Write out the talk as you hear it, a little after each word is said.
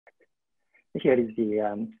Here is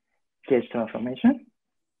the gauge transformation.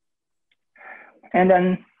 And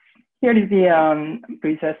then here is the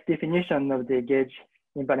precise definition of the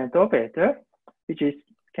gauge-invariant operator, which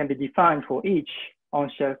can be defined for each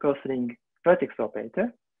on-shell cross-link vertex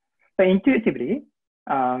operator. So intuitively,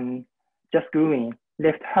 just gluing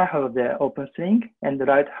left half of the open string and the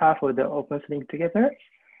right half of the open string together,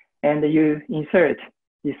 and you insert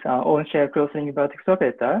this on-shell cross-link vertex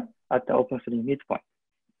operator at the open string midpoint.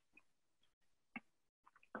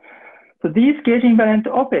 So these gauge-invariant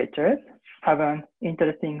operators have an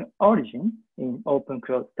interesting origin in open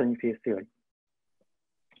cross-string field theory.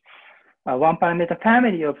 One parameter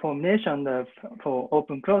family of formulation for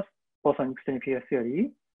open cross bosonic string field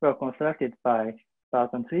theory were constructed by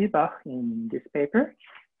Barton Bach in this paper.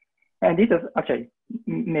 And this was actually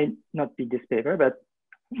may not be this paper, but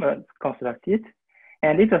was constructed.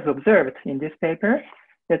 And it was observed in this paper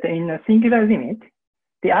that in a singular limit,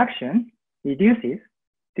 the action reduces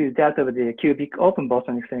to that of the cubic open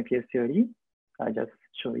bosonic string field theory, I just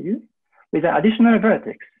show you, with an additional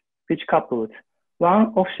vertex, which coupled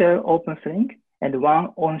one off-shell open string and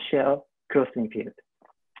one on-shell cross-string field.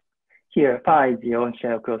 Here, phi is the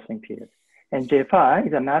on-shell cross-string field, and J phi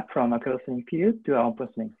is a map from a cross-string field to an open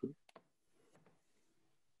string field.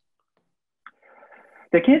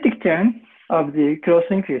 The kinetic term of the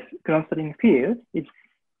cross-string field is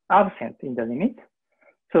absent in the limit,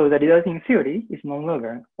 so the resulting theory is no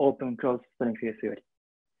longer open cross-string field theory.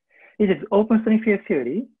 It is open string field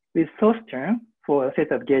theory with source term for a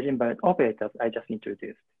set of gauge-invariant operators I just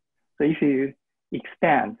introduced. So if you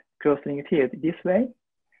expand cross-string field this way,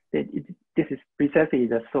 this is precisely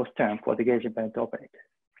the source term for the gauge-invariant operator.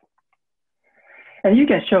 And you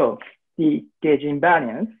can show the gauge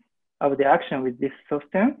invariance of the action with this source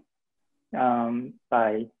term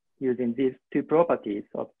by using these two properties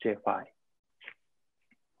of J phi.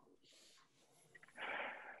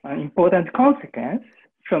 An important consequence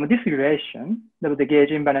from this relation of the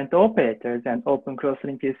gauge-invariant operators and open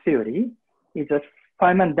cross-string field theory is that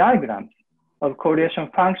Feynman diagrams of correlation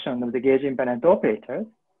function of the gauge-invariant operators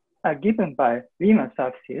are given by Riemann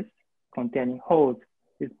surfaces containing holes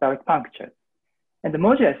with bulk punctures. And the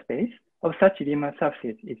modular space of such Riemann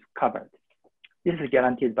surfaces is covered. This is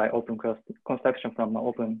guaranteed by open cross construction from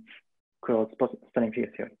open cross-string field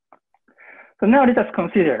theory. So now let us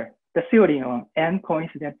consider the theory on n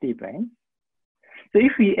coincident D-planes. So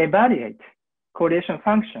if we evaluate correlation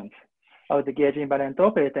functions of the gauge-invariant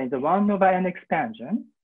operator in the 1 over n expansion,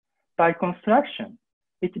 by construction,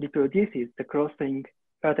 it reproduces the cross-string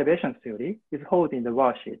perturbation theory with holes in the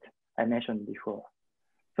worldsheet I mentioned before.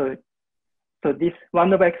 So this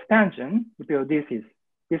 1 over expansion reproduces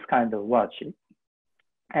this kind of worldsheet.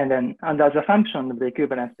 And then under the assumption of the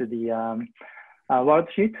equivalence to the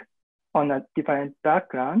worldsheet on a different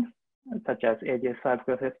background, such as ADS5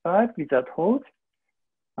 plus S5 without holes,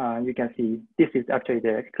 you can see this is actually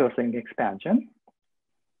the cross-string expansion.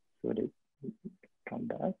 So let's come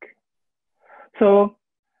back. So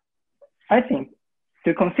I think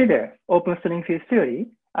to consider open string field theory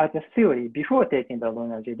as a theory before taking the low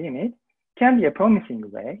energy limit can be a promising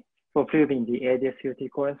way for proving the ADS-COT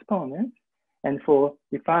correspondence and for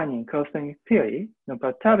defining cross-string theory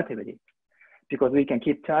non-perturbatively, because we can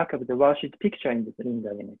keep track of the worldsheet picture in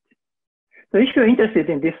the limit. So if you're interested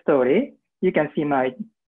in this story, you can see my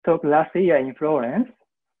talk last year in Florence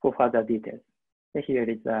for further details. So here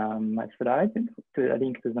is my slides, to a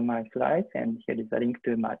link to my slides, and here is a link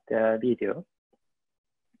to my video.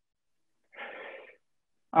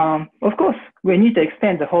 Of course, we need to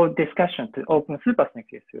extend the whole discussion to open superstring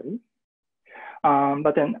field theory.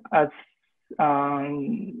 But then, as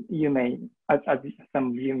some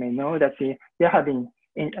of you may know, that there have been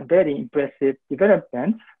very impressive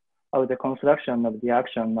developments of the construction of the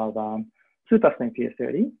action of superstring field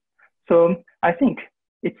theory. So I think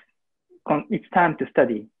it's time to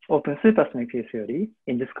study open superstring field theory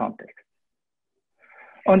in this context.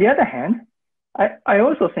 On the other hand, I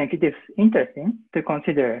also think it is interesting to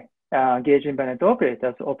consider gauge-invariant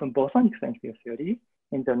operators open bosonic string field theory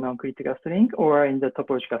in the non-critical string or in the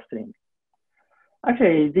topological string.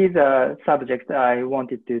 Actually, these are subjects I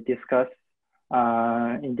wanted to discuss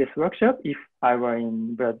in this workshop if I were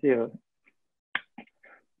in Brazil.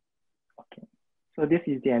 Okay, so this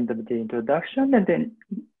is the end of the introduction, and then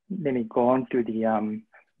let me go on to the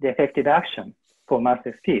effective action for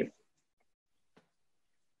massless field.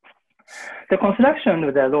 The construction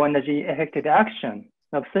of the low energy effective action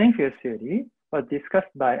of string field theory was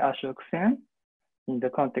discussed by Ashok Sen in the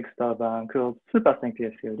context of closed superstring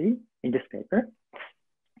field theory in this paper.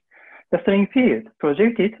 The string field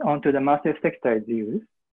projected onto the massless sector is used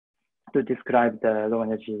to describe the low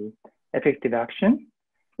energy effective action,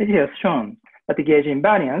 it is shown that the gauge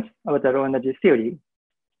invariance of the low energy theory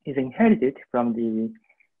is inherited from the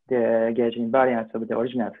gauge invariance of the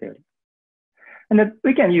original theory. And that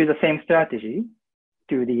we can use the same strategy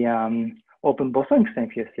to the open bosonic string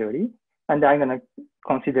field theory. And I'm going to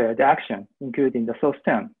consider the action, including the source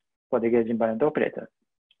term for the gauge invariant operator.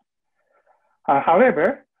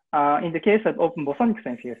 However, in the case of open bosonic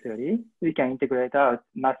string field theory, we can integrate out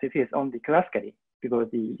massive fields only classically because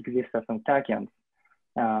the existence of tachyons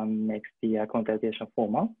makes the quantization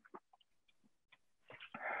formal.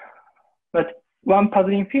 But one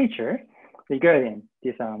puzzling feature regarding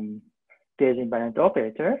this gauge invariant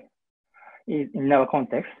operator is, in our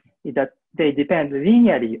context, is that they depend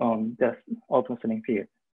linearly on the open string field.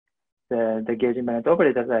 The gauge invariant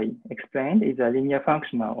operator, as I explained, is a linear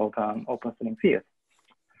function of open string field.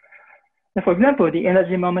 Now, for example, the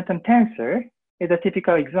energy momentum tensor is a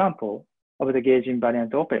typical example of the gauge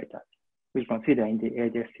invariant operator we consider in the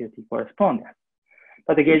ADS-CT correspondence.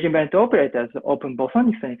 But the gauge invariant operators, open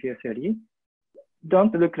bosonic string field theory,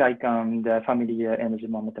 don't look like the familiar energy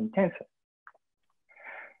momentum tensor.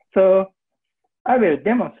 So I will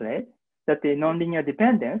demonstrate that the nonlinear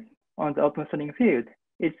dependence on the open string field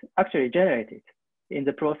is actually generated in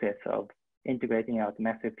the process of integrating out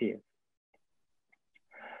massive fields.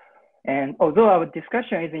 And although our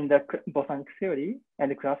discussion is in the bosonic theory and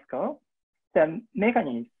the classical, the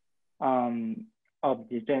mechanism of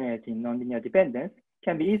the generating nonlinear dependence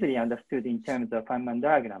can be easily understood in terms of Feynman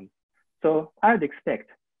diagrams. So I would expect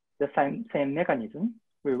the same mechanism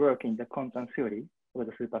will work in the quantum theory of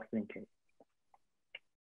the superstring case.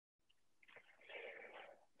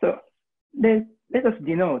 So let us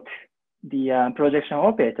denote the projection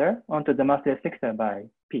operator onto the massless sector by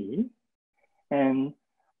P. And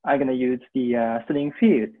I'm going to use the string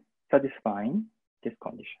field satisfying this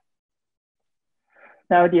condition.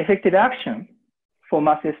 Now, the effective action for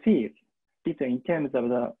massless fields written in terms of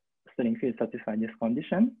the string field satisfying this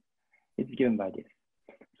condition is given by this.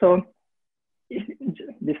 So this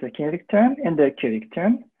is a kinetic term and the cubic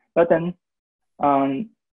term, but then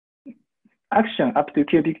action up to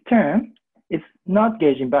cubic term is not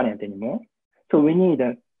gauge invariant anymore. So we need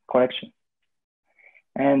a correction.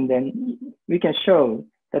 And then we can show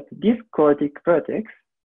that this quartic vertex,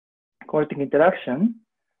 quartic interaction,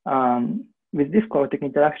 with this quartic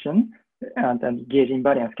interaction, and gauge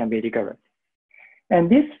invariance can be recovered. And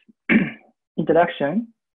this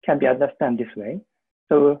interaction can be understood this way.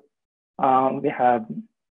 So we have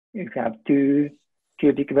two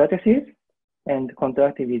cubic vertices and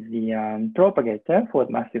contracted with the propagator for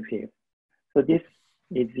the massive field. So this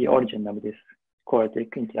is the origin of this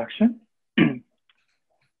quartic interaction.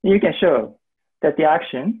 You can show that the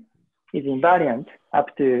action is invariant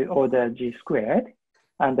up to order G squared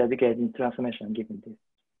under the gauge transformation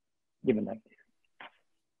given like this.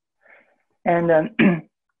 And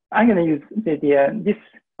I'm going to use this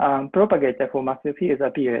propagator for massive fields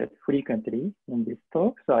appears frequently in this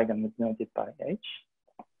talk, so I'm going to denote it by H.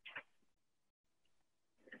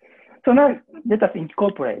 So now let us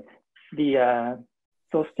incorporate the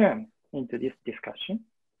source term into this discussion.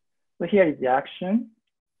 So here is the action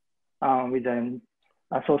with a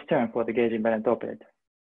source term for the gauge invariant operator.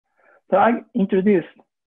 So I introduced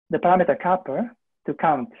the parameter kappa to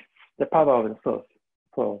count the power of the source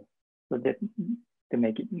so that to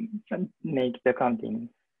make the counting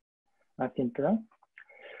simpler.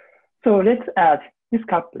 So let's add this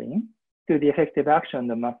coupling to the effective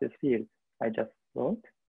action of massive field I just wrote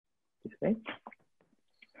this way.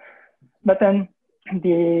 But then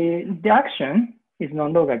the action is no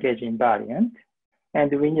longer gauge invariant,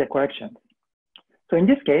 and we need a correction. So in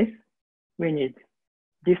this case, we need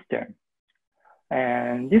this term.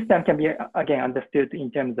 And this term can be, again, understood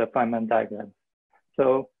in terms of Feynman diagram.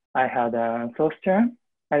 So I had a source term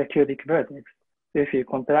and a cubic vertex. So if you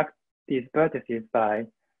contract these vertices by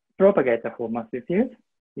propagator for massive fields,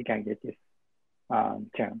 you can get this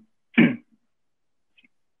term.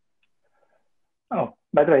 Oh,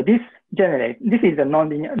 by the way, this is a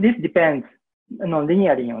nonlinear, this depends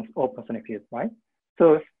non-linearly on open string fields, right?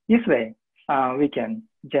 So this way, we can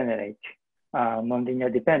generate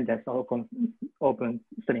nonlinear dependence on open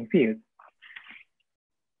string fields.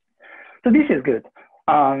 So this is good.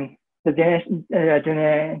 The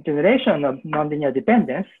generation of nonlinear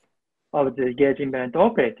dependence of the gauge invariant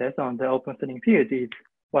operators on the open string field is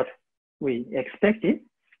what we expected.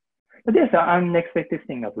 But there's an unexpected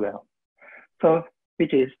thing as well. So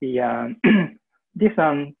which is the this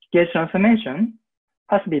gauge transformation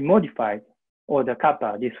has to be modified or the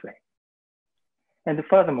kappa this way. And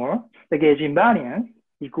furthermore, the gauge invariance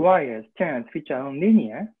requires terms which are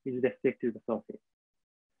nonlinear with respect to the sources.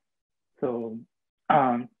 So,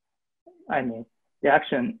 I mean, the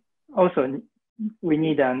action also, we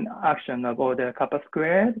need an action of order kappa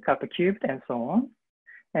squared, kappa cubed, and so on.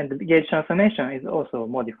 And the gauge transformation is also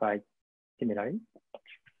modified similarly.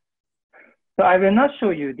 So I will not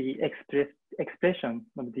show you the expression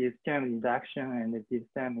of these terms in the action and these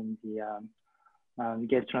terms in the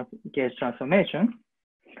gauge transformation.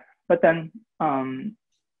 But then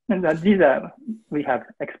these are, we have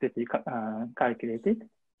explicitly calculated.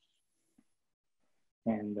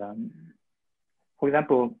 And for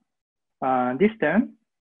example, this term,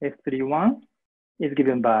 S31, is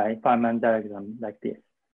given by Feynman diagram like this.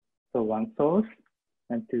 So one source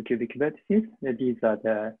and two cubic vertices. These are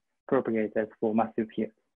the propagators for massive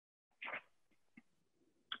fields.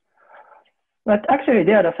 But actually,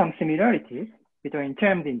 there are some similarities between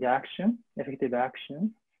terms in the action, effective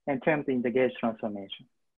action, and terms in the gauge transformation.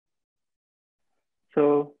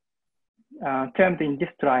 So terms in this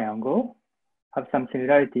triangle have some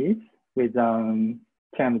similarities with terms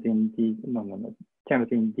in the terms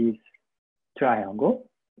in this triangle.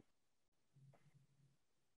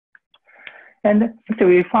 And so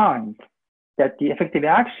we found that the effective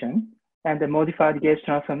action and the modified gauge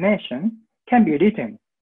transformation can be written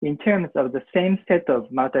in terms of the same set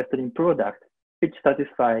of multi-string products which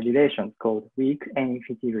satisfy relations called weak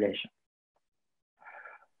n-infinity relation.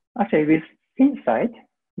 Actually, with insight,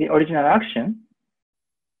 the original action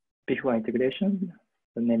before integration,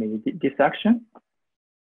 so namely this action,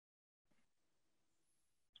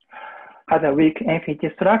 has a weak infinity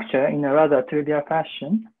structure in a rather trivial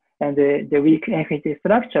fashion, and the weak infinity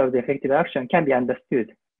structure of the effective action can be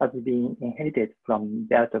understood as being inherited from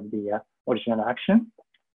that of the original action.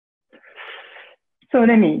 So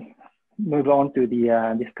let me move on to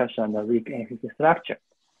the discussion of the weak infinity structure.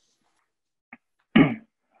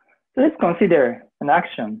 So let's consider an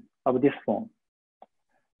action of this form.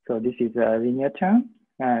 So this is a linear term,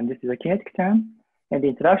 and this is a kinetic term, and the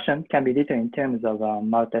interaction can be written in terms of a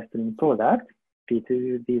multi-string product,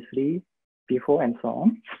 P2, B3, B4, and so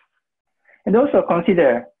on. And also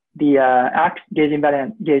consider the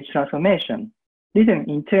gauge-invariant gauge transformation written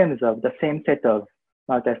in terms of the same set of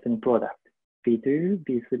multi-string products, B2,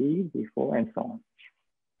 B3, B4, and so on.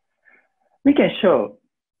 We can show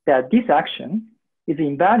that this action is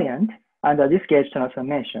invariant under this gauge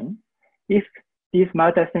transformation if these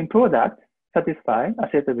multi-string products satisfy a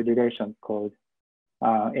set of relations called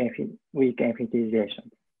weak infinity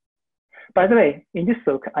relations. By the way, in this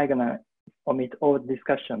talk, I'm gonna omit all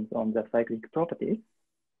discussions on the cyclic properties.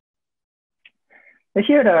 But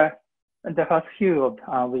here are the first few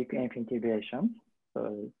of weak infinity relations.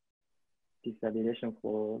 So this is a relation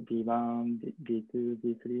for B1, B2,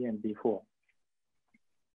 B3, and B4.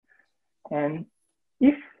 And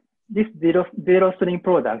if this zero string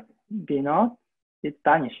product B0 is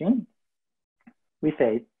vanishing, we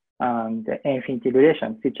say the infinity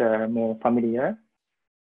relations, which are more familiar,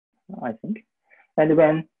 I think. And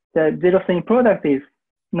when the zero string product is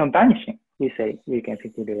non-vanishing, we say weak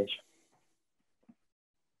infinity relation.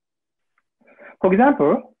 For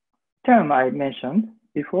example, term I mentioned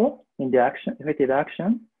before in the action, effective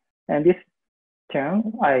action, and this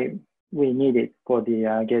term we needed for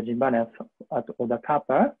the gauge imbalance at order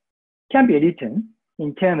kappa can be written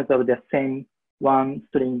in terms of the same one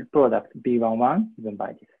string product B11 given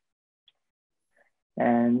by this.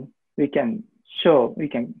 And we can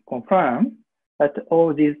confirm that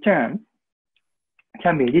all these terms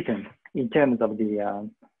can be written in terms of the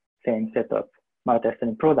same set of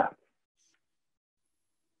multi-string products.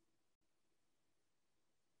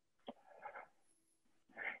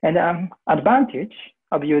 And advantage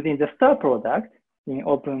of using the star product in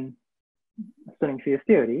open string field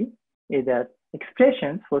theory is that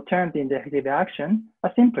expressions for terms in the effective action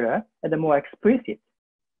are simpler and more explicit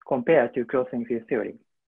compared to closed-string field theory.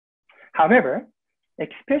 However,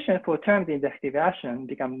 expressions for terms in the effective action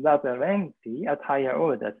become rather lengthy at higher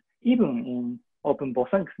orders, even in open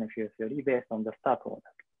bosonic string field theory based on the star product.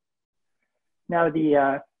 Now,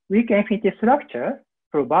 the weak infinity structure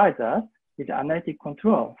provides us with analytic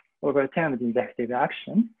control over terms in the effective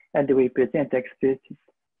action, and we present explicit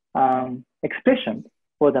expression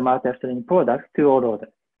for the multi-string products to all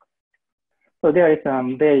orders. So there is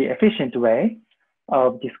a very efficient way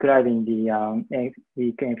of describing the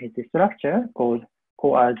weak infinity structure called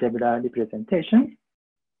co-algebra representation.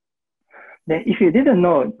 Then if you didn't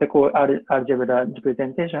know the co-algebra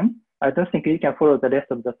representation, I don't think you can follow the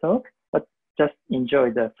rest of the talk, but just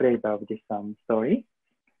enjoy the flavor of this story.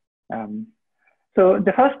 So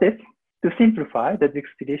the first step to simplify the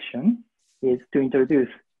description is to introduce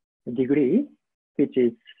the degree, which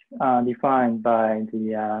is defined by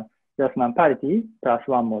the Grassmann parity plus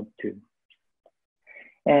 1 mod 2.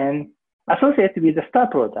 And associated with the star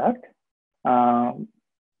product,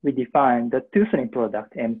 we define the two-string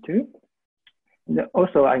product M2.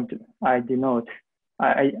 Also, I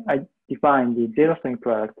define the zero-string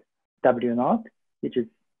product W0, which is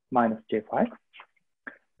minus J5.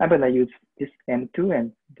 I'm going to use this M2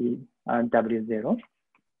 and the W0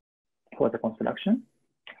 for the construction.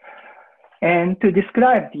 And to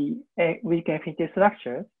describe the weak infinity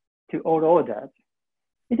structure to all orders,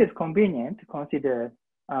 it is convenient to consider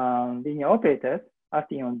linear operators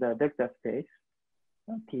acting on the vector space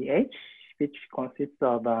TH, which consists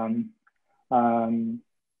of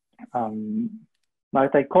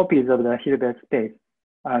multi-copies of the Hilbert space,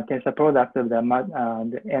 tensor product of the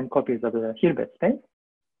n copies of the Hilbert space.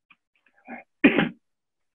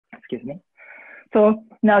 Excuse me. So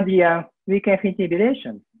now the weak infinity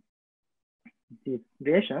relations, these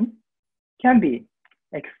relations can be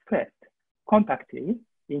expressed compactly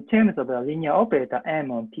in terms of the linear operator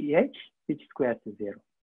M on TH, which squares to 0.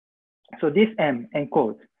 So this M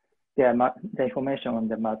encodes the information on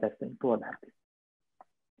the multi-string product.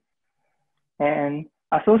 And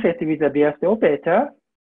associated with the BSD operator,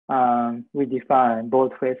 we define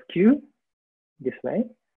both phase Q this way,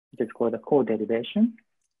 which is called a co-derivation.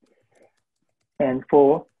 And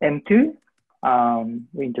for M2,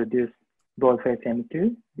 we introduce both phase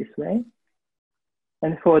M2 this way.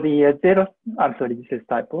 And for the this is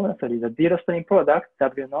typo, sorry, the zero string product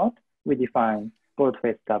W0, we define both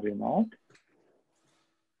phase W0.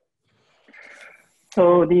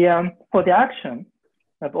 So for the action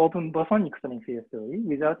of open bosonic string field theory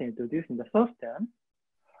without introducing the source term,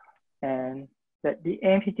 and that the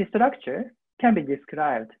infinity structure can be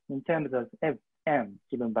described in terms of M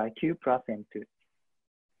given by Q plus M2.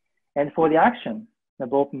 And for the action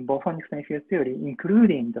of open bosonic string field theory,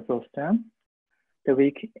 including the source term, the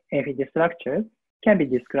weak infinity structure can be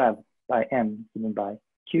described by M given by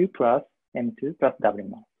Q plus M2 plus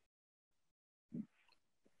W0.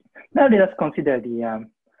 Now let us consider the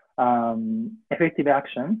effective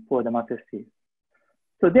action for the matrix field.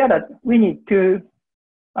 So we need two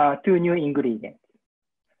new ingredients.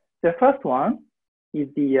 The first one is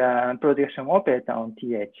the projection operator on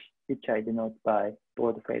TH, which I denote by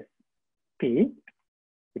board phase P,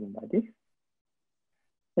 given by this.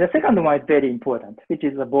 The second one is very important, which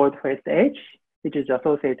is the board phase H, which is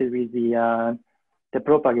associated with the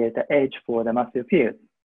propagator H for the massive field.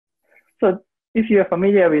 So if you are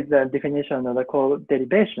familiar with the definition of the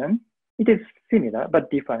co-derivation, it is similar but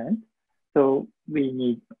different. So we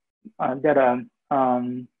need there are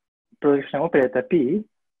projection operator P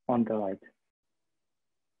on the right.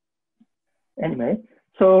 Anyway,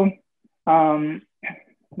 so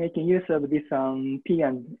making use of this P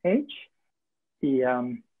and H,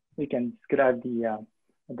 we can describe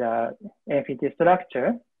the infinity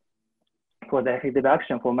structure for the effective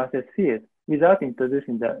action for massive field without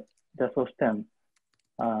introducing the source term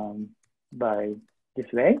by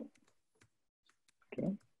this way.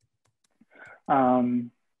 Okay.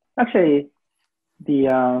 Actually,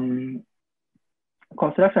 the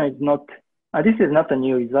construction is not. This is not a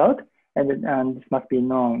new result, and this must be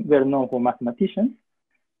well known for mathematicians.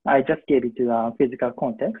 I just gave it to a physical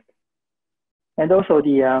context. And also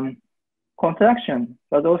the construction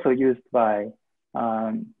was also used by,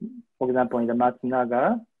 for example, in the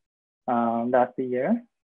Matsunaga last year,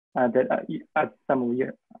 that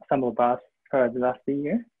some of us heard last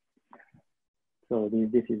year. So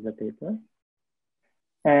this is the paper.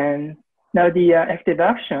 And now the effective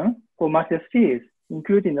action for massive fields,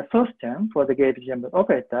 including the source term for the Gauge-invariant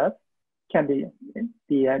operators, can be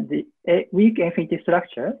the weak infinity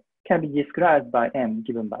structure can be described by M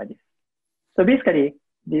given by this. So basically,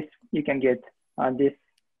 this you can get this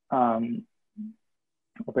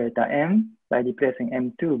operator M by replacing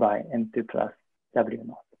M2 by M2 plus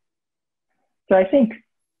W0. So I think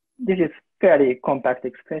this is fairly compact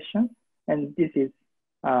expression, and this is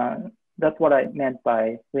that's what I meant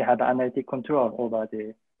by we have analytic control over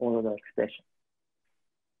the order expression.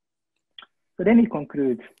 So let me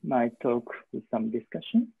conclude my talk with some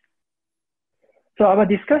discussion. So our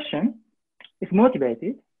discussion is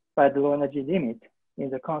motivated by the low energy limit in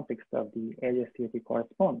the context of the ASCR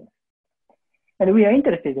correspondence. And we are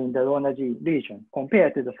interested in the low energy region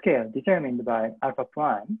compared to the scale determined by alpha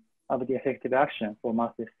prime of the effective action for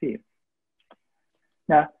massive fields.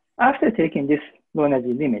 Now, after taking this low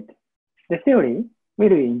energy limit, the theory will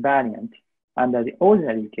be invariant under the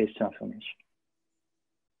ordinary gauge transformation.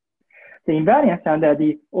 The invariance under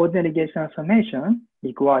the ordinary gauge transformation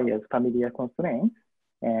requires familiar constraints.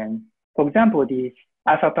 And for example, the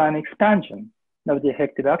alpha prime expansion of the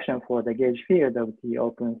effective action for the gauge field of the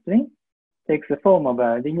open string takes the form of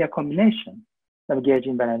a linear combination of gauge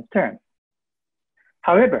invariant terms.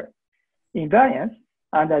 However, invariance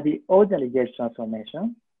under the ordinary gauge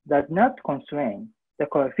transformation does not constrain the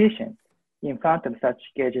coefficients in front of such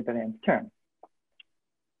gauge invariant terms.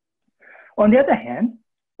 On the other hand,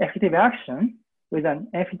 effective action with an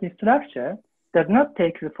infinite structure does not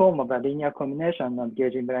take the form of a linear combination of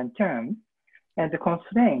gauge invariant terms, and the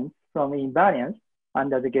constraints from invariance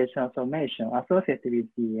under the gauge transformation associated with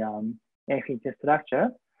the infinite structure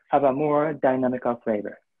have a more dynamical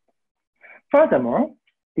flavor. Furthermore,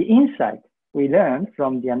 the insight we learned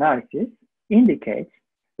from the analysis indicates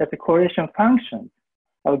that the correlation functions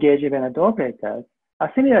of gauge invariant operators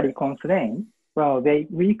are similarly constrained from a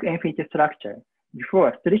weak infinite structure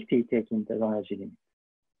before strictly taking the Lorentz limit.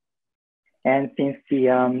 And since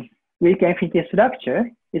the weak infinite structure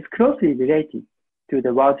is closely related to the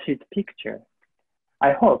worldsheet picture,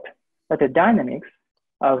 I hope that the dynamics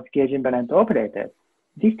of gauge invariant operators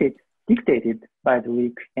dictated by the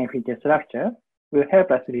weak infinite structure will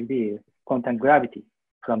help us reveal quantum gravity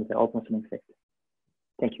from the open string set.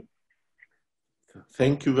 Thank you.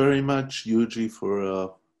 Thank you very much, Yuji, for a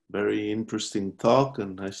very interesting talk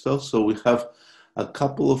and nice talk. So we have a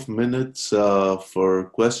couple of minutes for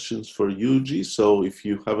questions for Yuji. So if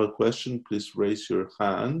you have a question, please raise your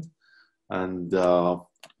hand and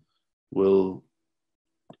we'll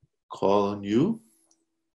call on you.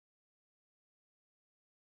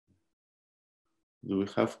 Do we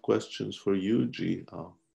have questions for Yuji?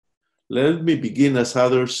 Let me begin as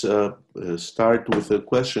others start with a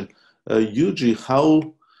question. Yuji,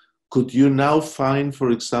 how could you now find,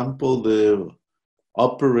 for example, the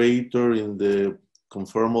operator in the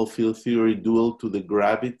conformal field theory dual to the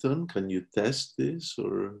graviton? Can you test this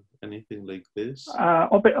or anything like this?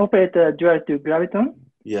 Operator dual to graviton?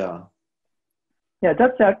 Yeah. Yeah,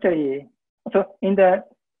 that's actually, so in the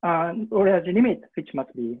Lorentz limit, which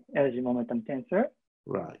must be energy momentum tensor.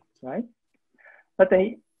 Right. Right. But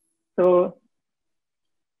so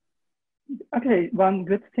actually one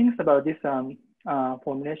good thing about this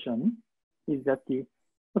formulation is that this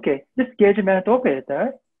gauge invariant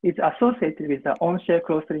operator is associated with the on-shell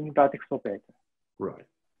cross-ring vertex operator. Right.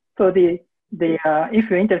 So if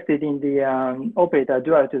you're interested in the operator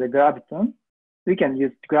dual to the graviton, we can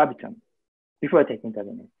use graviton before taking the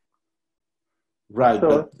limit. Right,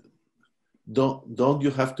 so, but don't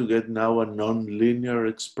you have to get now a non-linear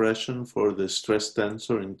expression for the stress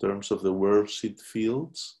tensor in terms of the worldsheet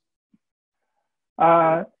fields?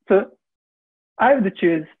 So I would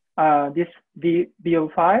choose this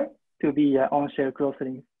BO5 to be an on-shell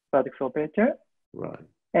cross-ring vertex operator. Right.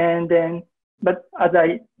 And then, but as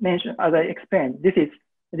I explained, this is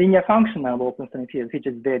linear functional open string field, which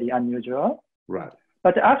is very unusual. Right.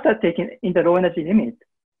 But after taking in the low energy limit,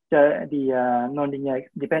 the nonlinear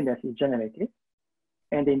dependence is generated,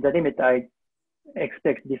 and in the limit, I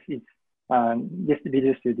expect this is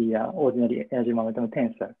reduced to the ordinary energy momentum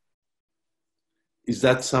tensor. Is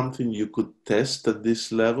that something you could test at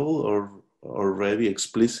this level, or already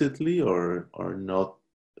explicitly, or not?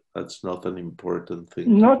 That's not an important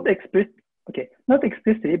thing. Not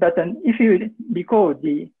explicitly, but if you recall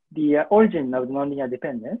the origin of the nonlinear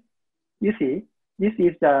dependence, you see this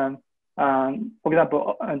is the for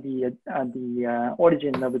example the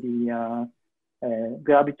origin of the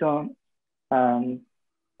graviton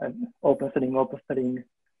open string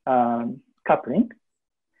coupling,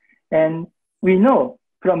 and we know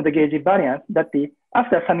from the gauge invariance that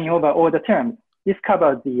after summing over all the terms, this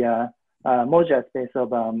covers the modular space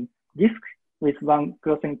of disk with one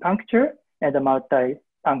crossing puncture and a multi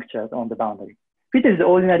punctures on the boundary, which is the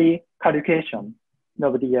ordinary calculation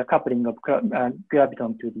of the coupling of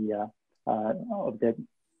graviton to the of the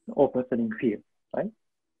open string field, right?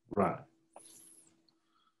 Right.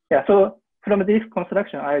 Yeah. So from this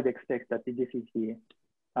construction, I would expect that this is the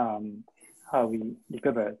how we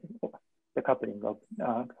recover the coupling of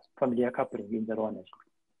familiar coupling in the low energy.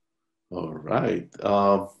 All right.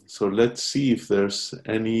 So let's see if there's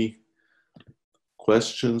any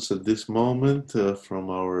questions at this moment from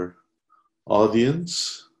our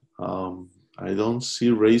audience. I don't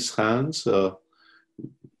see raised hands.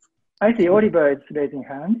 I see Oliver is raising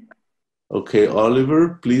hand. Okay,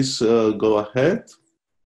 Oliver, please go ahead.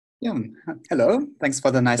 Yeah. Hello. Thanks for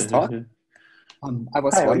the nice talk. I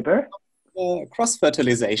was wondering what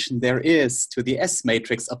cross-fertilization there is to the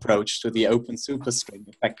S-matrix approach to the open superstring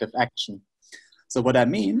effective action. So what I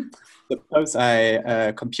mean, suppose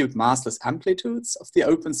I compute massless amplitudes of the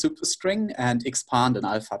open superstring and expand an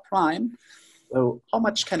alpha prime. So how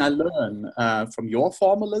much can I learn from your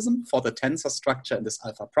formalism for the tensor structure in this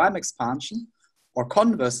alpha prime expansion Or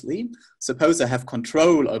conversely, suppose I have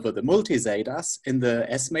control over the multi-zetas in the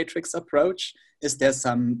S-matrix approach. Is there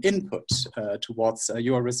some input towards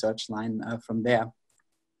your research line from there?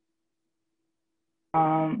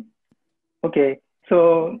 Okay,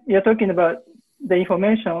 so you're talking about the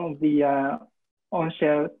information of the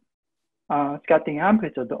on-shell scattering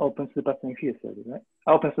amplitude of the open superstring field theory, right?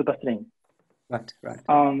 Open superstring. Right, right.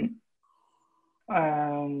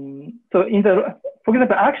 So in the, for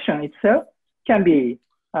example, action itself can be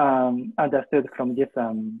understood from this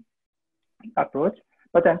approach,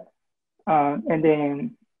 but then,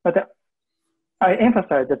 but I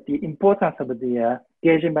emphasize that the importance of the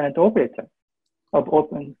gauge-invariant operator of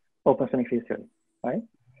open string field theory, right?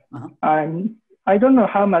 I don't know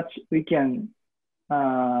how much we can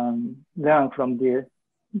learn from the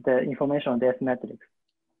information on the S-matrix.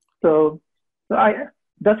 So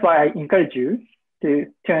that's why I encourage you to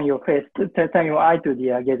turn your eye to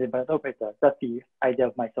the gauge-invariant operator. That's the idea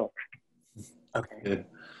of my talk. Okay. Yeah.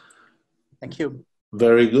 Thank you.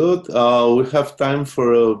 Very good. We have time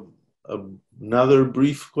for another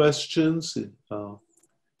brief questions.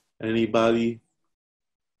 Anybody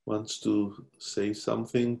wants to say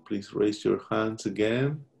something, please raise your hands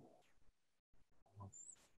again.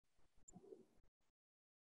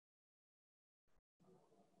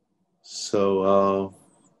 So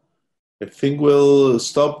I think we'll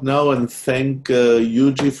stop now and thank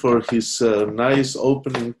Yuji for his nice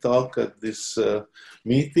opening talk at this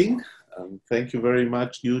meeting. Thank you very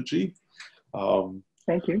much, Yuji.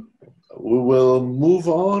 Thank you. We will move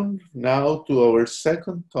on now to our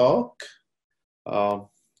second talk.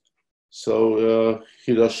 So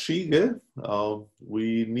Hiroshige,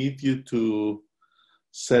 we need you to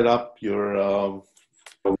set up your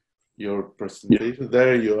presentation.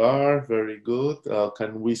 There you are, very good.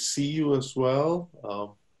 Can we see you as well?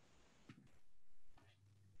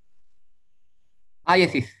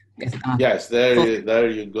 Yes, yes. Yes, there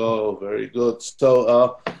you go, very good.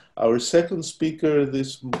 So our second speaker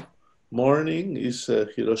this morning is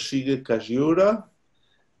Hiroshige Kajiura,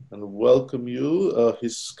 and welcome you.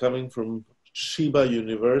 He's coming from Chiba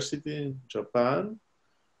University in Japan,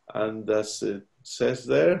 and as it says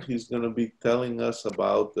there, he's going to be telling us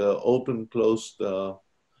about open-closed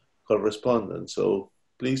correspondence. So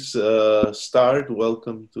please start.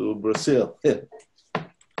 Welcome to Brazil.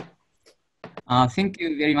 Thank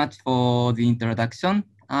you very much for the introduction,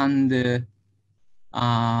 and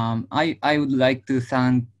I would like to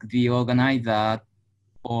thank the organizer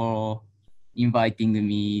for inviting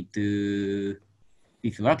me to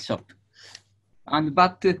this workshop.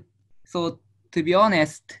 So to be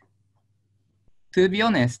honest,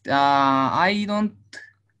 I don't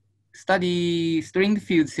study string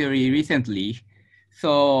field theory recently,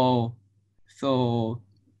 so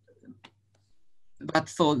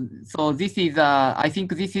this is I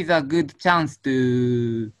think this is a good chance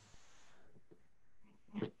to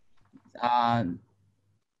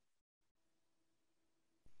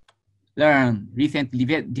learn recent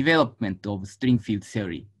development of string field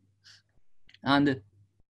theory. And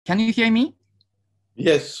can you hear me?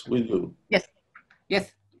 Yes, we do. Yes,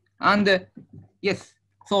 yes, and yes.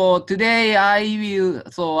 So today I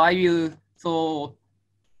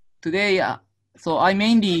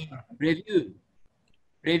mainly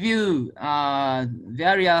review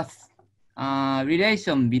various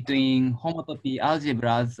relation between homotopy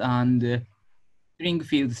algebras and string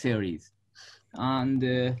field theories, and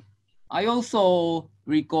I also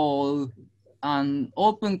recall an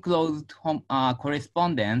open-closed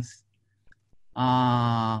correspondence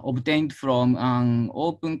obtained from an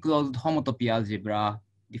open-closed homotopy algebra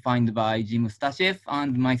defined by Jim Stasheff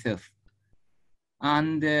and myself.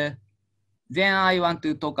 And then I want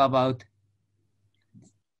to talk,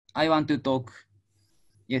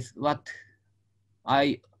 yes, what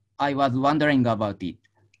I was wondering about it.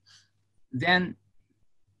 Then,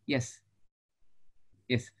 yes.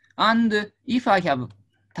 And if I have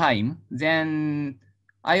time, then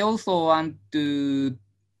I also want to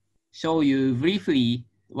show you briefly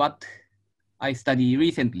what I studied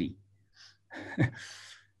recently.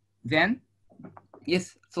 Then,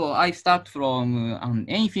 yes, so I start from an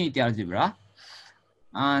A-infinity algebra.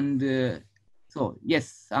 And so,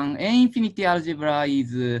 yes, an A-infinity algebra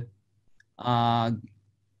is a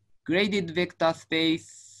graded vector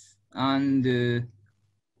space and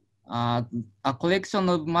a collection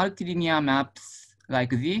of multilinear maps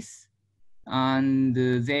like this, and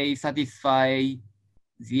they satisfy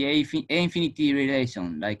the A-infinity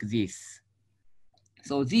relation like this.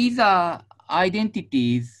 So these are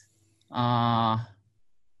identities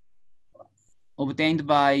obtained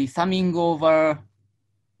by summing over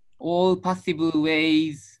all possible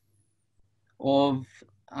ways of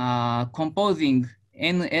composing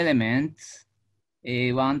n elements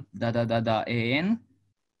A1 an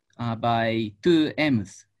by two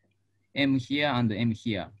m's, m here and m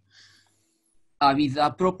here, with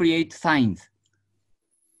appropriate signs.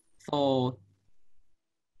 So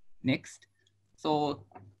next, so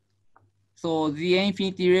the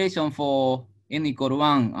infinity relation for n equal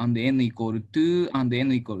 1 and n equal 2 and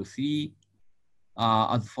n equal 3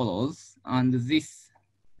 as follows. And this,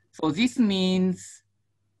 so this means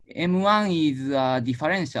m1 is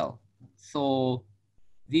differential. So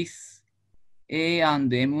this A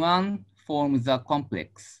and m1 forms a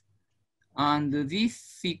complex. And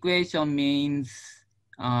this equation means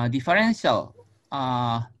differential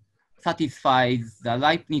satisfies the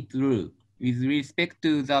Leibniz rule with respect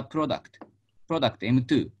to the product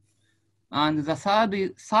M2. And the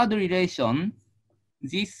third relation,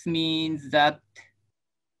 this means that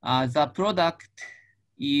the product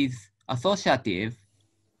is associative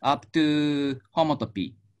up to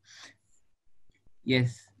homotopy.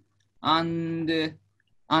 Yes, and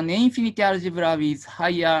an infinity algebra with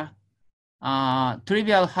higher,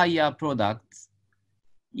 trivial higher products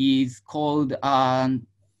is called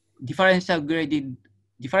differential graded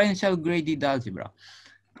algebra.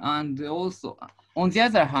 And also, on the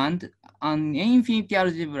other hand, an infinity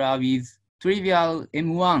algebra with trivial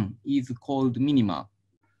M1 is called minimal.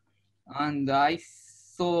 And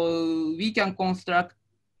so we can construct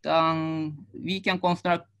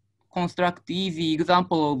easy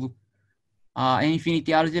example of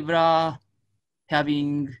infinity algebra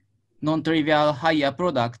having non-trivial higher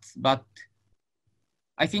products, but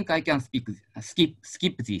I think I can skip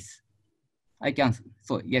this. I can,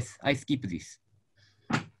 so yes, I skip this.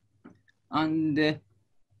 And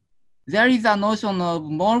there is a notion of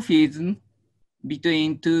morphism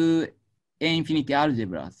between two infinity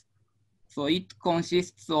algebras. So it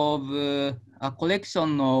consists of a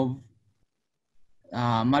collection of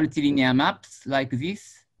multilinear maps like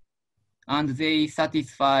this, and they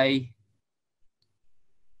satisfy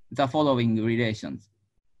the following relations.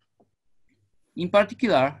 In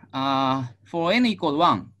particular, for n equal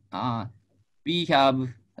 1, we have,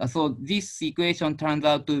 so this equation turns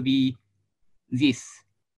out to be this.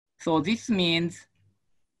 So this means,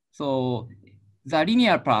 so the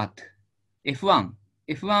linear part, F1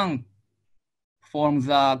 forms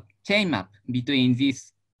a chain map between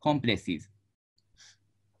these complexes.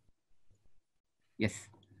 Yes.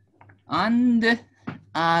 And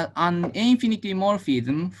an infinity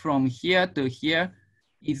morphism from here to here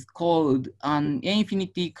is called an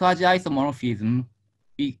infinity quasi-isomorphism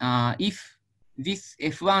if this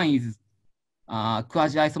F1 is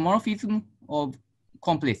quasi-isomorphism of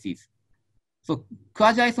complexes. So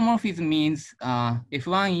quasi-isomorphism means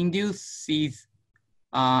F1 induces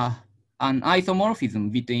an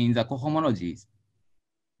isomorphism between the cohomologies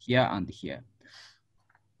here and here.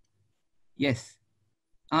 Yes,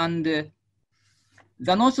 and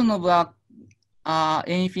the notion of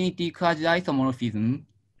infinity quasi-isomorphism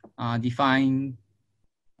define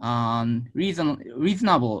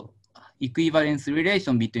reasonable equivalence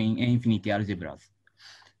relation between infinity algebras.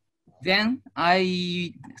 Then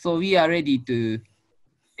so we are ready to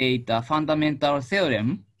state a fundamental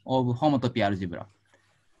theorem of homotopy algebra.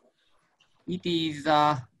 It is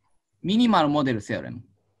a minimal model theorem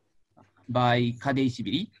by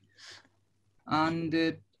Kadeishvili.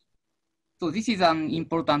 And so this is an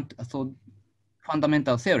important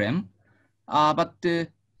fundamental theorem.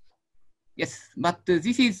 Yes, but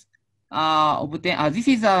this is this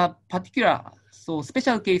is a particular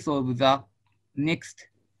special case of the next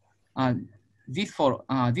this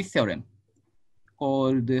theorem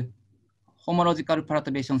called homological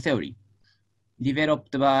perturbation theory,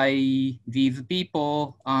 developed by these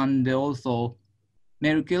people and also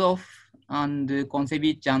Merkulov and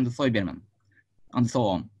Kontsevich and Soiberman and so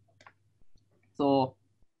on. So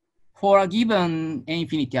for a given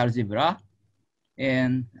infinity algebra,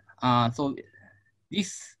 and so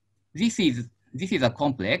this is a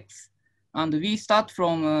complex, and we start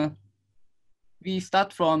from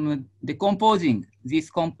decomposing this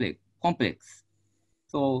complex.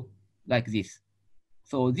 So like this.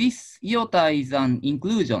 So this iota is an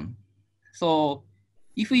inclusion. So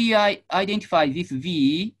if we identify this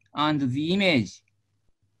V and the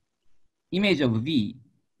image of V,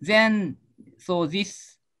 then so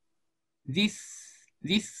this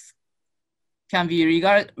can be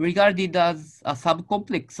regarded as a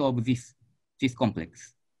subcomplex of this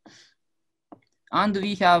complex. And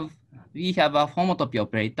we have a homotopy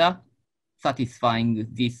operator satisfying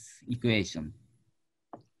this equation.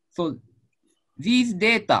 So this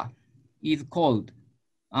data is called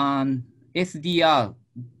an SDR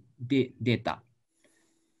data.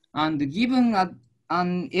 And given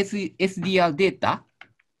an SDR data,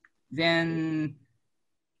 then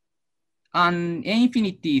an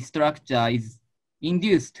infinity structure is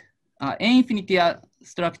induced. Infinity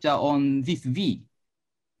structure on this V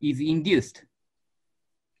is induced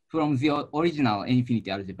from the original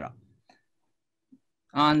infinity algebra.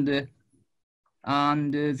 And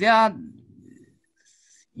there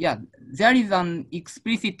is an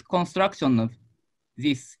explicit construction of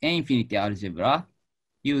this infinity algebra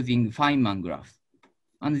using Feynman graph.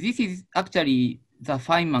 And this is actually the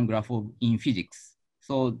Feynman graph in physics.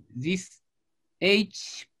 So this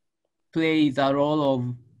H plays a role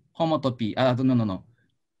of homotopy,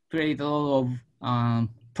 plays a role of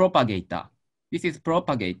propagator. This is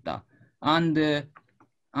propagator. And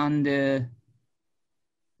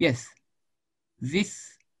yes,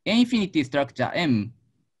 this infinity structure M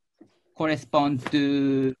corresponds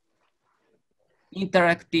to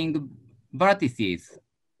interacting vertices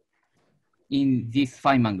in this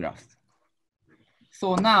Feynman graph.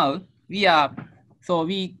 So now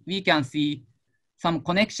we can see some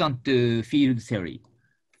connection to field theory.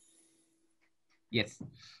 Yes.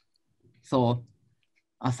 So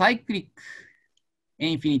a cyclic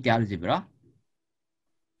infinity algebra.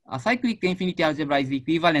 A cyclic infinity algebra is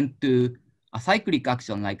equivalent to a cyclic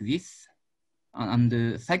action like this, and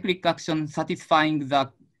the cyclic action satisfying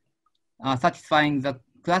the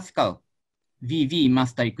classical VV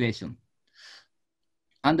master equation.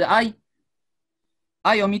 And I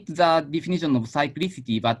omit the definition of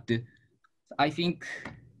cyclicity, but I think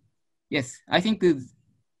yes,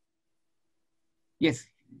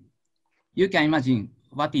 you can imagine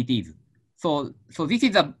what it is. So this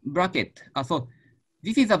is a bracket.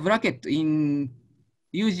 This is a bracket in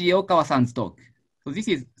Yuji Okawa-san's talk. So this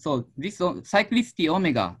cyclicity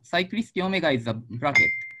omega. Cyclicity omega is a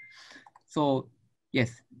bracket. So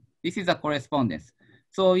yes, this is a correspondence.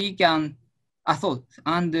 So we can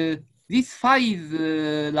this phi is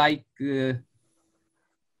like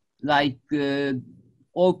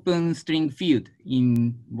open string field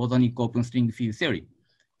in bosonic open string field theory.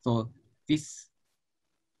 So this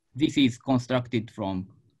is constructed from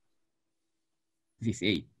this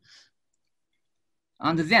A.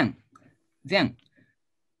 And then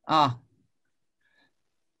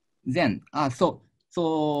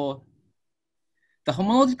the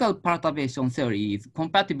homological perturbation theory is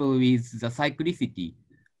compatible with the cyclicity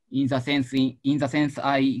in the sense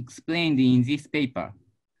I explained in this paper.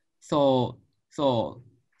 So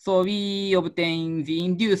we obtain the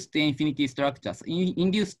induced infinity structures,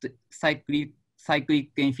 induced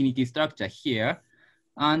cyclic infinity structure here,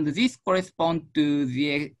 and this corresponds to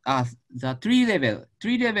the tree level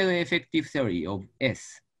effective theory of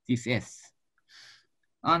S, this S.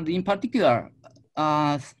 And in particular,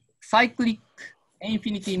 cyclic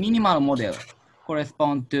infinity minimal model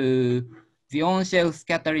corresponds to the on-shell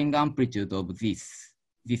scattering amplitude of this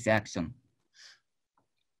action.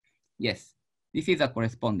 Yes, this is a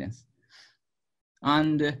correspondence.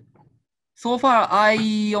 And so far,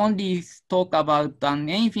 I only talk about an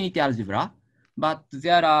infinity algebra, but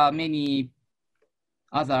there are many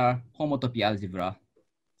other homotopy algebra.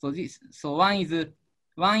 So one is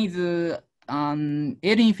an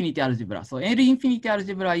L infinity algebra. So L infinity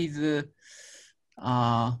algebra is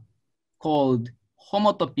called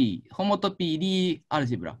homotopy Lie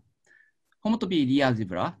algebra. Homotopy Lie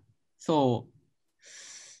algebra. So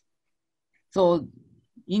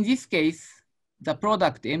in this case, the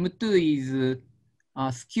product M2 is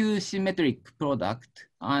a skew symmetric product,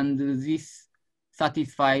 and this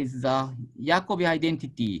satisfies the Jacobi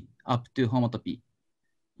identity up to homotopy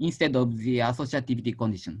instead of the associativity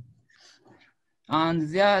condition.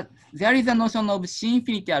 And there is a notion of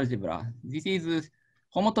C-infinity algebra. This is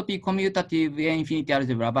homotopy commutative A-infinity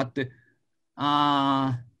algebra, but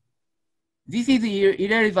this is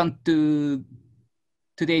irrelevant to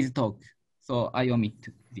today's talk, so I omit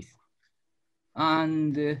this.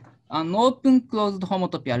 And an open-closed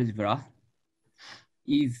homotopy algebra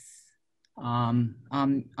is a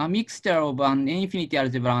mixture of an A-infinity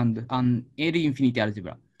algebra and an L-infinity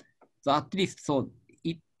algebra. So at least,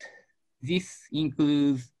 this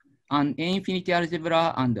includes an A-infinity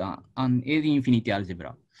algebra and an L-infinity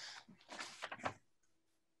algebra.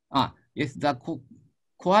 Yes, the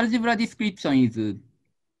coalgebra description is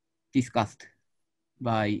discussed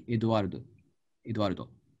by Eduardo.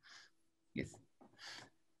 Yes.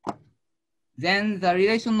 Then the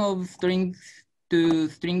relation of strings to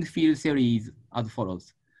string field theory is as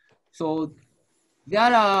follows. So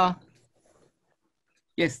there are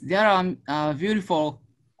beautiful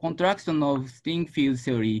contraction of string field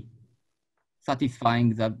theory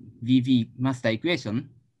satisfying the VV master equation.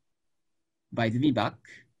 by the VBAC.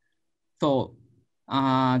 So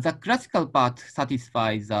the classical part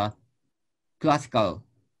satisfies the classical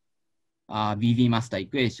BV master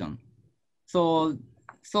equation. So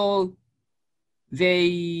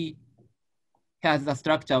they has the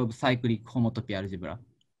structure of cyclic homotopy algebra.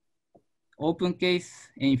 Open case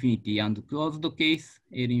A infinity and closed case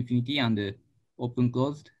L infinity and open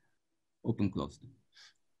closed.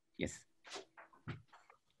 Yes.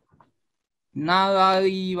 Now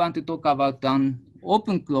I want to talk about an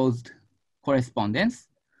open closed correspondence.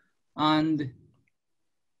 And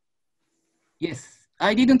yes,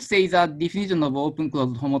 I didn't say the definition of open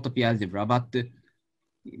closed homotopy algebra, but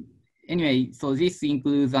anyway, so this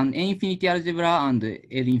includes an A infinity algebra and L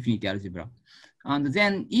infinity algebra. And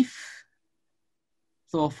then if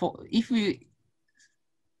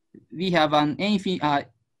we have an A infinity,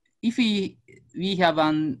 if we have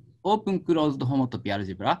an open closed homotopy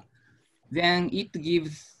algebra, then it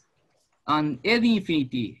gives an L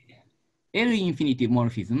infinity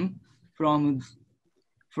morphism from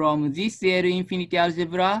this L infinity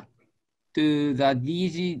algebra to the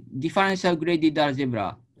DG differential graded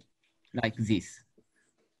algebra like this.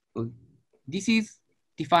 So this is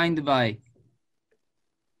defined by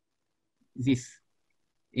this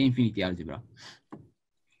infinity algebra.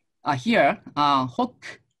 Here,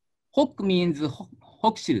 Hock means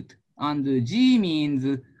Hochschild and G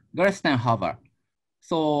means Gerstenhaber.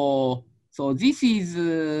 So this is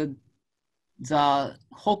the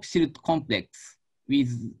Hochschild complex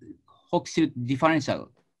with Hochschild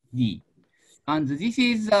differential D, and this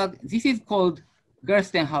is called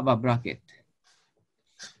Gerstenhaber bracket.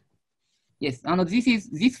 Yes, and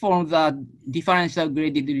this forms the differential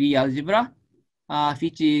graded Lie algebra,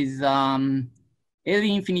 which is L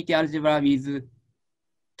infinity algebra with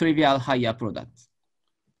trivial higher products.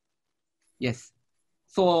 Yes.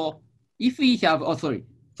 So if we have,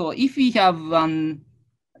 if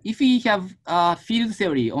we have a field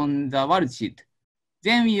theory on the worldsheet,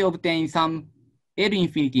 then we obtain some L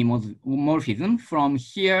infinity morphism from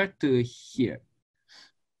here to here.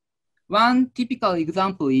 One typical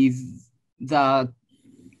example is the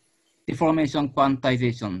deformation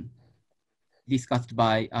quantization discussed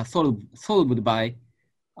by, solved by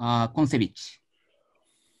Kontsevich.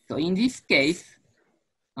 So in this case,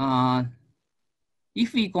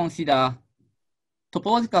 if we consider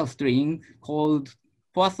topological string called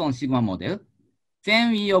Poisson sigma model,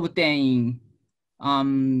 then we obtain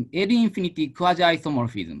L infinity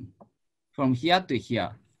quasi-isomorphism from here to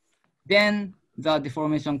here. Then the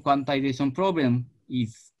deformation quantization problem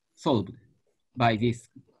is solved by this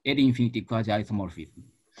L infinity quasi-isomorphism.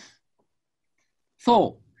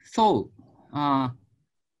 So I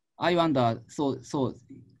wonder,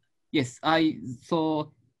 yes, I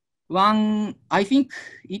think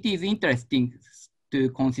it is interesting to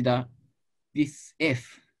consider this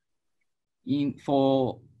F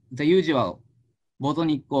for the usual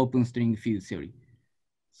bosonic open string field theory.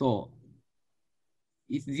 So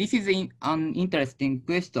this is an interesting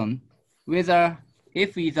question, whether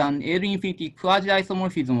F is an L infinity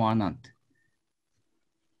quasi-isomorphism or not.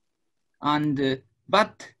 And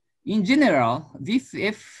but in general, this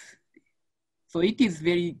F, so it is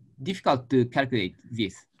very difficult to calculate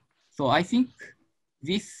this. So I think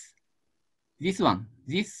this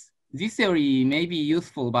theory may be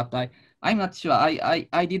useful, but I'm not sure.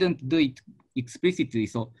 I didn't do it explicitly,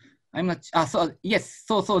 so I'm not. Yes.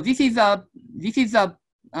 So this is a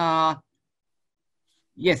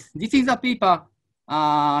paper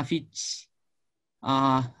which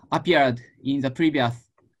appeared in the previous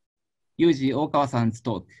Yuji Okawa-san's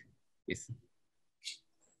talk. Yes.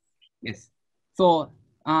 So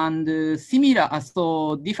and similar,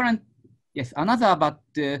 so different. Yes. Another but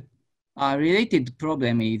related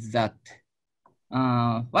problem is that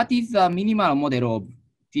what is the minimal model of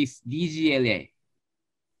this DGLA?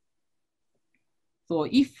 So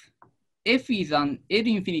if F is an L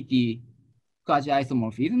infinity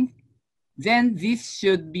quasi-isomorphism, then this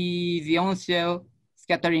should be the on-shell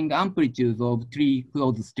scattering amplitude of 3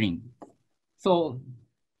 closed string. So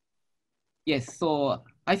yes, so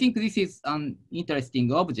I think this is an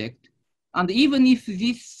interesting object. And even if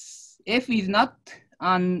this F is not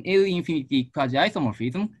an L infinity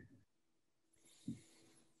quasi-isomorphism,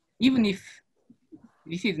 even if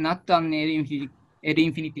this is not an L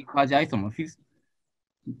infinity quasi-isomorphism,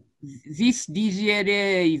 this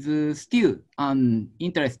DGLA is still an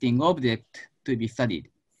interesting object to be studied,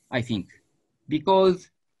 I think,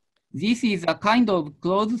 because this is a kind of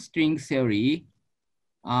closed string theory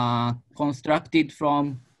constructed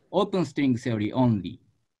from open string theory only.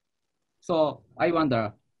 So I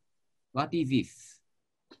wonder, what is this?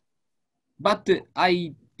 But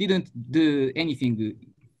I didn't do anything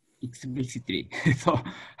explicitly, so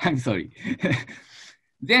I'm sorry.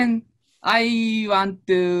 Then I want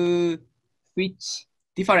to switch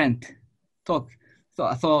different topics.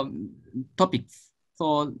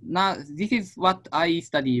 So now this is what I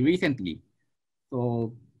study recently.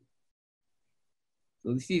 So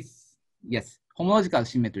this is, yes, homological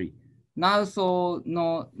symmetry. Now,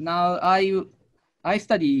 now I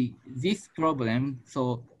study this problem.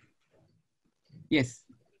 So yes,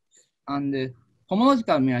 and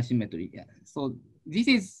homological mirror symmetry. Yeah. So this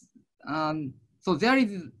is, so there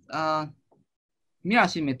is mirror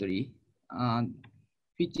symmetry,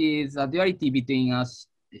 which is a duality between a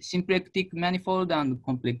symplectic manifold and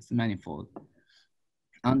complex manifold.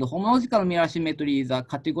 And homological mirror symmetry is a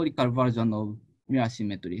categorical version of mirror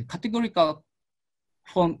symmetry, categorical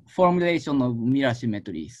formulation of mirror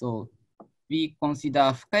symmetry. So we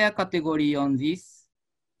consider Fukaya category on this,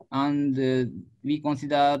 and we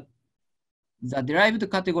consider the derived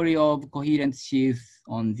category of coherent sheaves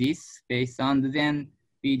on this space, and then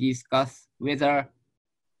we discuss whether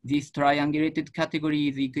this triangulated category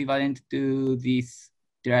is equivalent to this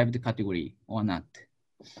derived category or not.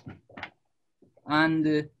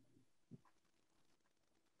 And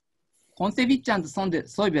Konsevich and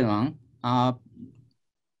Soiberman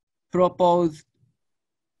proposed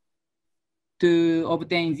to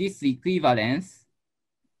obtain this equivalence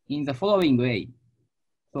in the following way.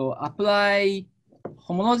 So apply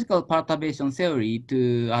homological perturbation theory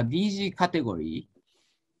to a DG category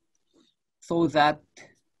so that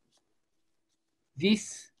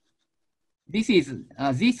this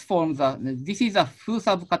forms this is a full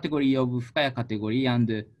subcategory of Fukaya category,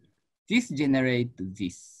 and this generates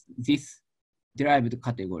this derived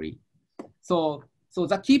category. So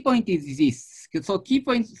the key point is this. So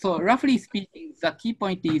roughly speaking, the key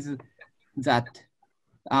point is that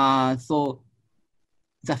so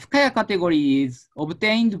the Fukaya category is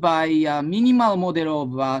obtained by a minimal model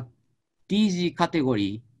of a DG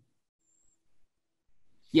category.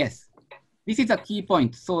 Yes, this is a key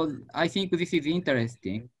point. So I think this is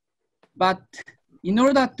interesting. But in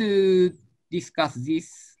order to discuss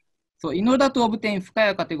this, so in order to obtain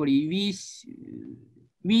Fukaya category,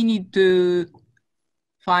 we need to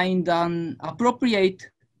find an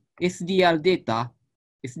appropriate SDR data,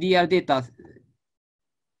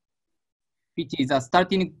 which is a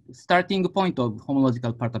starting point of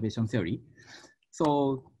homological perturbation theory.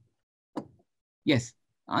 So yes,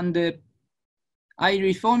 and I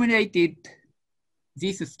reformulated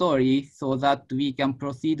this story so that we can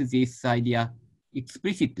proceed this idea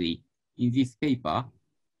explicitly in this paper.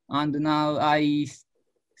 And now I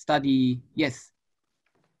study, yes.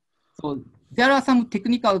 So there are some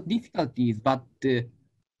technical difficulties, but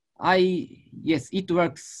yes, it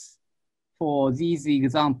works for this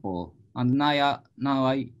example. And now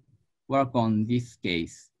I work on this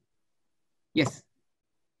case. Yes,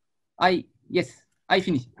 I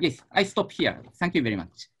finished. Yes, I stop here. Thank you very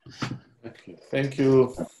much. Okay. Thank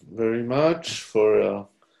you very much for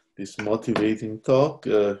this motivating talk,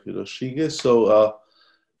 Hiroshige. So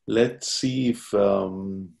let's see if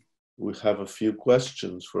we have a few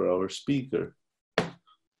questions for our speaker,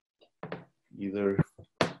 either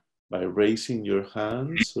by raising your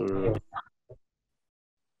hands or...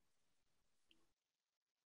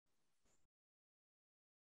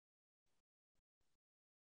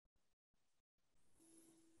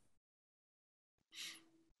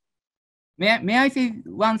 May I say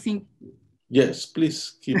one thing? Yes,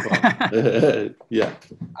 please keep on. Yeah.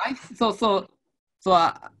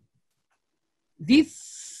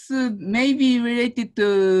 This may be related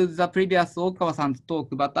to the previous Okawa-san's talk,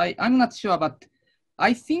 but I'm not sure. But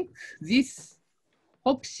I think this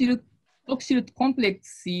Hochschild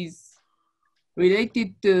complex is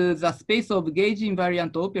related to the space of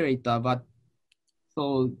gauge-invariant operator. But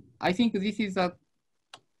so I think this is a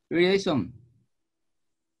relation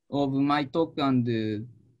of my talk and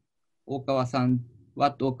Okawa-san,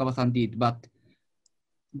 what Okawa-san did, but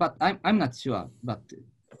I'm not sure, but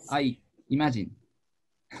I imagine.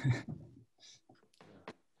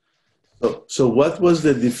 So what was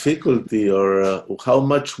the difficulty, or how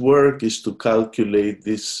much work is to calculate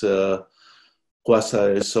this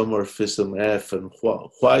quasi-isomorphism F, and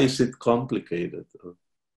why is it complicated?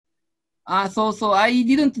 So I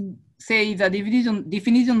didn't say the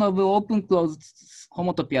definition of open-closed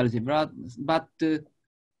homotopy algebra, but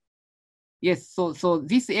yes, so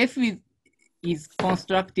this F is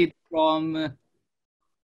constructed from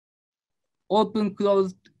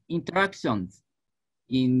open-closed interactions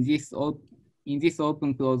in this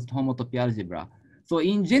open-closed homotopy algebra. So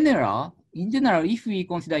in general, if we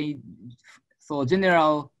consider so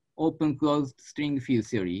general open-closed string field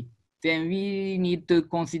theory, then we need to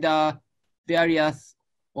consider various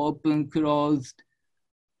open-closed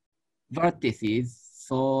vertices.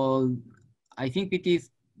 So I think it is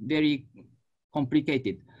very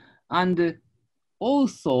complicated. And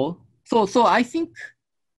also, so I think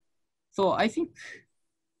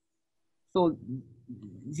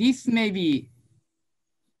this may be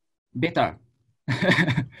better.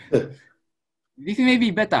 This may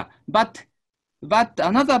be better, but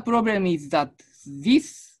another problem is that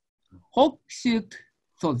this Hawk shoot,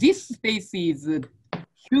 so this space is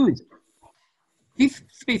huge. This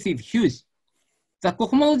space is huge. The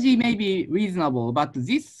cohomology may be reasonable, but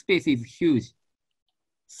this space is huge.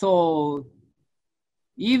 So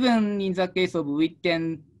even in the case of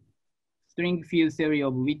Witten, string field theory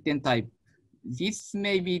of Witten type, this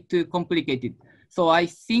may be too complicated. So I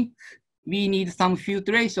think we need some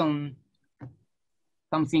filtration,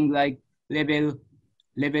 something like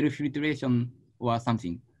level filtration or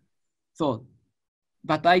something. So,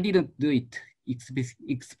 but I didn't do it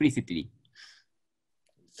explicitly.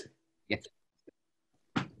 Yes.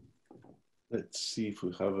 Let's see if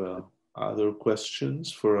we have other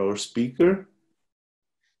questions for our speaker.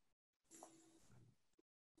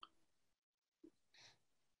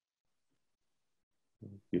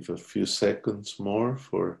 Give a few seconds more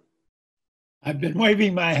for... I've been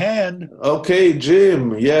waving my hand. Okay,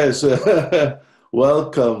 Jim, yes.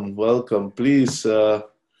 Welcome, welcome. Please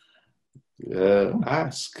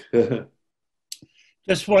ask.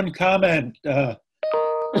 Just one comment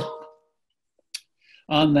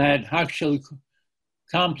on that Hochschild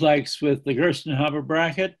complex with the Gerstenhaber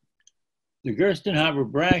bracket. The Gerstenhaber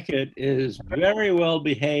bracket is very well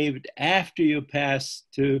behaved after you pass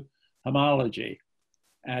to homology.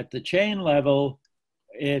 At the chain level,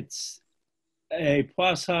 it's a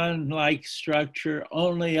Poisson-like structure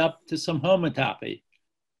only up to some homotopy.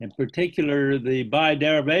 In particular, the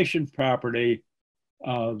biderivation property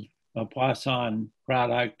of a Poisson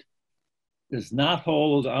product does not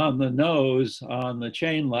hold on the nose on the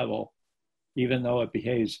chain level, even though it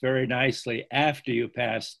behaves very nicely after you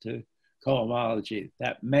pass to cohomology.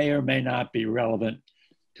 That may or may not be relevant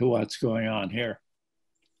to what's going on here.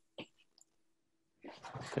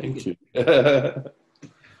 Thank you.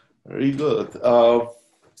 Very good.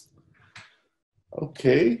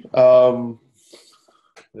 Okay.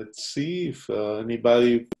 Let's see if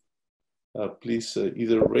anybody, please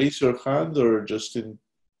either raise your hand or just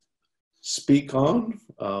speak on.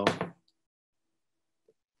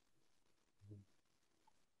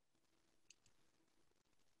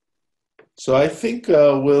 So I think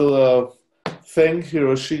we'll thank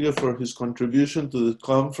Hiroshige for his contribution to the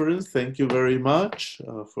conference. Thank you very much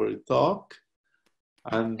for your talk.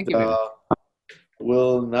 And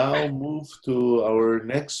we'll now move to our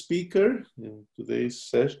next speaker in today's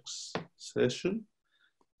session,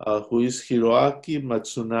 who is Hiroaki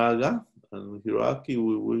Matsunaga. And Hiroaki,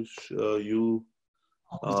 we wish you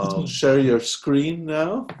share your screen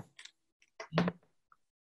now.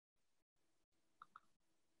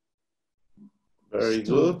 Very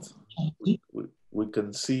good. We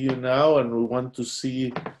can see you now, and we want to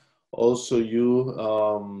see also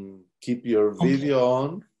you keep your video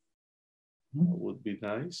on. That would be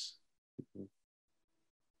nice.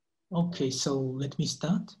 Okay, so let me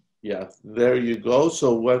start. Yeah, there you go.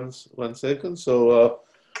 So one second. So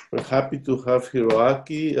we're happy to have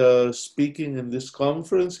Hiroaki speaking in this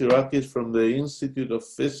conference. Hiroaki is from the Institute of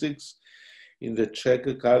Physics in the Czech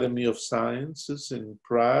Academy of Sciences in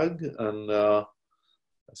Prague, and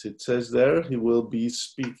as it says there, he will be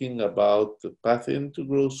speaking about the path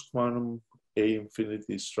integrals, quantum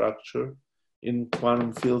A-infinity structure in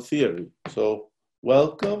quantum field theory. So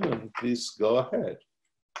welcome, and please go ahead.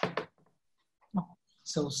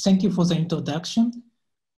 So thank you for the introduction,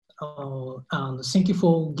 and thank you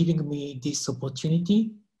for giving me this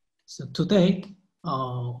opportunity. So today,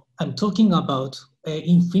 I'm talking about an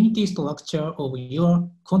infinity structure of your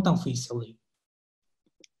quantum field theory.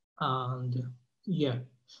 And yeah,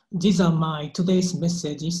 these are my today's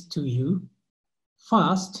messages to you.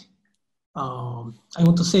 First, I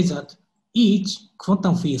want to say that each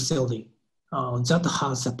quantum field theory that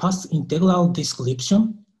has a path integral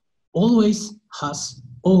description always has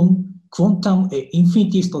own quantum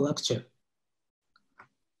infinity structure.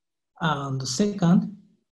 And second,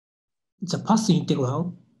 the path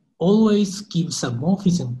integral always gives a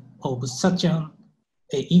morphism of such an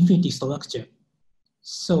infinity structure.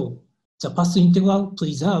 So the path integral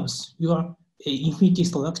preserves your infinity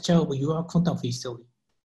structure of your quantum field theory.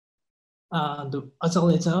 And as a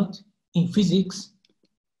result, in physics,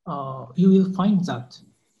 you will find that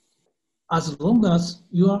as long as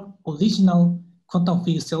your original quantum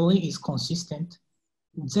field theory is consistent,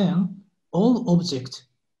 then all objects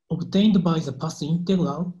obtained by the path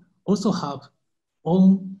integral also have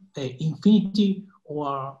own infinity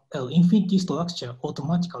or infinity structure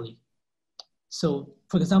automatically. So,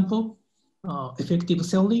 for example, effective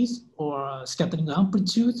theories or scattering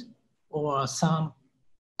amplitude or some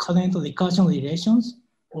current recursion relations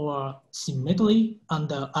or symmetry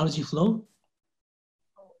under RG flow,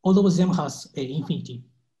 all of them has an infinity.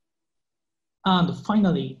 And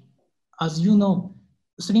finally, as you know,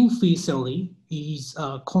 string field theory is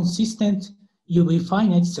a consistent UV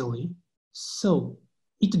finite theory, so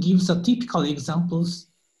it gives a typical examples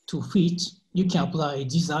to which you can apply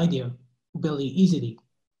this idea very easily.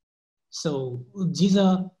 So these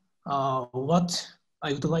are what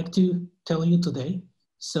I would like to tell you today.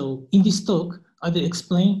 So in this talk, I will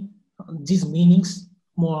explain these meanings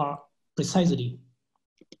more precisely.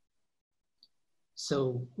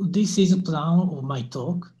 So this is a plan of my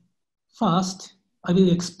talk. First, I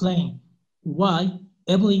will explain why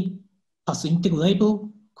every path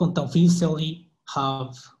integrable quantum field theory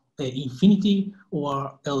have an infinity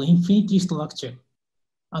or L-infinity structure.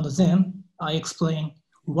 And then I explain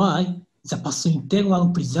why the path integral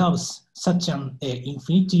preserves such an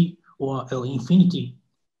infinity or L-infinity.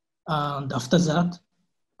 And after that,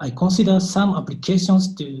 I consider some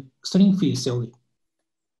applications to string field theory.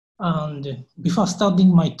 And before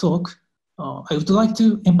starting my talk, I would like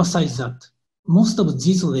to emphasize that most of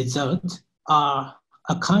these results are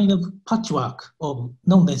a kind of patchwork of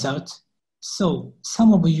non-results. So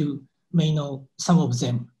some of you may know some of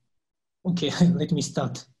them. Okay, let me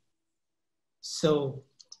start. So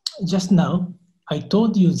just now, I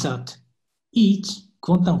told you that each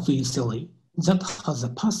quantum field theory that has a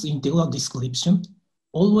path integral description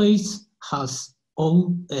always has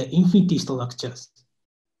all infinity structures.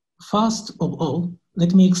 First of all,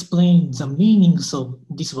 let me explain the meanings of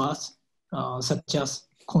these words, such as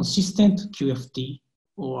consistent QFT,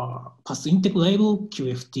 or path integrable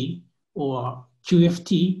QFT, or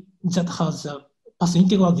QFT that has a path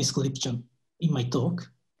integral description in my talk.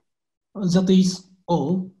 That is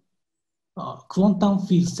all quantum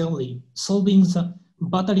field theory solving the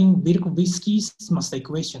Battering-Vilkovisky's master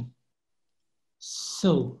equation.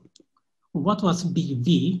 So, what was big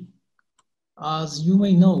V? As you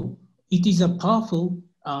may know, it is a powerful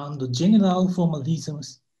and general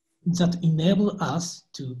formalisms that enable us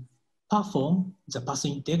to perform the path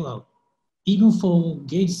integral, even for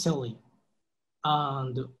gauge theory.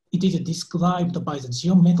 And it is described by the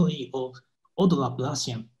geometry of odd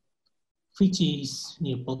Laplacian, which is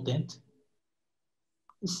nilpotent.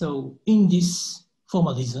 So in this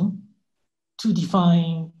formalism, to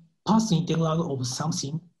define path integral of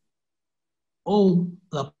something, all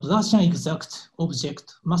Laplacian exact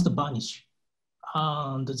object must vanish,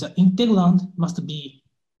 and the integrand must be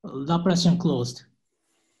Laplacian closed.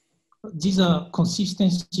 These are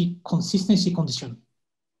consistency condition.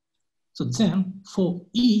 So then, for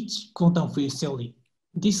each quantum field theory,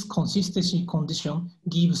 this consistency condition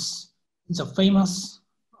gives the famous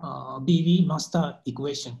BV master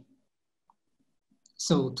equation.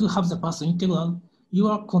 So to have the path integral,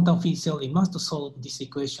 your quantum field theory must solve this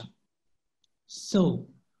equation. So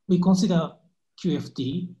we consider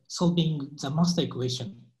QFT solving the master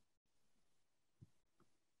equation.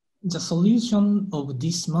 The solution of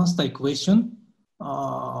this master equation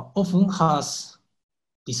often has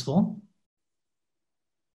this form.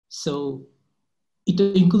 So it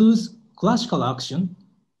includes classical action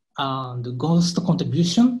and ghost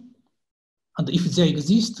contribution, and if there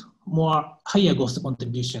exists, more higher ghost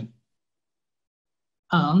contribution.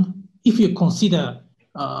 And if you consider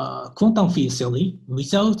quantum field theory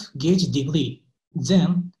without gauge degree,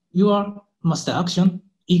 then your master action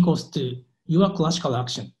equals to your classical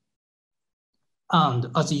action. And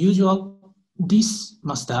as usual, this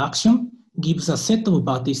master action gives a set of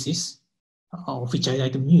vertices, which I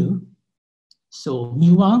write mu. So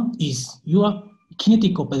mu1 is your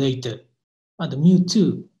kinetic operator, and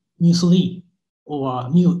mu2, mu3, or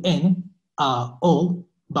mu-n are all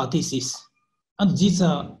vertices. And these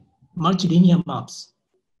are multilinear maps.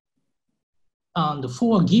 And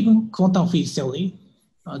for a given quantum field theory,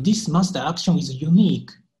 this master action is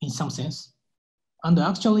unique in some sense. And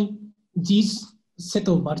actually, this set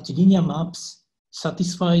of multilinear maps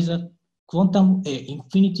satisfies a quantum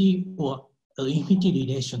infinity or infinity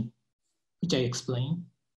relation, which I explained.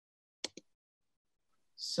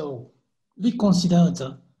 So we consider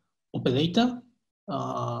the operator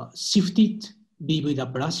shifted BV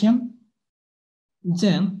Laplacian.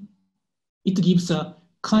 Then it gives a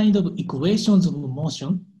kind of equations of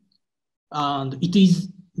motion, and it is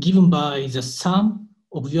given by the sum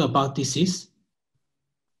of your vertices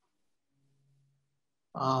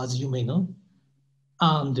as you may know.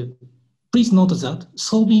 And please note that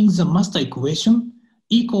solving the master equation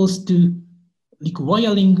equals to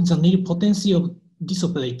requiring the nilpotency of this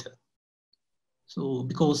operator. So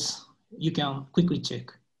because you can quickly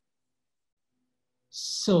check.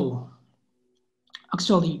 So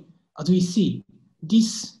actually, as we see,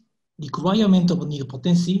 this requirement of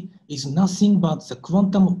nilpotency is nothing but the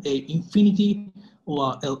quantum infinity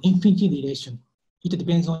or L infinity relation. It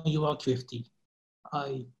depends on your QFT.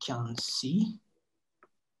 I can see.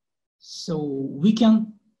 So we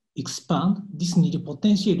can expand this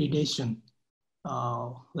nilpotential relation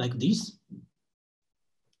like this.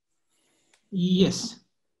 Yes,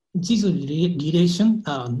 this relation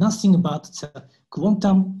nothing but the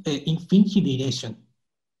quantum infinity relation,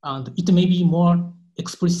 and it may be more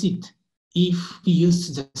explicit if we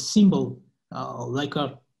use the symbol like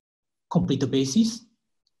a complete basis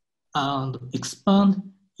and expand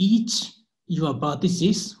each your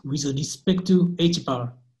vertices with respect to h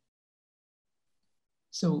bar.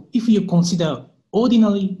 So if you consider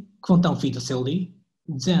ordinary quantum field theory,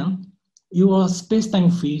 then your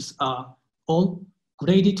space-time fields are all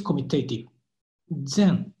graded commutative.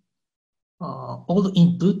 Then all the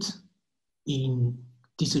input in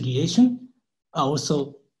this relation are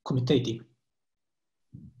also commutative.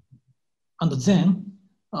 And then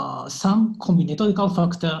some combinatorial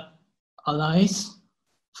factor arise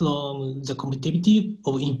from the commutativity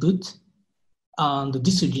of input, and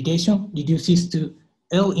this relation reduces to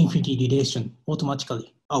L infinity relation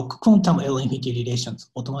automatically, or quantum L infinity relations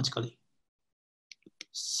automatically.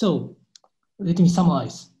 So let me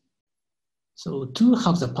summarize. So to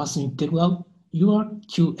have the path integral, your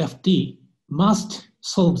QFT must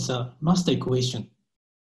solve the master equation.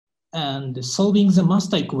 And solving the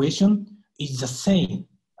master equation is the same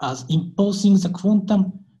as imposing the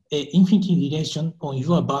quantum infinity relation on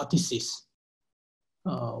your vertices,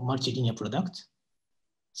 multilinear product.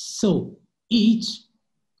 So each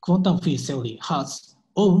quantum field theory has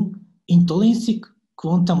own intrinsic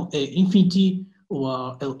quantum infinity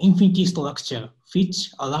or L infinity structure,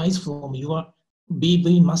 which arise from your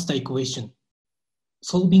BV master equation,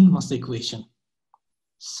 solving master equation.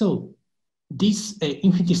 So this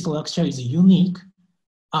infinity structure is unique,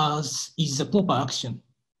 as is the proper action.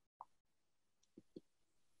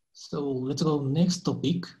 So let's go next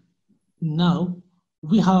topic. Now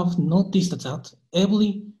we have noticed that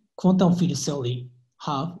every quantum field theory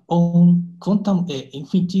have own quantum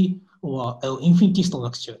infinity or L infinity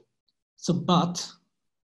structure. So, but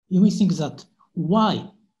you may think that why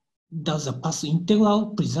does the path integral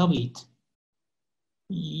preserve it?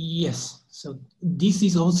 Yes, so this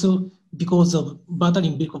is also because of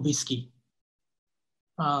Bartalin-Vilkovitsky.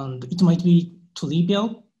 And it might be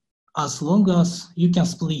trivial as long as you can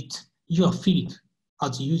split your field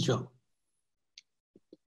as usual.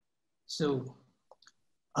 So,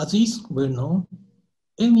 as is well known,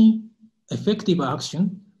 any effective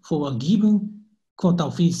action for a given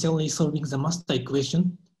quantum field theory solving the master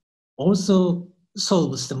equation also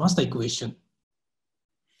solves the master equation.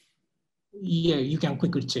 Yeah, you can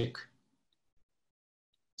quickly check.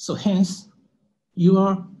 So hence,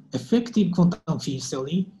 your effective quantum field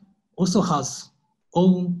theory also has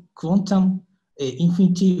own quantum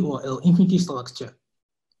infinity or L infinity structure.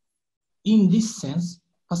 In this sense,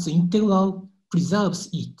 path integral preserves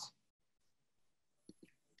it.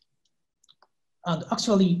 And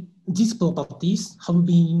actually, these properties have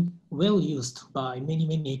been well used by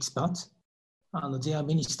many experts. And there are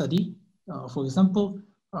many studies, for example,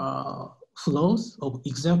 flows of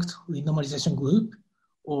exact renormalization group,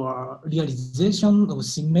 or realization of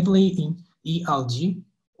symmetry in ERG,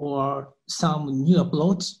 or some new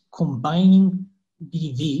approach combining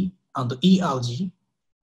BV and ERG.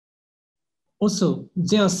 Also,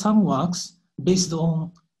 there are some works based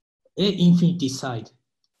on A infinity side.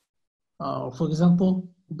 For example,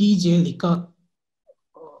 BJ Ricard,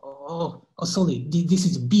 this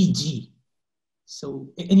is BG. So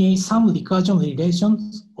anyway, some recursion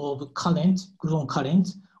relations of current, gluon current,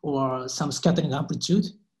 or some scattering amplitude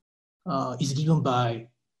is given by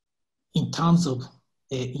in terms of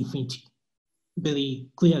infinity very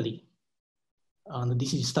clearly. And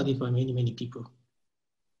this is studied by many people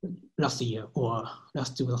last year or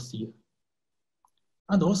last year.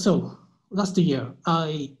 And also last year,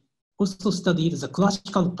 I also studied the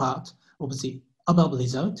classical part of the above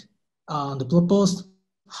result and proposed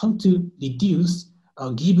how to reduce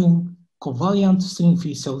a given covariant string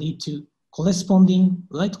field theory to corresponding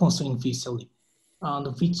lightcone string field theory, and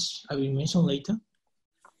which I will mention later.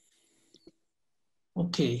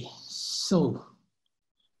 Okay, so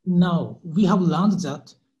now we have learned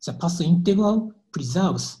that the path integral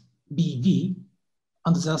preserves BV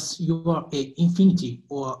and thus you are a infinity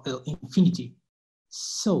or infinity.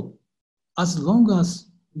 So as long as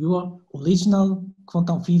your original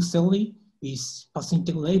quantum field theory is path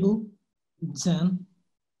integrable, then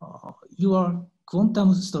your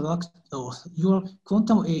quantum structure or your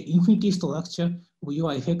quantum infinity structure of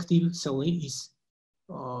your effective theory is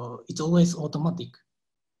it's always automatic.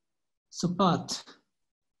 So, but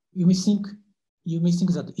you may think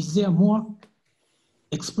that is there more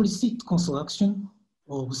explicit construction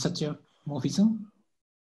of such a morphism?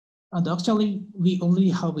 And actually, we already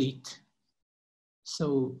have it.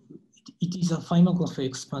 So it is a Feynman graph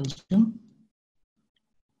expansion.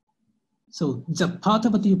 So the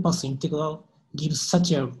perturbative path integral gives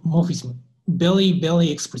such a morphism very,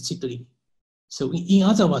 very explicitly. So in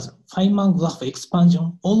other words, Feynman graph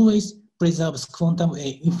expansion always preserves quantum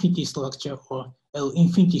infinity structure or L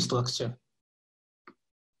infinity structure.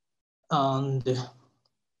 And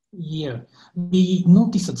yeah, we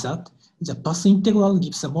noticed that the path integral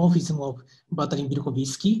gives a morphism of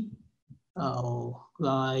Bartalin-Vilkovisky,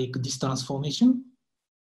 like this transformation.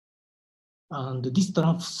 And this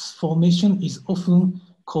transformation is often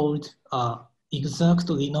called exact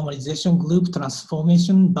renormalization group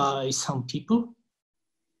transformation by some people.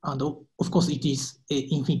 And of course, it is an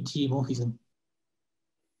infinity morphism.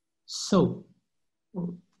 So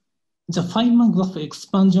the Feynman graph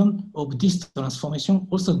expansion of this transformation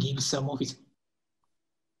also gives a morphism.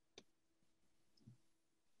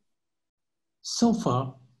 So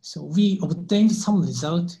far, so we obtained some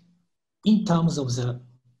result in terms of the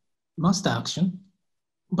master action,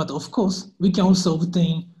 but of course, we can also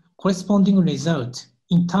obtain corresponding result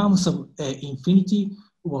in terms of infinity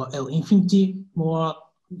or L infinity more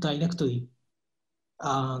directly.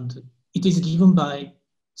 And it is given by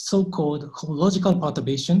so-called homological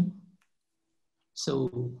perturbation.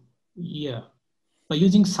 So yeah, by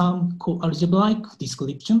using some algebraic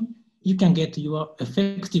description, you can get your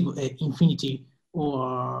effective infinity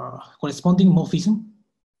or corresponding morphism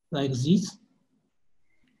like this.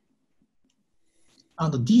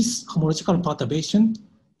 And this homological perturbation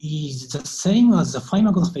is the same as the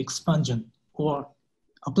Feynman graph expansion or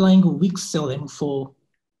applying Wick's theorem for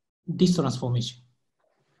this transformation.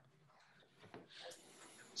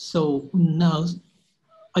 So now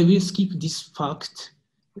I will skip this fact,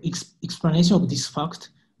 explanation of this fact,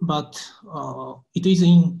 but it is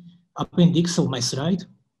in appendix of my slide.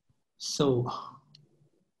 So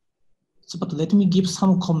but let me give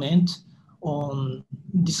some comment on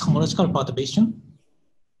this homological perturbation.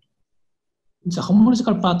 The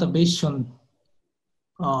homological perturbation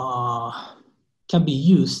can be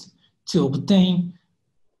used to obtain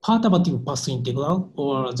perturbative path integral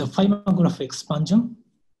or the Feynman graph expansion.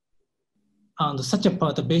 And such a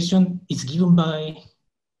perturbation is given by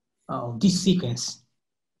this sequence.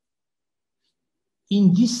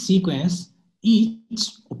 In this sequence,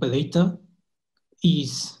 each operator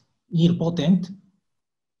is nilpotent.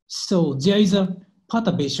 So there is a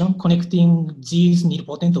perturbation connecting these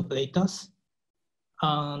nilpotent operators.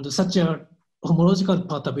 And such a homological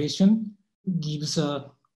perturbation gives a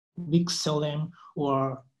Wick's theorem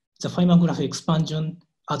or the Feynman graph expansion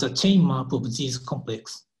as a chain map of these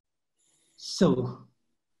complex. So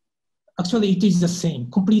actually it is the same,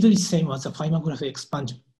 completely same as the Feynman graph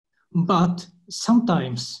expansion. But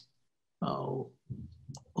sometimes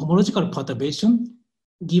homological perturbation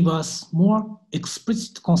give us more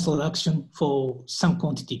explicit construction for some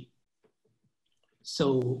quantity.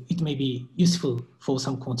 So it may be useful for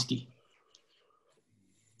some quantity.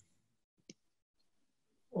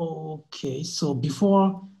 Okay, so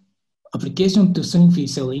before application to string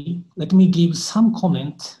field theory, let me give some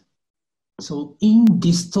comment. So in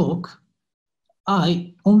this talk,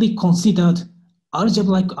 I only considered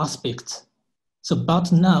algebraic aspects. So,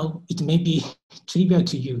 but now it may be trivial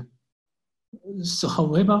to you. So,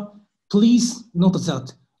 however, please note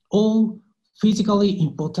that all physically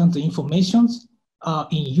important informations are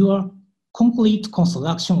in your complete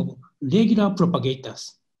construction of regular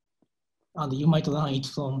propagators. And you might learn it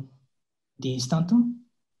from the instanton.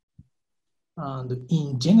 And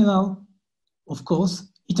in general, of course,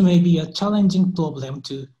 it may be a challenging problem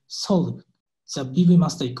to solve the BV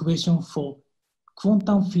master equation for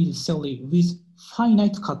quantum field theory with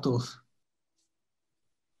finite cutoff.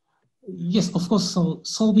 Yes, of course, so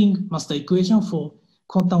solving master equation for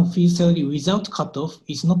quantum field theory without cutoff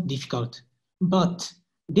is not difficult, but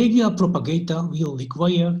regular propagator will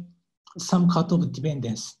require some cutoff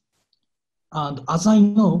dependence. And as I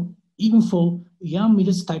know, even for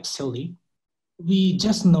Yang-Mills type theory, we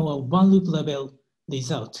just know a one loop level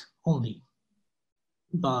result only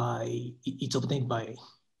by it's obtained by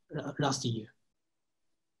last year.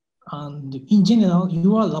 And in general,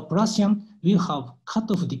 your Laplacian will have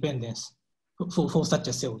cutoff dependence for such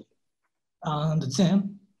a theory. And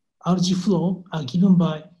then RG flow are given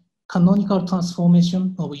by canonical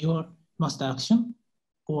transformation of your master action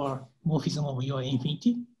or morphism of your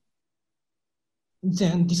infinity.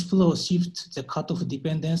 Then this flow shifts the cutoff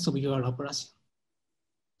dependence of your Laplacian.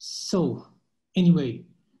 So anyway,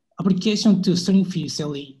 application to string field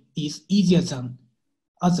theory is easier than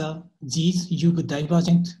other these use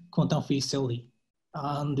divergent quantum field theory,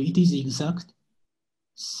 and it is exact.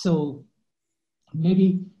 So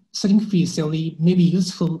maybe string field theory may be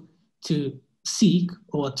useful to seek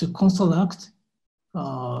or to construct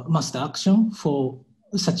master action for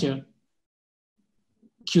such a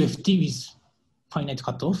QFT with finite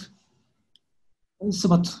cutoff. So,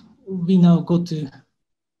 but we now go to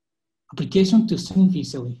application to string field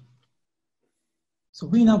theory. So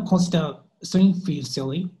we now consider string field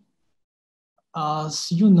theory.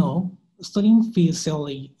 As you know, string field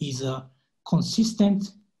theory is a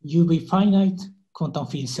consistent UV finite quantum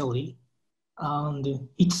field theory, and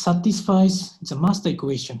it satisfies the master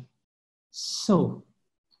equation. So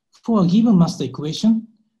for a given master equation,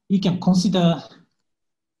 we can consider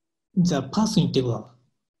the path integral,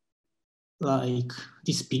 like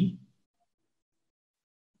this P.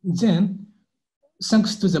 Then,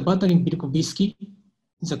 thanks to the Batarin-Vilkovsky,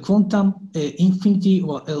 the quantum infinity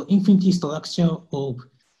or L infinity structure of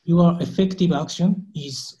your effective action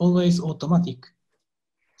is always automatic.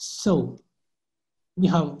 So we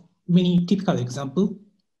have many typical examples.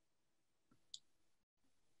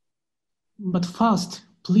 But first,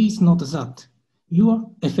 please note that your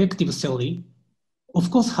effective theory, of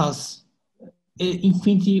course, has A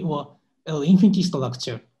infinity or L infinity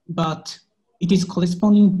structure, but it is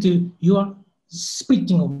corresponding to your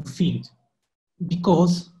splitting of field,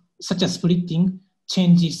 because such a splitting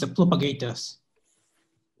changes the propagators.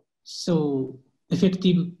 So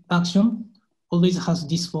effective action always has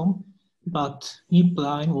this form, but new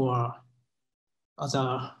prime or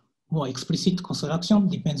other more explicit construction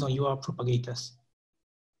depends on your propagators.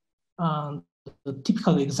 And the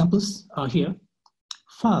typical examples are here.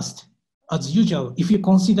 First, as usual, if you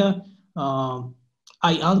consider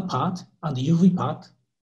IR part and UV part,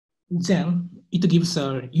 then it gives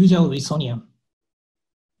a usual Wilsonian.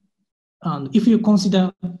 And if you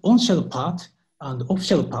consider on-shell part and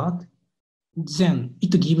off-shell part, then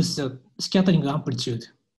it gives a scattering amplitude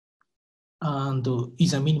and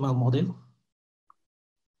is a minimal model.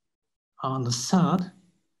 And third,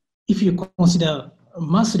 if you consider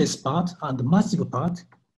massless part and massive part,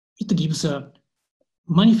 it gives a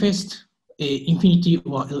manifest infinity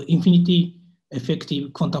or infinity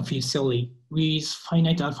effective quantum field theory with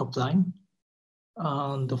finite alpha prime.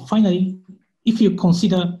 And finally, if you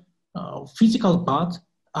consider physical part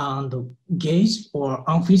and gauge or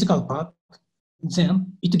unphysical part,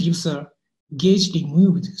 then it gives a gauge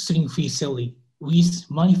removed string field theory with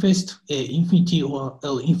manifest infinity or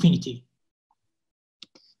L infinity.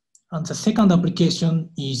 And the second application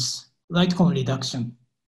is lightcone reduction.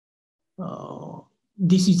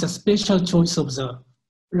 This is a special choice of the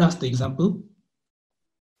last example.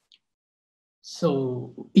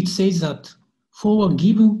 So it says that for a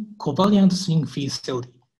given covariant string field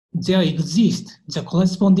theory, there exists the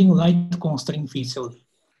corresponding lightcone string field theory.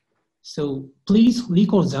 So please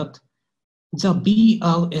recall that the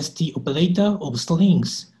BRST operator of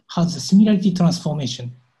strings has a similarity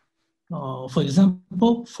transformation. For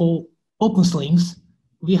example, for open strings,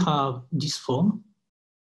 we have this form.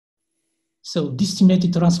 So this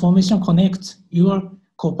similarity transformation connects your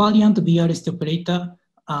covariant BRST operator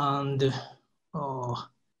and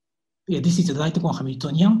this is the lightcone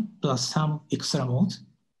Hamiltonian plus some extra modes.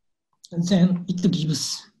 And then it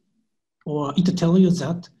gives, or it tells you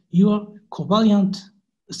that your covariant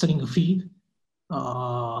string field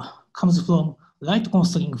comes from lightcone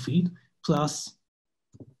string field plus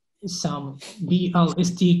some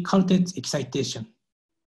BRST quartet excitation.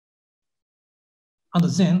 And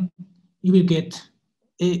then you will get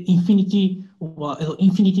a infinity or L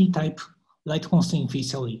infinity type lightcone string field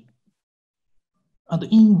theory. And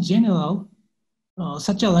in general,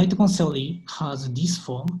 such a lightcone theory has this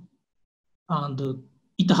form, and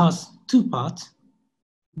it has two parts.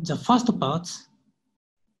 The first part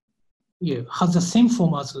has the same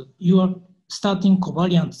form as your starting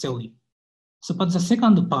covariant theory. So, but the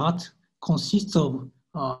second part consists of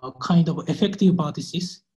kind of effective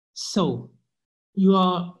vertices. So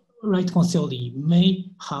your lightcone theory may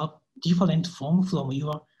have different form from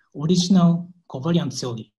your original covariant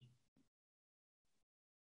theory.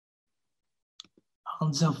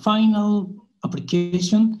 And the final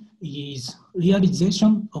application is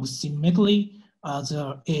realization of symmetry as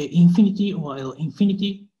A infinity or L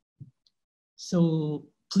infinity. So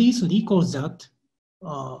please recall that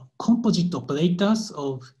composite operators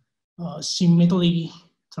of symmetry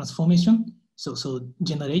transformation, so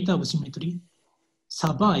generator of symmetry,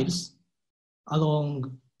 survives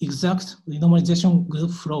along exact renormalization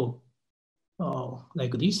group flow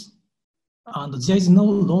like this, and there is no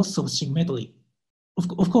loss of symmetry.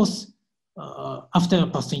 Of course, after a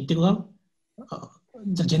path integral,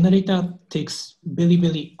 the generator takes very,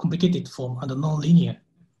 very complicated form and non-linear.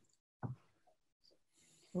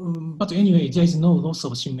 But anyway, there is no loss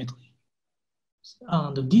of symmetry.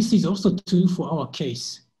 And this is also true for our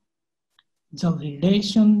case. The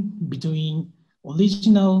relation between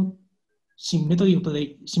original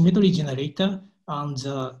symmetry generator and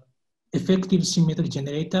the effective symmetry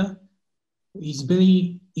generator is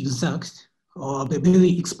very exact or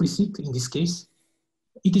very explicit in this case.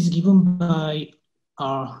 It is given by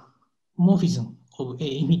our morphism of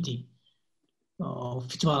A infinity,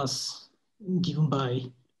 which was given by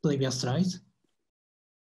previous slides,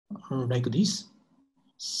 like this.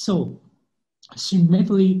 So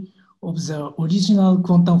symmetry of the original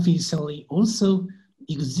quantum field theory also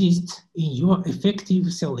exists in your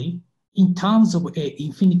effective theory in terms of A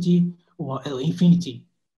infinity or L infinity.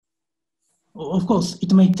 Of course,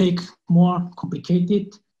 it may take more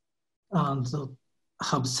complicated and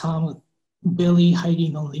have some very highly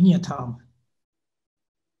nonlinear term.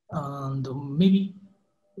 And maybe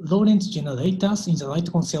Lorentz generators in the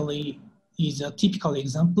lightcone theory is a typical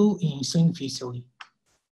example in string field theory.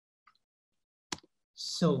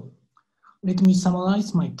 So let me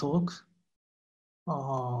summarize my talk. As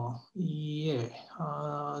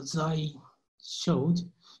I showed,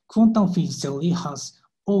 quantum field theory has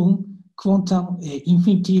own quantum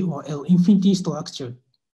infinity or L infinity structure,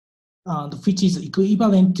 and which is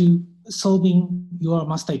equivalent to solving your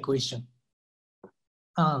master equation.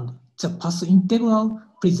 And the path integral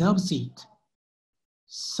preserves it.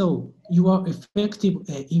 So your effective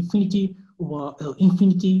infinity or L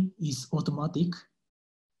infinity is automatic.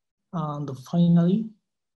 And finally,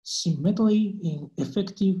 symmetry in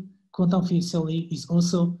effective quantum field theory is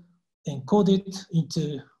also encoded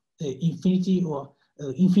into the infinity or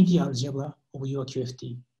infinity algebra of your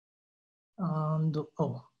QFT. And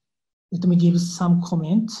let me give some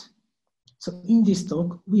comment. So in this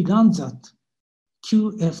talk, we learned that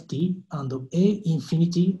QFT and A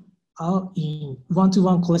infinity are in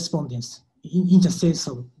one-to-one correspondence in the sense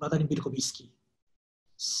of Badarin-Vilkovitsky.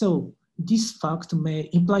 So this fact may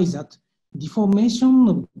imply that deformation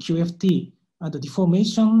of QFT and the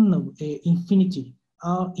deformation of A infinity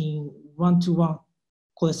are in one-to-one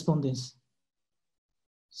correspondence.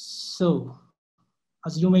 So,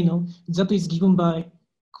 as you may know, that is given by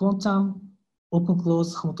quantum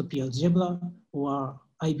open-closed homotopy algebra or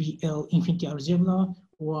IBL infinity algebra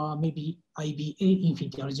or maybe IBA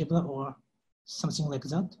infinity algebra or something like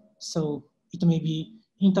that. So it may be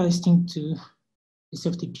interesting to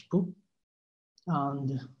SFT people.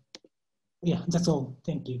 And yeah, that's all.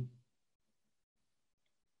 Thank you.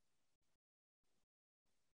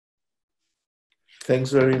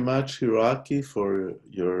 Thanks very much, Hiroaki, for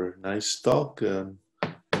your nice talk and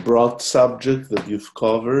broad subject that you've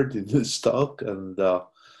covered in this talk. And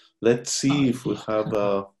let's see if we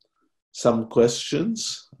have some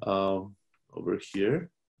questions over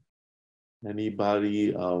here.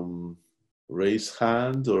 Anybody raise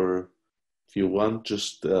hand, or if you want,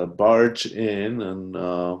 just barge in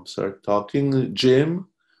and start talking. Jim,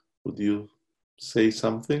 would you say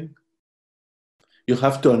something? You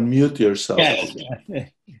have to unmute yourself. Yes,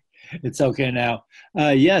 it's okay now.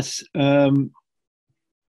 Yes,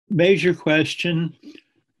 major question.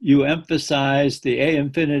 You emphasized the A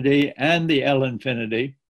infinity and the L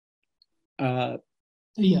infinity. Yeah.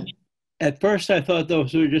 At first, I thought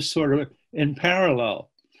those were just sort of in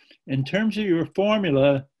parallel. In terms of your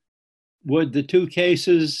formula, would the two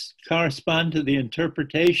cases correspond to the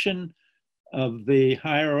interpretation of the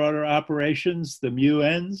higher order operations, the mu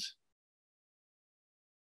n's?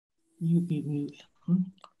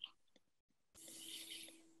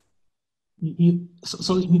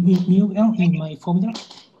 So mu L in my formula?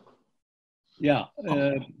 Yeah.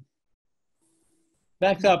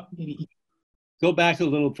 Back up. Go back a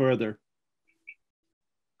little further.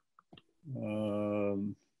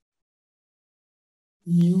 Mu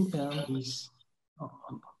L is...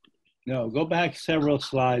 No, go back several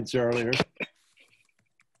slides earlier.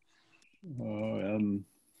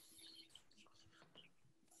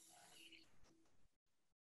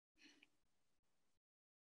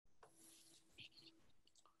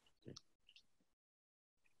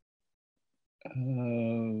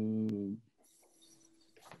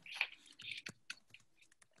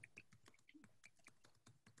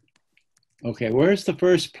 Okay, where's the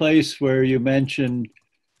first place where you mentioned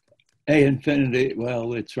A infinity?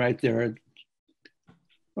 Well, it's right there.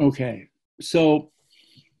 Okay, so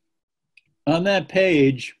on that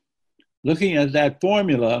page, looking at that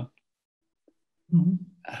formula,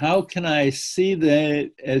 how can I see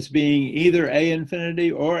that as being either A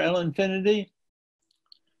infinity or L infinity?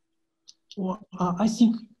 Well, I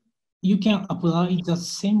think you can apply the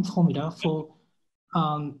same formula for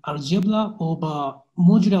algebra over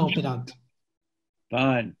modular operand.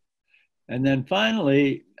 Fine. And then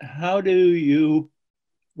finally, how do you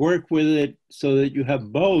work with it so that you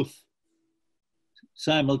have both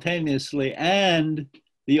simultaneously and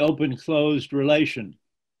the open-closed relation?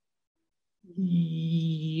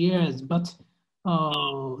 Yes, but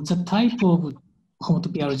the type of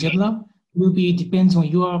homotopy algebra will be depends on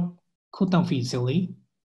your quantum field theory.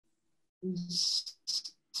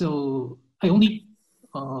 So I only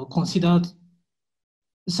considered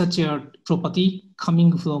such a property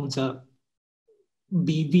coming from the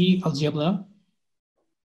BB algebra.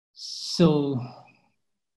 So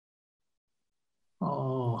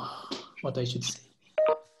what I should say.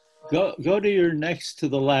 Go to your next to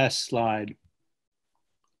the last slide.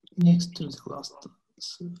 Next to the last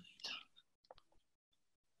slide.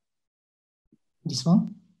 This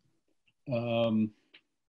one?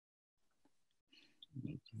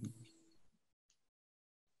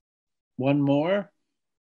 One more.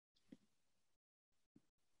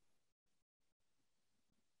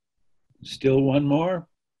 Still one more.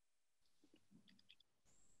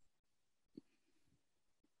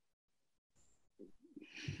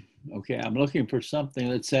 Okay, I'm looking for something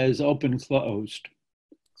that says open closed.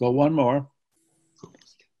 Go one more.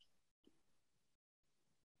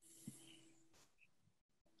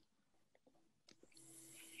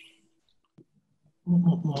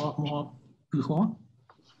 More before?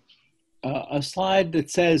 A slide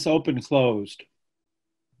that says open closed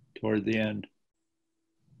toward the end.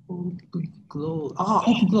 Open close.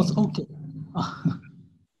 Open close. Okay.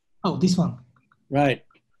 Oh, this one. Right.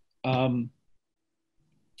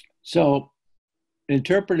 So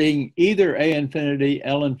interpreting either A infinity,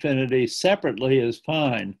 L infinity separately is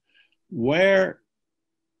fine. Where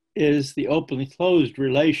is the open closed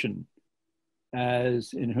relation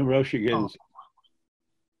as in Hiroshige's?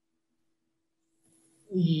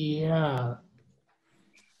 Yeah.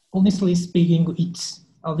 Honestly speaking, it's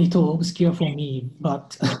a little obscure for me,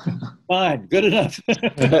 but fine, good enough.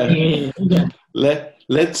 yeah.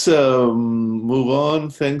 Let's move on.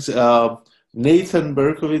 Thanks. Nathan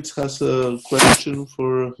Berkowitz has a question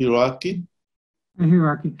for Hiroaki.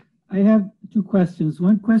 Hiroaki, I have two questions.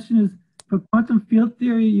 One question is, for quantum field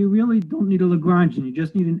theory, you really don't need a Lagrangian, you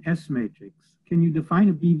just need an S matrix. Can you define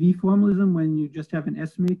a BV formalism when you just have an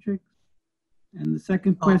S matrix? And the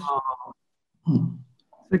second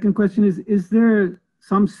question is there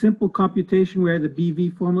some simple computation where the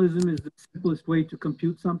BV formalism is the simplest way to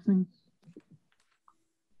compute something?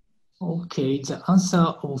 Okay, the answer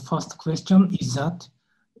of first question is that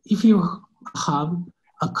if you have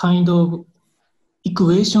a kind of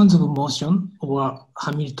equations of motion or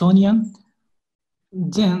Hamiltonian,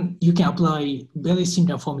 then you can apply very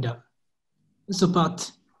similar formula. So,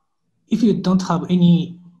 but if you don't have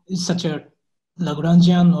any such a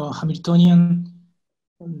Lagrangian or Hamiltonian,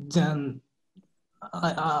 then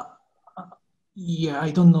I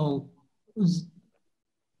don't know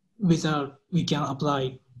whether we can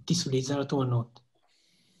apply this result or not.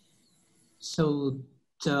 So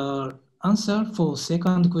the answer for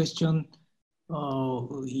second question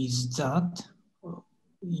is that,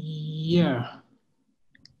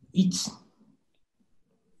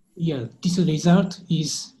 this result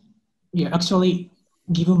is actually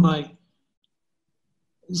given by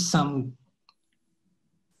some,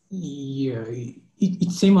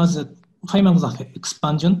 it's same as a Feynman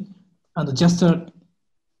expansion and just a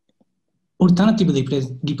alternative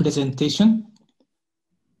representation.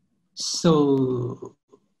 So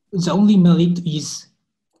the only merit is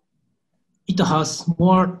it has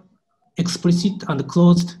more explicit and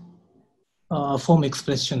closed form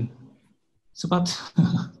expression. So, but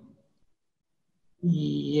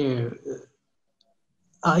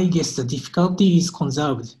I guess the difficulty is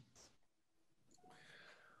conserved.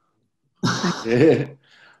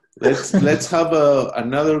 Let's have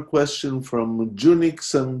another question from Junik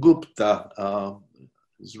Sangupta.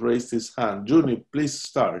 He's raised his hand. Junik, please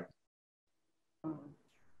start.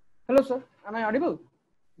 Hello, sir. Am I audible?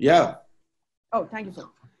 Yeah. Oh, thank you,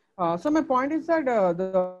 sir. So my point is that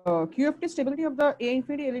the QFT stability of the A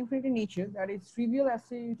infinity, L infinity nature, that is trivial as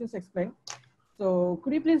you just explained. So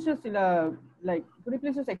could you please just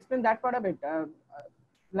explain that part a bit?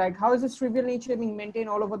 Like, how is this trivial nature being maintained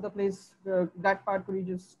all over the place? That part, could you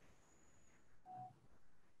just?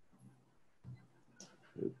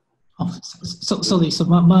 Oh, sorry, so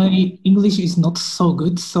my English is not so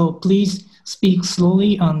good, so please speak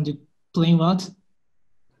slowly and plain words,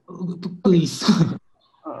 please.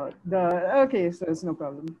 Okay, so it's no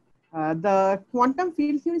problem. The quantum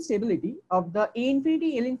field theory stability of the A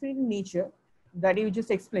infinity, L infinity nature that you just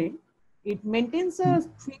explained, it maintains a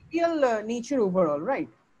trivial nature overall, right?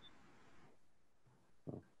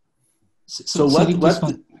 So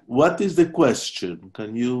what is the question?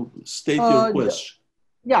 Can you state your question?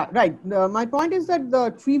 Yeah, right. My point is that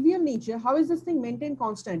the trivial nature, how is this thing maintained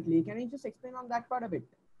constantly? Can you just explain on that part a bit?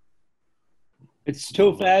 It's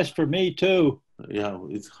too fast for me too. Yeah,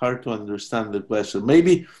 it's hard to understand the question.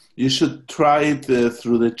 Maybe you should try it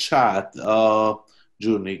through the chat,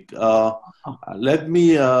 Junik. Let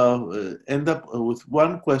me end up with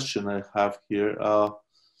one question I have here.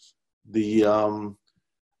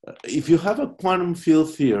 If you have a quantum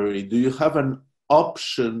field theory, do you have an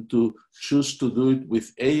option to choose to do it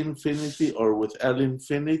with A infinity or with L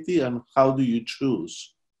infinity, and how do you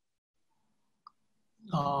choose?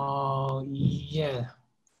 Yeah,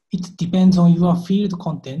 it depends on your field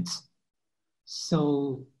contents.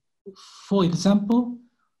 So, for example,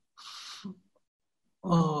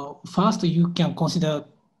 first you can consider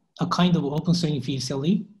a kind of open string field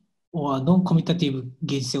theory or non-commutative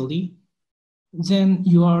gauge theory. Then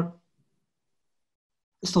your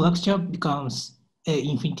structure becomes A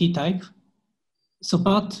infinity type. So,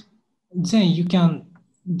 but then you can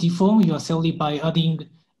deform your theory by adding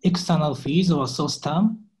external fields or source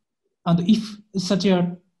term. And if such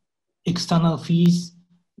a external fields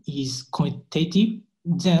is commutative,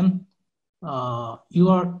 then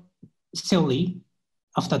your theory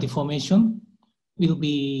after deformation will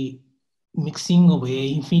be mixing of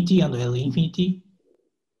A infinity and L infinity.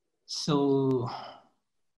 So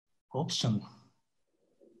option.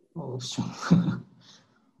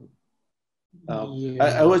 Yeah.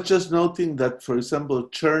 I was just noting that, for example,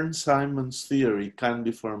 Chern-Simons theory can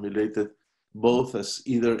be formulated both as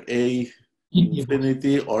either A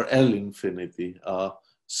infinity or L infinity.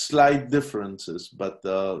 Slight differences, but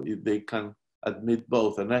they can admit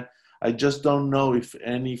both. And I just don't know if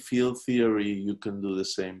any field theory you can do the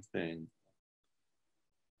same thing.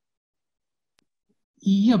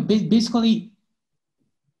 Yeah, basically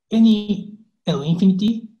any L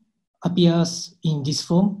infinity appears in this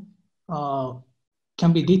form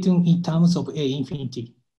can be written in terms of A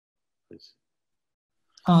infinity.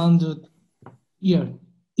 And yeah,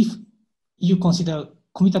 if you consider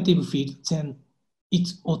commutative field, then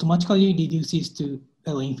it automatically reduces to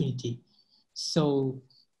L infinity. So,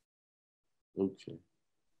 okay.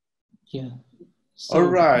 Yeah. So, all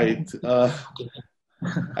right.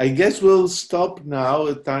 I guess we'll stop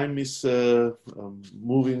now. Time is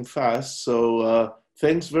moving fast. So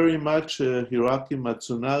thanks very much, Hiroaki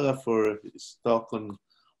Matsunaga, for his talk on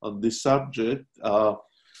this subject.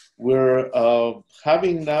 We're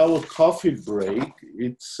having now a coffee break.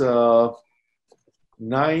 It's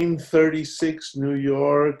 9:36 New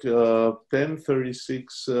York,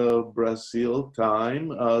 10:36 Brazil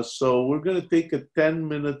time. So we're going to take a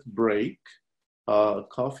 10-minute break.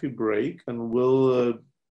 Coffee break, and we'll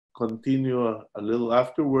continue a little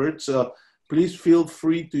afterwards. Please feel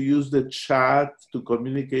free to use the chat to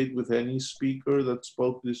communicate with any speaker that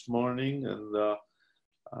spoke this morning,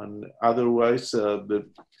 and otherwise the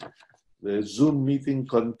Zoom meeting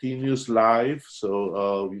continues live,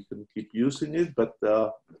 so you can keep using it, but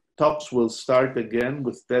talks will start again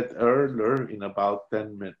with Ted Erler in about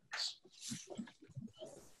 10 minutes.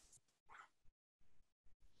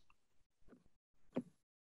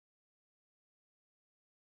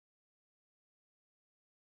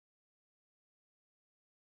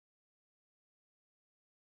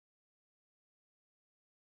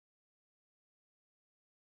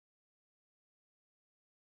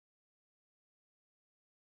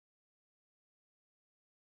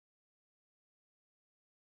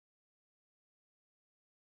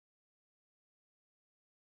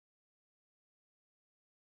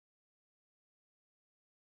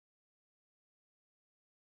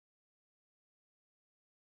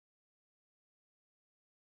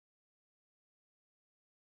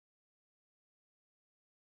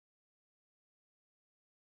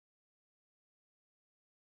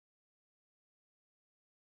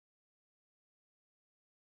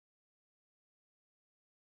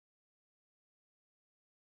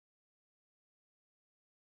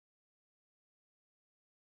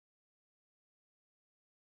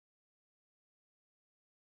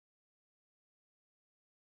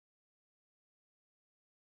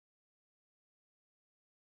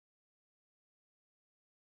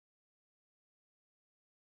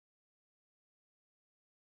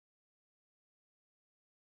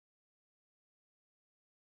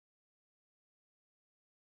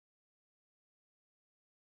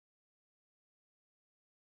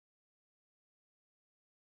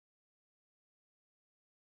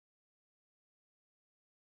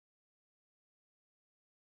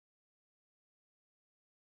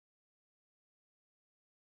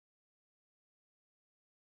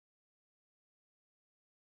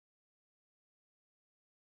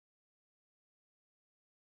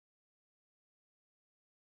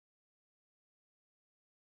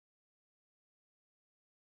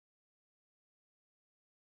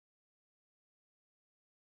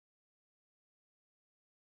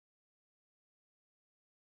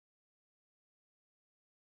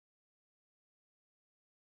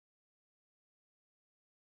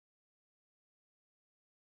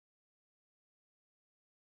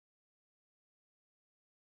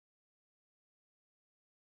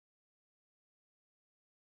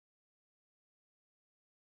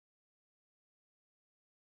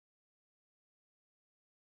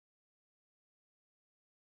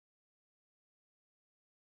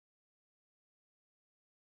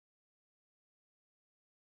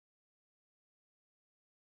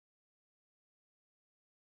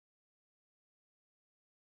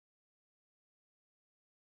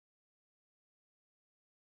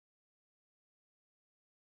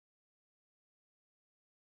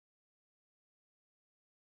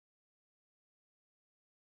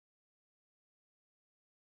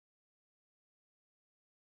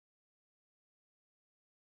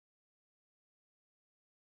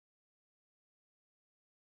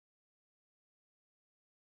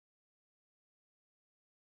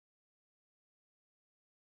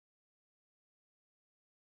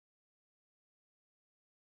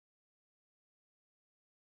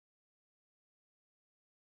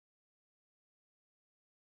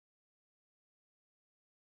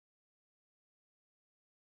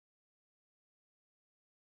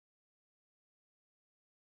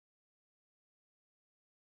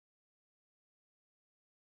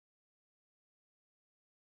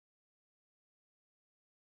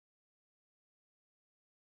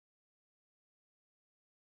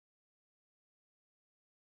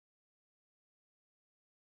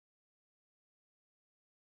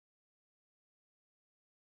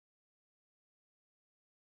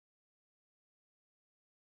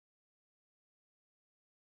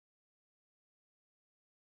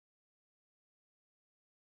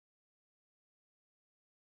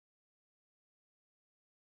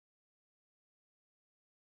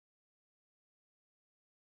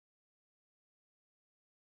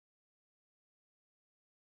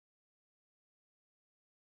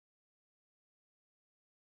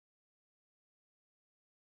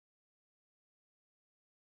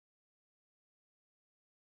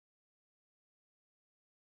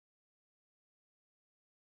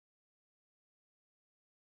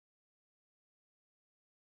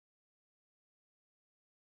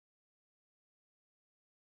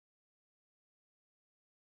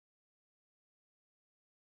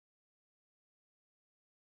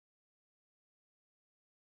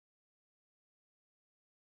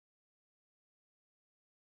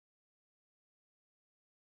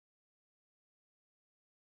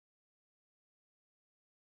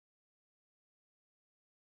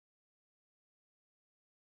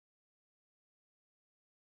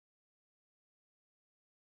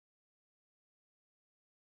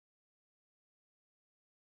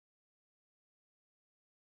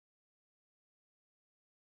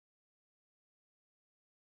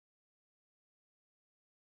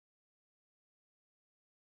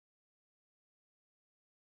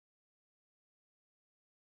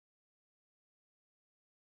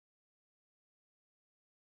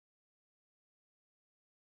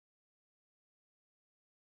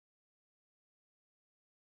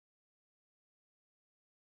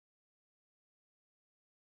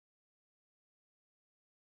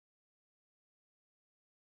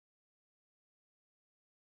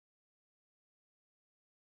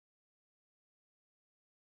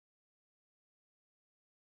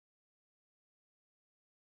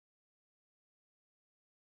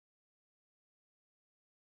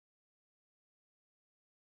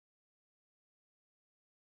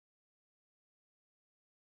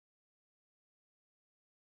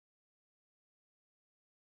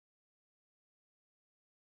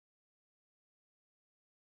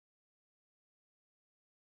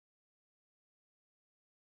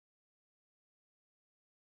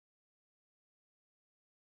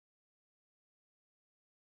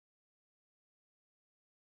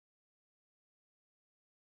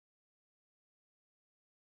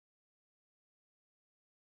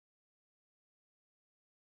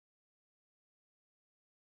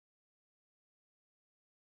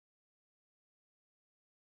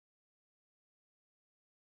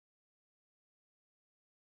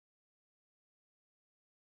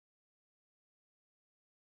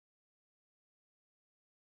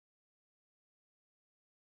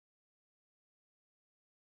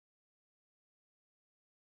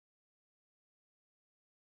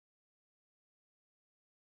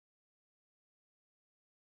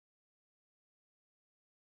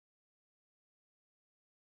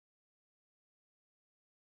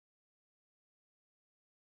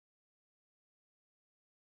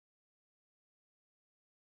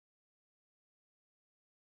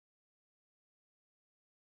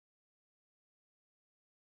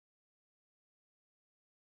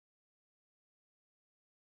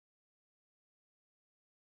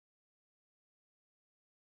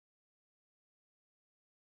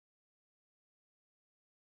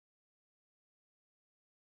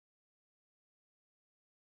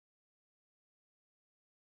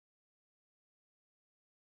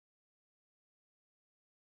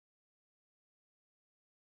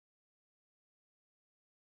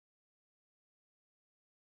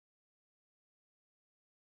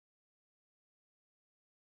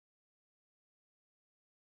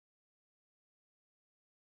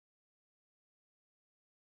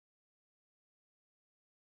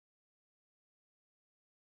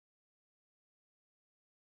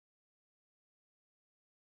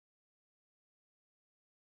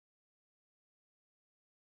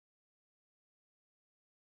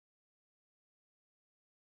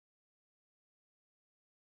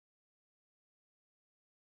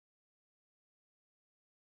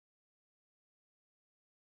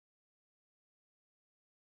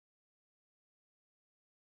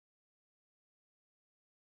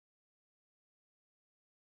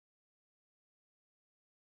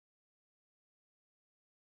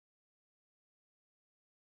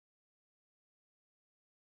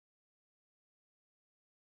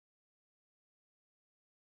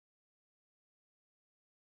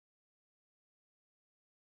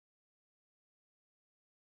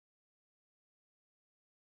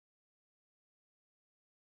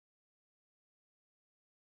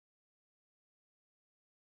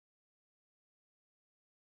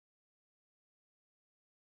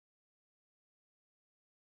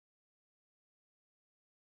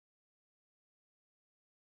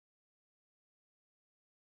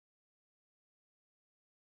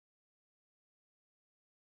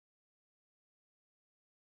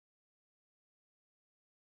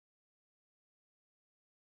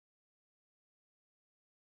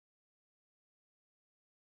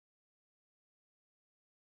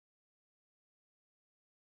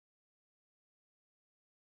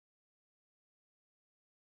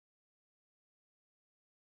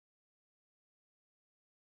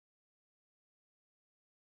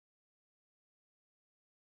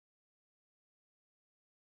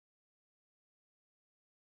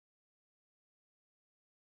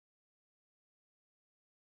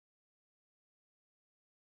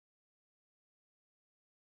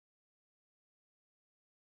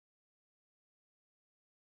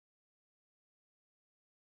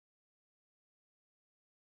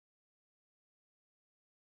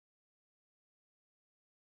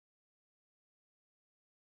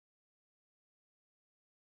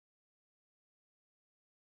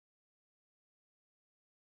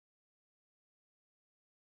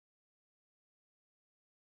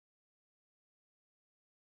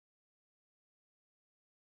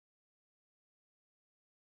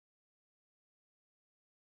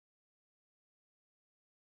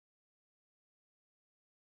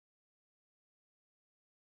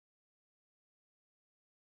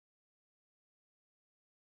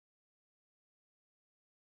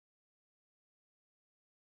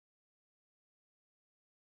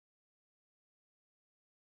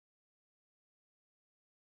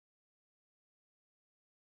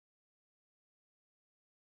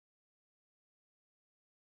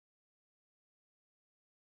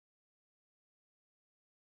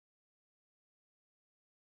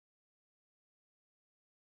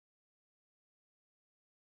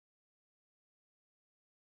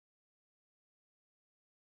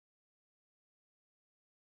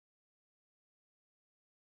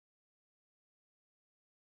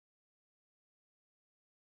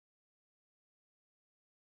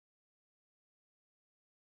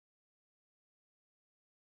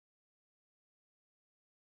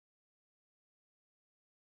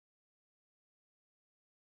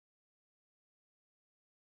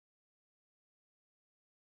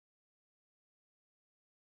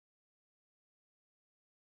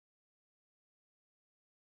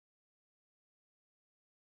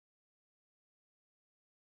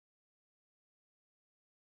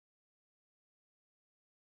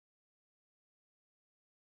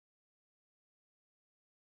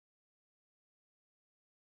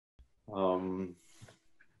 All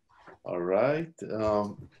right.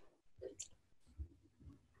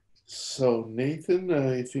 So Nathan,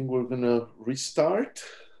 I think we're gonna restart.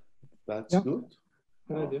 That's good.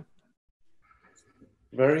 Good idea.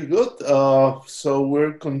 Very good. So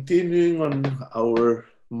we're continuing on our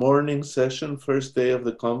morning session, first day of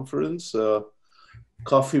the conference.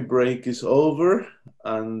 Coffee break is over,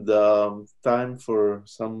 and time for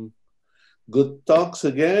some good talks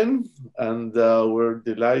again. And we're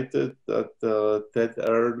delighted that Ted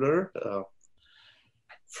Erler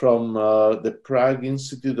from the Prague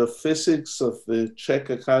Institute of Physics of the Czech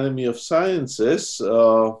Academy of Sciences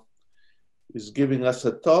is giving us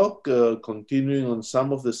a talk, continuing on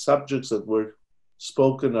some of the subjects that were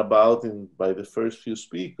spoken about by the first few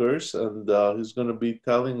speakers. And he's going to be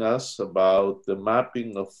telling us about the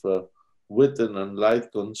mapping of Witten and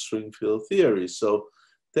lightcone string field theory. So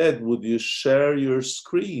Ted, would you share your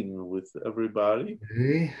screen with everybody?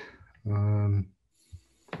 Okay.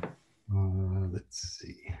 Let's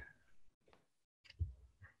see.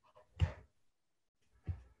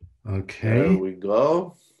 Okay. There we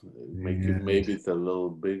go. Maybe it's a little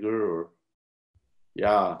bigger, or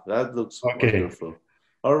yeah, that looks wonderful.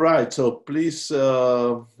 All right, so please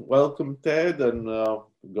welcome Ted and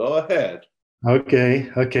go ahead.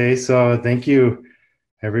 Okay. So thank you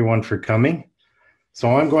everyone for coming.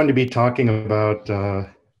 So I'm going to be talking about the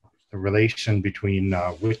relation between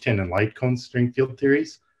Witten and lightcone string field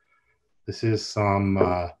theories. This is some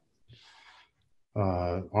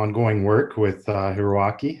ongoing work with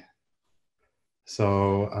Hiroaki.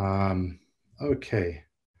 So, okay,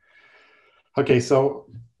 so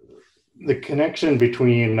the connection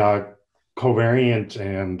between covariant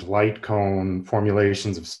and lightcone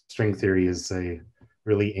formulations of string theory is a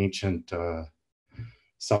really ancient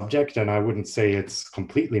subject, and I wouldn't say it's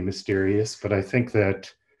completely mysterious, but I think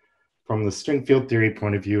that from the string field theory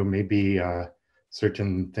point of view, maybe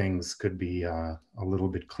certain things could be a little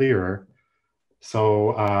bit clearer.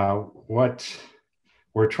 So what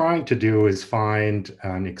we're trying to do is find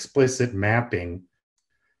an explicit mapping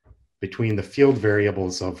between the field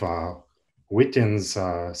variables of Witten's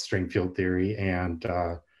string field theory and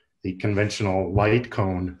the conventional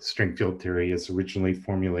lightcone string field theory as originally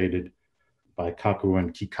formulated by Kaku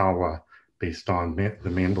and Kikawa based on the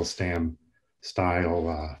Mandelstam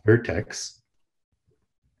style vertex.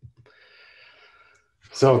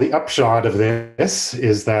 So the upshot of this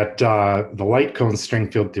is that the lightcone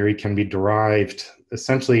string field theory can be derived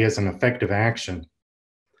essentially as an effective action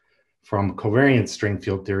from covariant string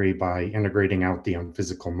field theory by integrating out the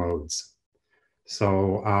unphysical modes.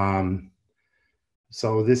 So,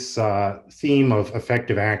 so this theme of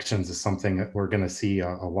effective actions is something that we're going to see a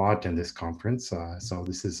lot in this conference. So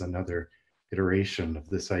this is another iteration of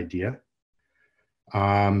this idea.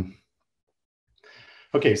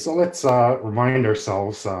 Okay, so let's remind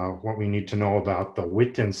ourselves what we need to know about the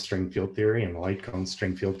Witten string field theory and the lightcone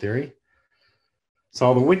string field theory.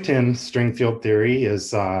 So the Witten string field theory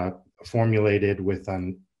is formulated with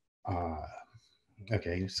an,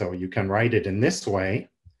 okay, so you can write it in this way.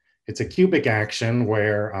 It's a cubic action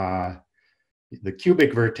where the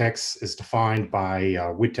cubic vertex is defined by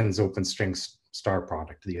Witten's open string star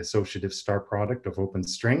product, the associative star product of open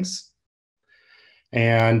strings.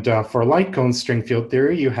 And for lightcone string field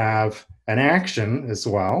theory, you have an action as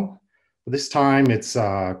well. This time it's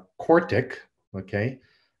quartic, okay?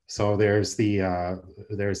 So there's a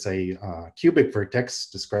cubic vertex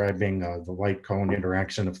describing the lightcone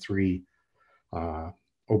interaction of three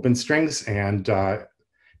open strings, and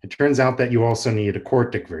it turns out that you also need a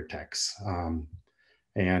quartic vertex,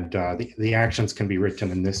 and the actions can be written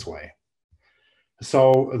in this way.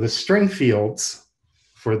 So the string fields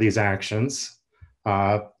for these actions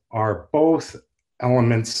are both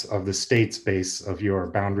elements of the state space of your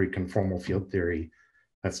boundary conformal field theory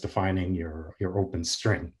that's defining your open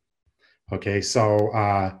string. Okay, so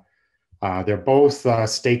they're both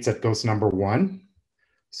states at ghost number 1.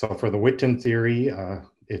 So for the Witten theory,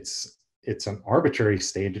 it's an arbitrary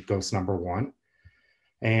state at ghost number 1.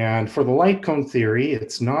 And for the lightcone theory,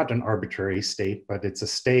 it's not an arbitrary state, but it's a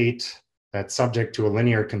state that's subject to a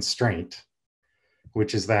linear constraint,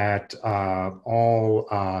 which is that all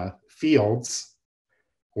fields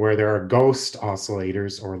where there are ghost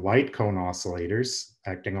oscillators or lightcone oscillators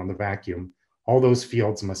acting on the vacuum, all those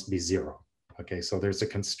fields must be 0. Okay, so there's a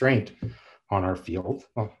constraint on our field.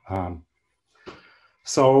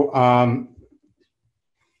 So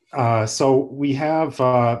we have,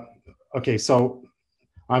 okay, so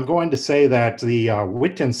I'm going to say that the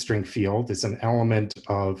Witten string field is an element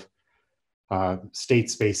of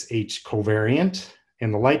state space H covariant,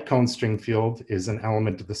 and the lightcone string field is an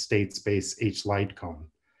element of the state space H lightcone.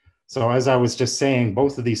 So as I was just saying,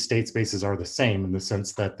 both of these state spaces are the same in the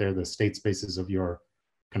sense that they're the state spaces of your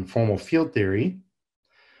conformal field theory.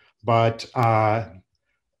 But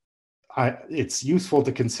it's useful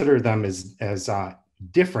to consider them as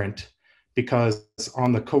different, because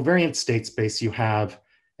on the covariant state space, you have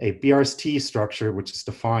a BRST structure, which is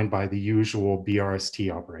defined by the usual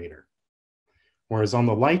BRST operator. Whereas on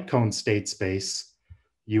the light cone state space,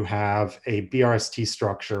 you have a BRST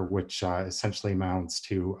structure, which essentially amounts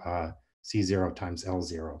to C0 times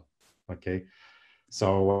L0, okay?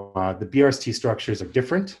 So the BRST structures are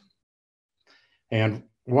different. And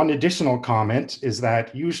one additional comment is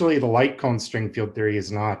that usually the light cone string field theory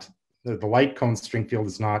is not, the light cone string field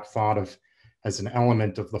is not thought of as an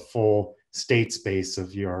element of the full state space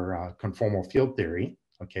of your conformal field theory,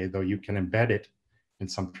 okay, though you can embed it in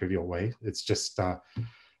some trivial way. It's just,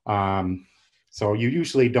 so you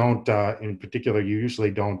usually don't, in particular, you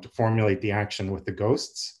usually don't formulate the action with the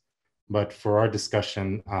ghosts, but for our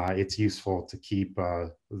discussion, it's useful to keep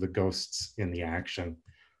the ghosts in the action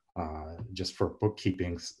just for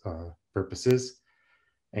bookkeeping purposes.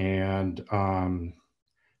 And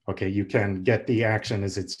okay, you can get the action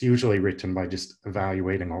as it's usually written by just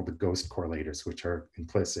evaluating all the ghost correlators, which are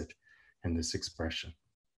implicit in this expression.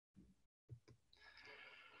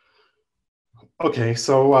 Okay,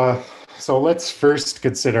 so let's first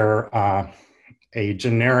consider a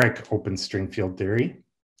generic open string field theory,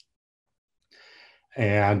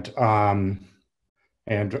 and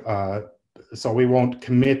so we won't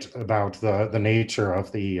commit about the nature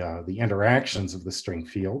of the interactions of the string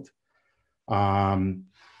field, and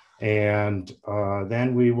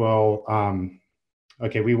then we will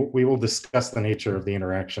okay, we will discuss the nature of the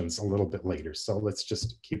interactions a little bit later. So let's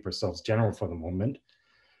just keep ourselves general for the moment.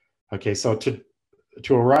 Okay, so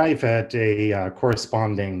to arrive at a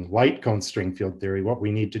corresponding light cone string field theory, what we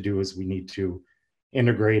need to do is we need to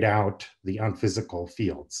integrate out the unphysical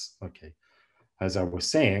fields, okay, as I was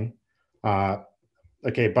saying.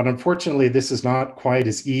 Okay, but unfortunately, this is not quite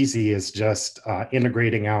as easy as just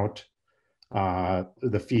integrating out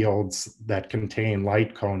the fields that contain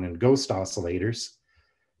light cone and ghost oscillators,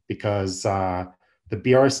 because the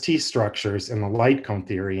BRST structures in the light cone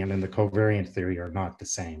theory and in the covariant theory are not the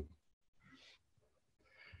same.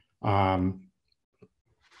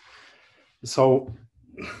 So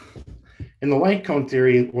in the light cone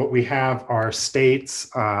theory, what we have are states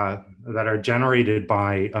that are generated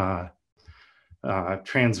by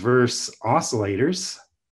transverse oscillators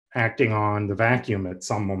acting on the vacuum at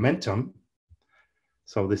some momentum.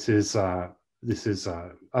 So this is a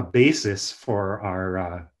basis for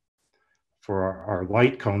our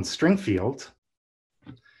light cone string field.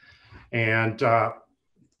 And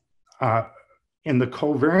in the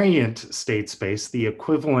covariant state space, the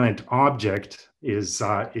equivalent object is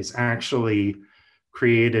actually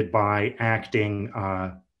created by acting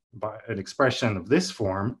by an expression of this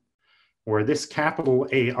form, where this capital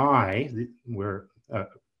AI, where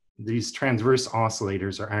these transverse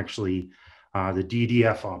oscillators are actually the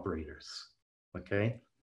DDF operators, okay?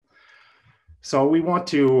 So we want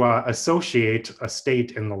to associate a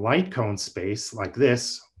state in the light cone space like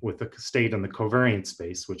this with a state in the covariant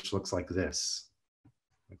space, which looks like this.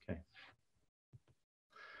 Okay.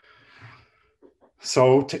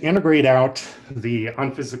 So to integrate out the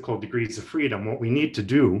unphysical degrees of freedom, what we need to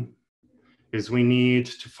do is we need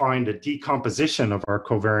to find a decomposition of our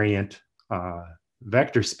covariant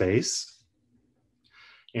vector space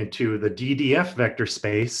into the DDF vector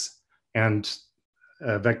space and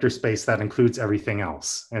a vector space that includes everything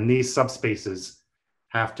else. And these subspaces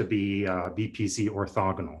have to be BPZ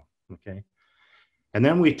orthogonal, okay? And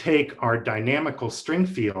then we take our dynamical string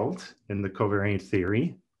field in the covariant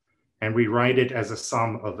theory, and we write it as a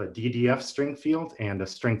sum of a DDF string field and a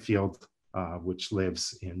string field which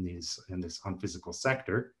lives in this unphysical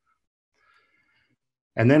sector.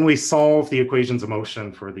 And then we solve the equations of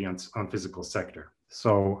motion for the unphysical sector.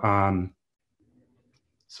 So,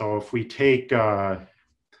 so if we take,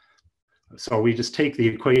 so we just take the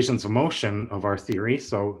equations of motion of our theory.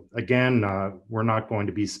 So again, we're not going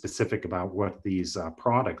to be specific about what these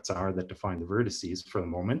products are that define the vertices for the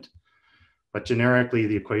moment, but generically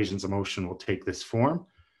the equations of motion will take this form.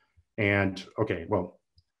 And okay, well,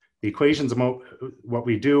 the equations of what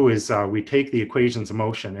we do is we take the equations of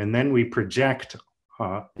motion and then we project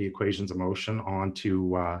the equations of motion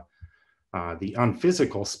onto the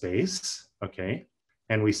unphysical space, okay?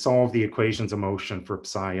 And we solve the equations of motion for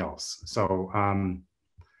psi else. So,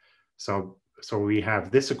 so we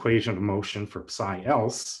have this equation of motion for psi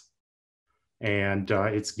else, and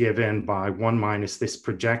it's given by 1 minus this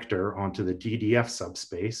projector onto the DDF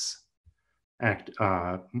subspace,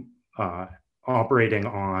 operating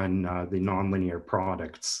on the nonlinear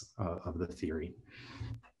products of the theory.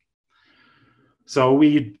 So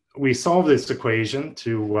we solve this equation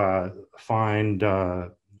to find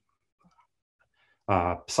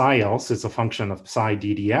psi else is a function of psi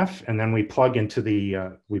ddf, and then we plug into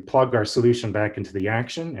the we plug our solution back into the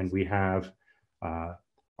action, and we have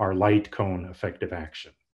our light cone effective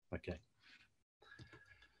action. Okay.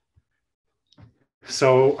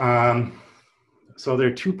 So so there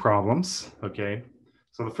are two problems. Okay.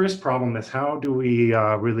 So the first problem is, how do we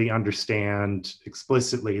really understand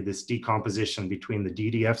explicitly this decomposition between the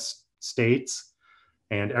DDF states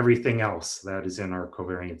and everything else that is in our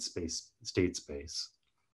covariant state space?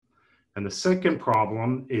 And the second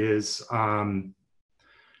problem is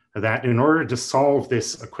that in order to solve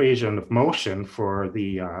this equation of motion for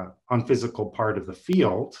the unphysical part of the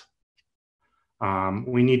field,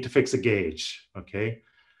 we need to fix a gauge, okay?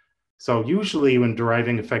 So usually when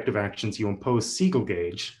deriving effective actions, you impose Siegel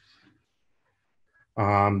gauge,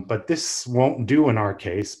 but this won't do in our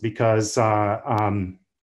case because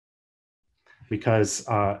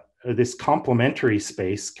this complementary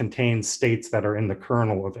space contains states that are in the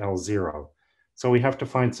kernel of L0. So we have to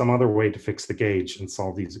find some other way to fix the gauge and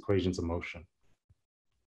solve these equations of motion.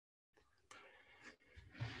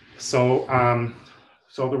 So,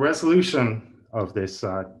 so the resolution of this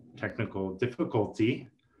technical difficulty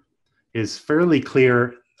is fairly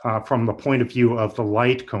clear from the point of view of the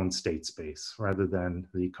light cone state space rather than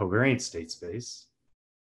the covariant state space.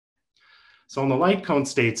 So in the light cone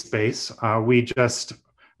state space, we just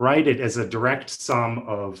write it as a direct sum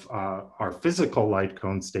of our physical light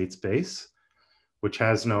cone state space, which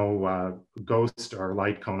has no ghost or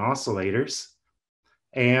light cone oscillators,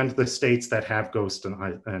 and the states that have ghost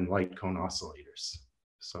and light cone oscillators.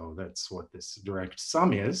 So that's what this direct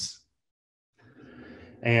sum is.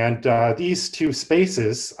 And these two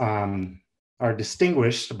spaces are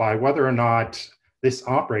distinguished by whether or not this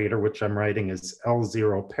operator, which I'm writing as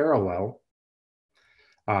L0 parallel,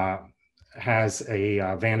 has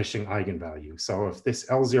a vanishing eigenvalue. So if this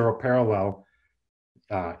L0 parallel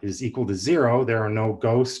is equal to 0, there are no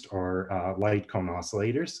ghost or light cone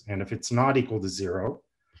oscillators. And if it's not equal to 0,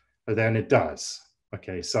 then it does.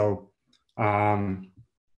 Okay, so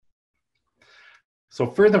so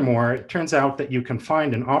furthermore, it turns out that you can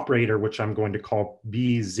find an operator which I'm going to call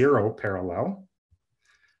B0 parallel,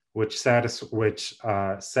 which satisfies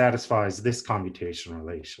this commutation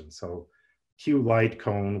relation. So Q light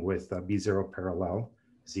cone with B0 parallel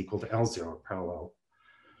is equal to L0 parallel.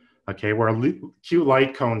 Okay, where Q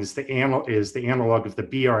light cone is the analog of the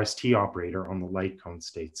BRST operator on the light cone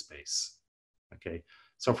state space. Okay,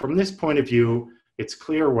 so from this point of view, it's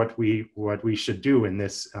clear what we should do in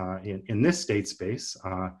this in this state space.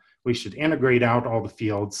 We should integrate out all the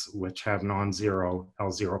fields which have non-zero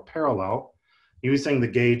L0 parallel using the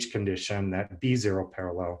gauge condition that B0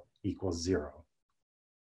 parallel equals 0.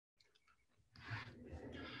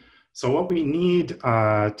 So what we need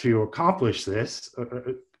to accomplish this,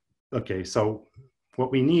 okay, so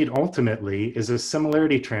what we need ultimately is a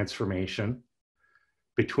similarity transformation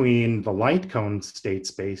between the light cone state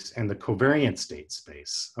space and the covariant state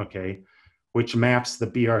space, okay, which maps the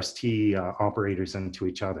BRST operators into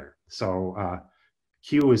each other. So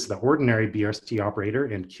Q is the ordinary BRST operator,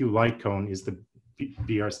 and Q light cone is the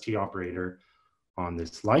BRST operator on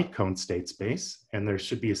this light cone state space, and there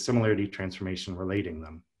should be a similarity transformation relating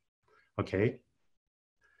them. Okay.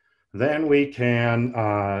 Then we can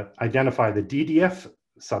identify the DDF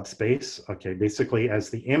subspace, okay, basically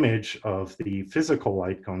as the image of the physical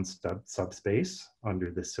light cone subspace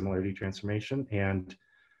under this similarity transformation, and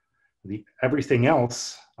everything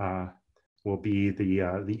else will be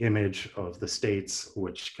the image of the states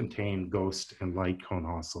which contain ghost and light cone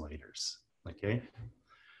oscillators. Okay,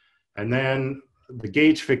 and then the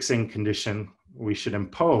gauge fixing condition we should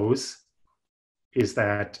impose is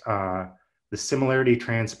that the similarity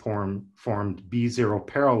transformed B0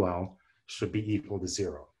 parallel should be equal to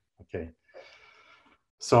 0. Okay,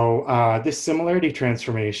 so this similarity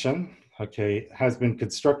transformation, okay, has been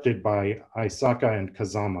constructed by Aisaka and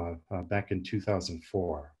Kazama back in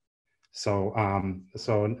 2004. So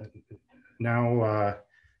so now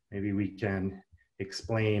maybe we can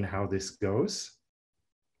explain how this goes.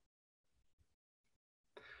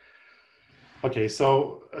 Okay,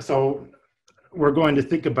 so we're going to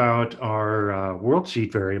think about our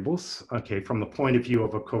worldsheet variables, okay, from the point of view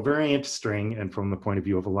of a covariant string and from the point of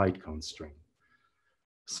view of a light cone string.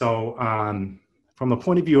 So from the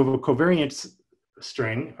point of view of a covariant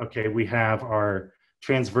string, okay, we have our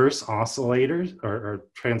transverse oscillators or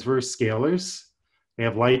transverse scalars. We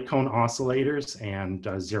have light cone oscillators and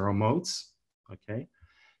zero modes, okay?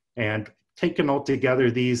 And taken all together,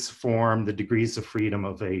 these form the degrees of freedom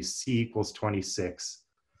of a C equals 26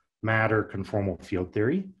 matter conformal field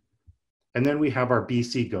theory. And then we have our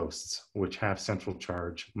BC ghosts, which have central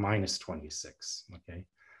charge minus 26, okay?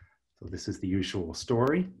 So this is the usual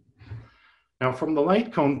story. Now, from the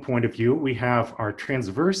light cone point of view, we have our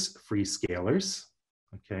transverse free scalars,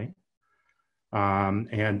 okay?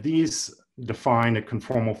 And these define a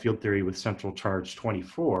conformal field theory with central charge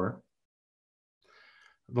 24.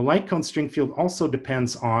 The light cone string field also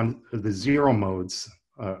depends on the zero modes,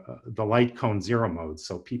 the light cone zero modes,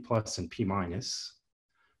 so P plus and P minus.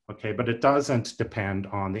 Okay, but it doesn't depend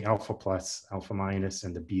on the alpha plus, alpha minus,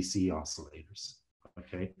 and the BC oscillators.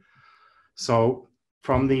 Okay, so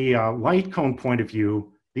from the light cone point of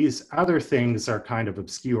view, these other things are kind of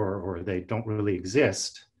obscure or they don't really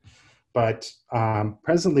exist. But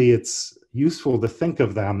presently, it's useful to think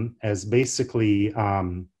of them as basically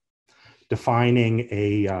defining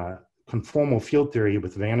a conformal field theory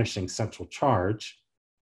with vanishing central charge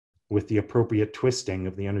with the appropriate twisting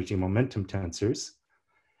of the energy momentum tensors.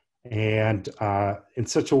 And in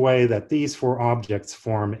such a way that these four objects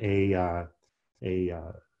form a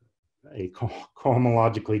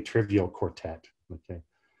cohomologically trivial quartet. Okay.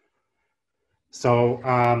 So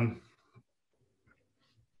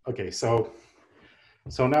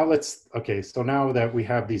so now that we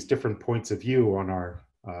have these different points of view on our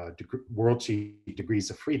worldsheet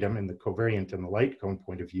degrees of freedom in the covariant and the light cone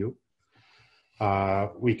point of view,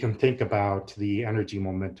 we can think about the energy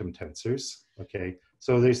momentum tensors. Okay.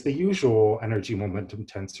 So there's the usual energy momentum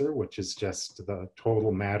tensor, which is just the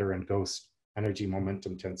total matter and ghost energy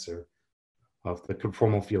momentum tensor of the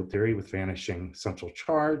conformal field theory with vanishing central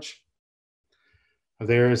charge.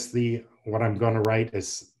 There's what I'm going to write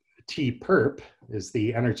as T perp is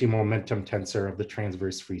the energy momentum tensor of the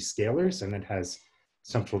transverse free scalars, and it has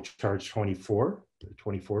central charge 24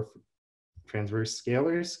 transverse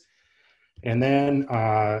scalars. And then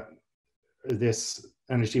this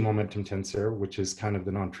energy momentum tensor, which is kind of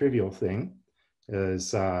the non-trivial thing,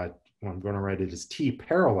 is I'm going to write it as T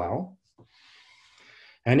parallel.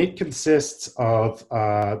 And it consists of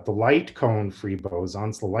the light cone free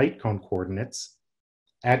bosons, the light cone coordinates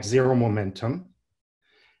at zero momentum,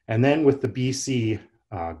 and then with the BC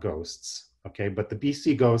ghosts, okay? But the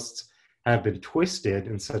BC ghosts have been twisted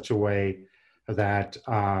in such a way that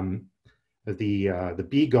the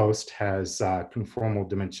B ghost has conformal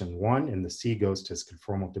dimension 1 and the C ghost has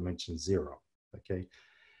conformal dimension 0, okay?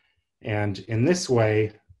 And in this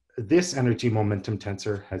way, this energy momentum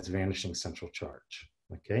tensor has vanishing central charge,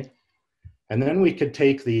 okay? And then we could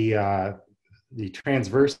take the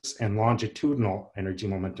transverse and longitudinal energy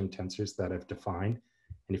momentum tensors that I've defined,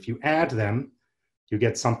 and if you add them, you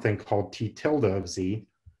get something called T tilde of Z,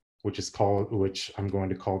 which I'm going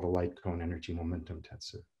to call the light cone energy momentum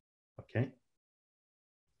tensor. Okay.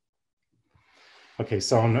 Okay,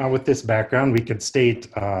 so now with this background, we could state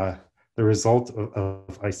the result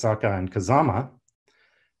of Isaka and Kazama,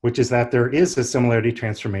 which is that there is a similarity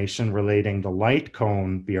transformation relating the light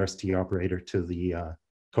cone BRST operator to the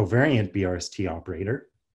covariant BRST operator,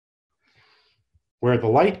 where the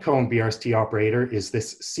light cone BRST operator is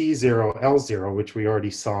this C0, L0, which we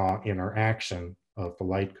already saw in our action of the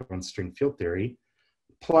light cone string field theory,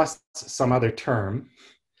 plus some other term,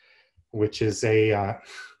 which is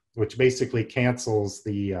which basically cancels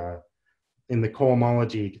the in the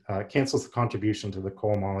cohomology, cancels the contribution to the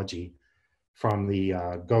cohomology from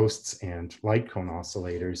the ghosts and light cone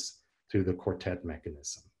oscillators through the quartet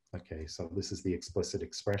mechanism. Okay, so this is the explicit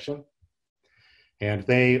expression. And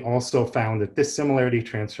they also found that this similarity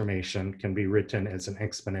transformation can be written as an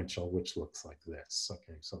exponential, which looks like this.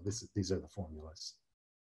 Okay, so these are the formulas.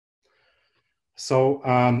 So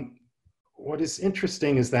what is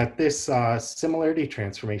interesting is that this similarity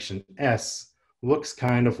transformation S looks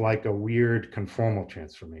kind of like a weird conformal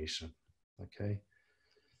transformation, okay?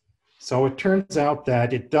 So it turns out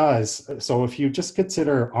that it does. So if you just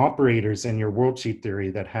consider operators in your worldsheet theory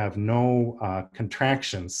that have no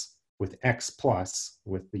contractions with X plus,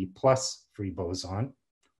 with the plus free boson,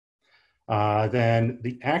 then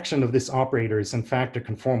the action of this operator is in fact a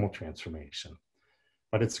conformal transformation.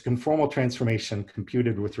 But it's a conformal transformation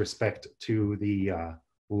computed with respect to the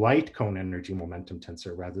light cone energy momentum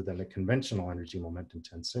tensor rather than a conventional energy momentum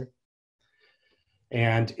tensor.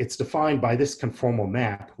 And it's defined by this conformal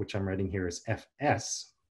map, which I'm writing here as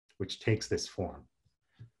Fs, which takes this form.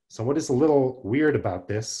 So what is a little weird about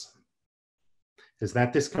this is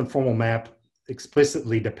that this conformal map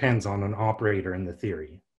explicitly depends on an operator in the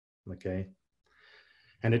theory, okay?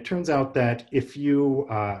 And it turns out that if you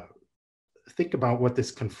think about what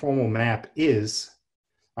this conformal map is,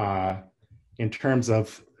 in terms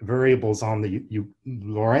of variables on the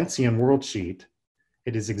Lorentzian worldsheet,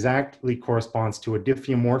 it is exactly corresponds to a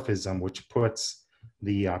diffeomorphism, which puts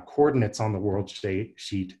the coordinates on the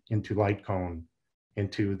worldsheet into lightcone,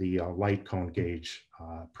 into the lightcone gauge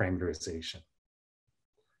parameterization.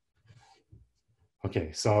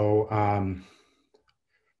 Okay, so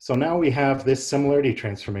so now we have this similarity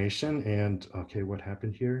transformation, and okay, what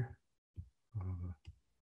happened here?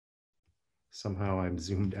 Somehow I'm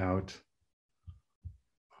zoomed out.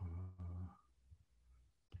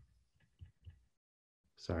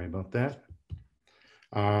 Sorry about that.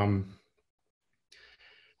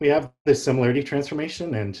 We have this similarity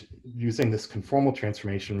transformation, and using this conformal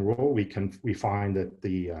transformation rule, we find that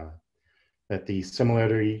the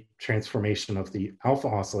similarity transformation of the alpha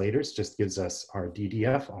oscillators just gives us our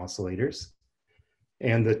DDF oscillators,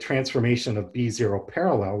 and the transformation of B0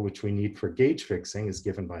 parallel, which we need for gauge fixing, is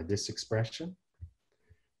given by this expression,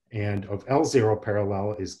 and of L0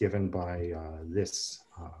 parallel is given by this.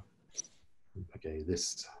 Okay,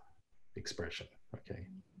 this expression. Okay.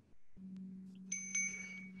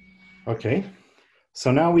 Okay,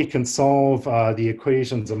 so now we can solve the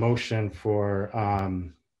equations of motion for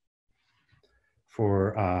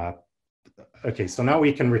okay, so now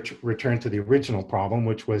we can return to the original problem,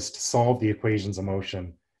 which was to solve the equations of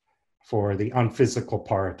motion for the unphysical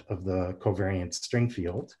part of the covariant string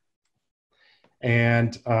field.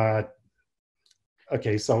 And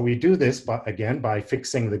okay, so we do this again by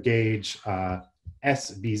fixing the gauge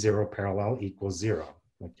SB0 parallel equals 0,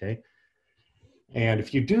 okay? And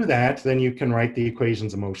if you do that, then you can write the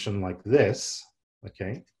equations of motion like this,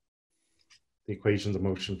 okay? The equations of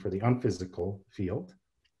motion for the unphysical field.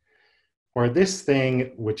 Or this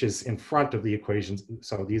thing, which is in front of the equations,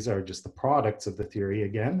 so these are just the products of the theory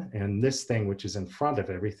again, and this thing, which is in front of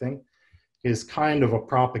everything, is kind of a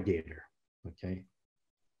propagator, okay?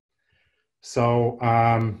 So,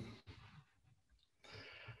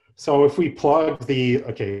 so if we plug the,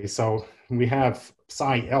 okay, so we have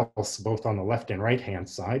psi else both on the left and right hand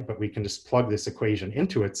side, but we can just plug this equation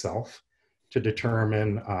into itself to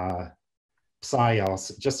determine psi else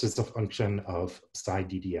just as a function of psi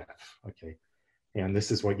DDF, okay? And this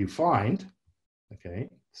is what you find, okay?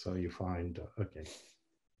 So you find, okay,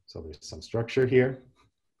 so there's some structure here.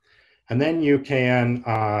 And then you can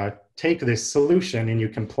take this solution and you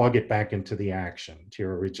can plug it back into the action, to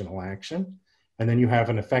your original action. And then you have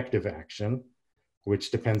an effective action,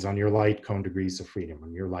 which depends on your light cone degrees of freedom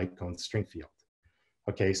and your light cone string field.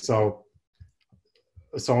 Okay, so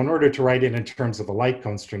in order to write it in terms of a light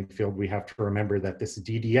cone string field, we have to remember that this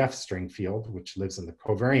DDF string field, which lives in the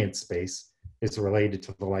covariant space, is related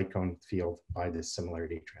to the light cone field by this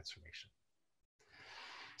similarity transformation.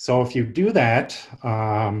 So if you do that,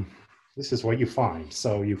 this is what you find.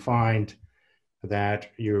 So you find that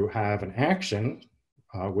you have an action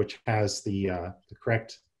which has the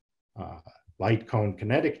correct light cone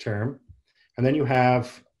kinetic term, and then you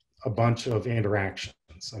have a bunch of interactions,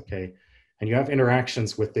 okay? And you have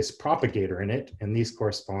interactions with this propagator in it, and these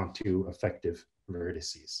correspond to effective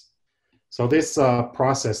vertices. So this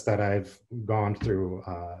process that I've gone through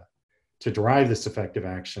to derive this effective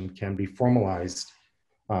action can be formalized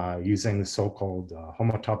using the so-called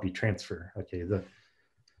homotopy transfer. Okay, the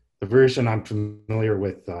version I'm familiar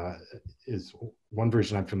with is one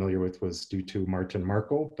version I'm familiar with was due to Martin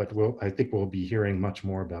Markle, but I think we'll be hearing much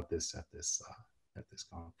more about this at this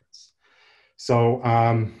conference. So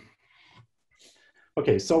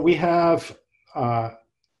okay, so we have a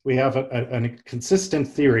consistent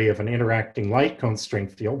theory of an interacting light cone string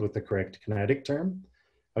field with the correct kinetic term.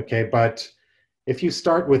 Okay, but if you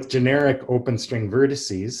start with generic open string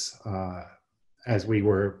vertices, as we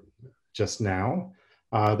were just now,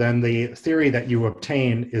 then the theory that you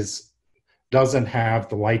obtain doesn't have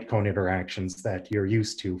the light cone interactions that you're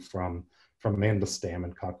used to from Mandelstam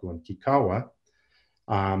and Kaku and Kikawa.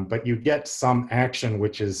 But you get some action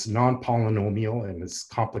which is non-polynomial and is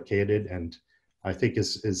complicated, and I think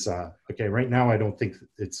is okay, right now I don't think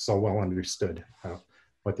it's so well understood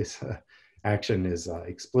what this action is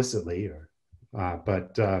explicitly,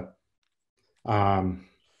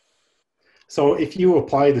 so if you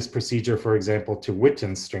apply this procedure, for example, to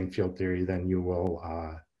Witten's string field theory, then you will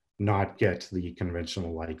not get the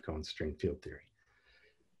conventional light cone string field theory.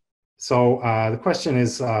 So the question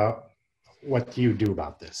is, what do you do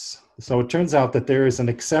about this? So it turns out that there is an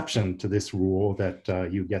exception to this rule that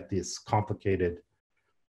you get this complicated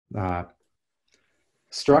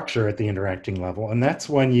structure at the interacting level, and that's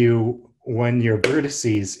when your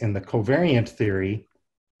vertices in the covariant theory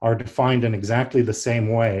are defined in exactly the same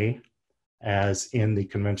way as in the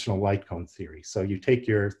conventional light cone theory. So you take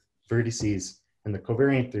your vertices and the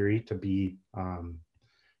covariant theory to be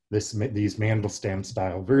these Mandelstam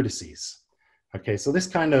style vertices. Okay, so this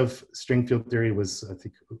kind of string field theory was, I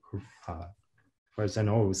think, as far as I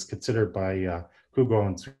know, it was considered by Kugo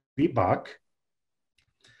and Zwiebach.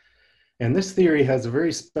 And this theory has a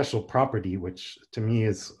very special property, which to me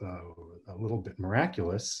is a little bit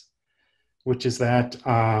miraculous, which is that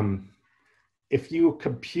if you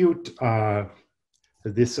compute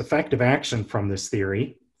this effective action from this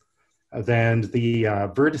theory, then the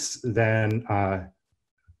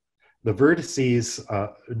vertices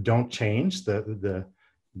don't change. The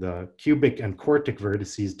cubic and quartic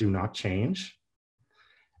vertices do not change,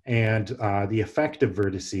 and the effective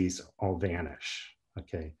vertices all vanish.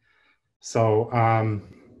 Okay, so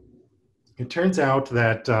it turns out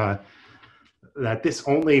that that this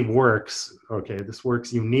only works. Okay, this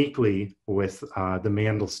works uniquely with the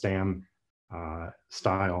Mandelstam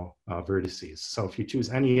style vertices. So if you choose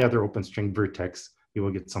any other open string vertex, you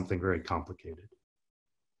will get something very complicated.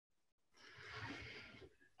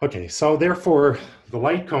 Okay, so therefore, the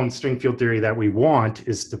light cone string field theory that we want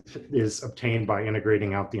is obtained by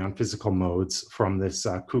integrating out the unphysical modes from this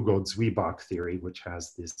Kugo-Zwiebach theory, which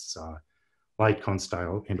has this light cone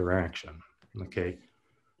style interaction. Okay,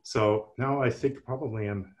 so now I think probably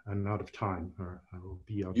I'm out of time, or I will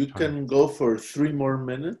be out of time. You can go for 3 more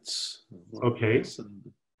minutes. Okay.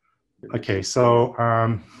 Okay, so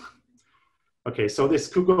okay, so this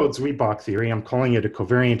Kugo-Zwiebach theory, I'm calling it a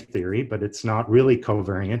covariant theory, but it's not really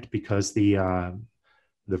covariant because the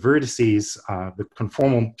vertices, the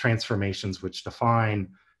conformal transformations which define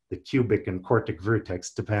the cubic and quartic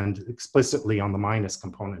vertex depend explicitly on the minus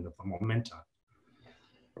component of the momenta.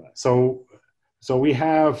 Right. So we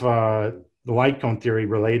have the light cone theory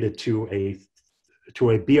related to a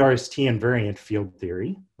BRST invariant field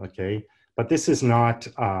theory, okay, but this is not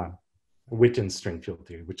Witten string field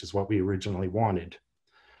theory, which is what we originally wanted.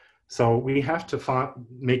 So we have to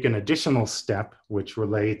make an additional step which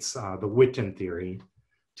relates the Witten theory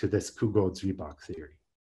to this Kugo-Zwiebach theory.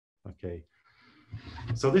 Okay,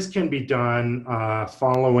 so this can be done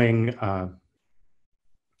following an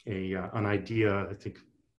idea, I think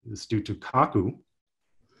is due to Kaku.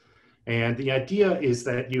 And the idea is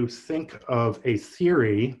that you think of a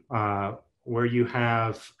theory where you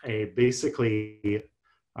have basically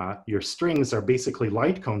your strings are basically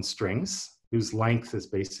light cone strings, whose length is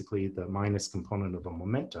basically the minus component of a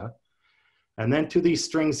momenta. And then to these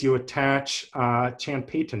strings, you attach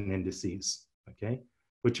Chan-Payton indices, okay,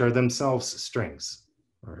 which are themselves strings,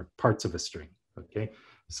 or parts of a string, okay?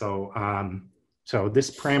 So, so this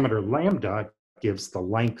parameter lambda gives the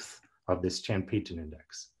length of this Chan-Payton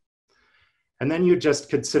index. And then you just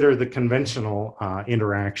consider the conventional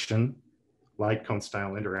interaction, light cone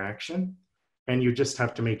style interaction, and you just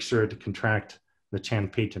have to make sure to contract the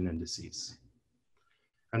Chan-Payton indices.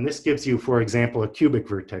 And this gives you, for example, a cubic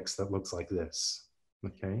vertex that looks like this,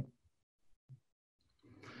 okay?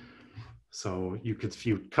 So you could, if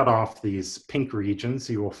you cut off these pink regions,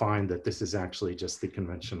 you will find that this is actually just the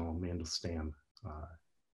conventional Mandelstam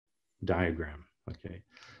diagram, okay?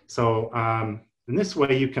 So in this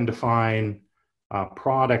way, you can define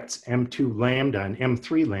products M2 lambda and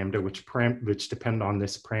M3 lambda, which depend on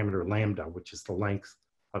this parameter lambda, which is the length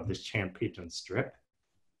of this Chan-Payton strip.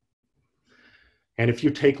 And if you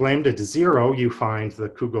take lambda to 0, you find the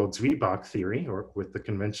Kugo-Zwiebach theory, or with the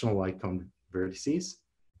conventional light cone vertices.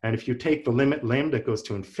 And if you take the limit lambda goes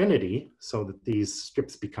to infinity, so that these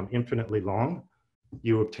strips become infinitely long,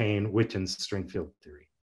 you obtain Witten's string field theory,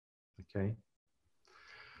 okay?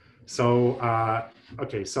 So,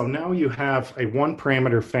 okay, so now you have a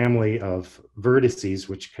 1-parameter family of vertices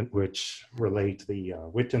which relate the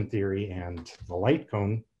Witten theory and the light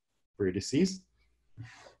cone vertices.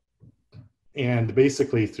 And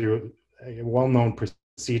basically through a well-known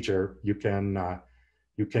procedure, you can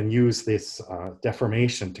use this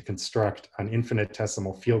deformation to construct an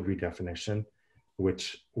infinitesimal field redefinition,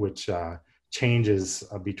 which changes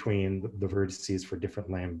between the vertices for different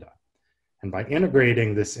lambda. And by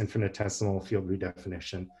integrating this infinitesimal field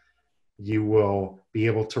redefinition, you will be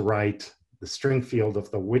able to write the string field of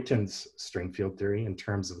the Witten's string field theory in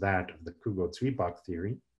terms of that of the Kugo-Zwiebach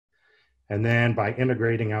theory. And then by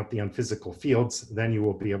integrating out the unphysical fields, then you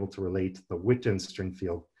will be able to relate the Witten string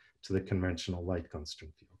field to the conventional light cone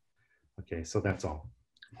string field. Okay, so that's all.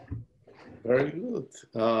 Very good.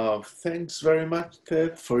 Thanks very much,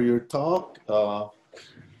 Ted, for your talk.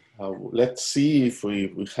 Let's see if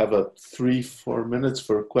we have 3-4 minutes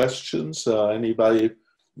for questions. Anybody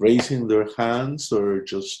raising their hands or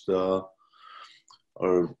just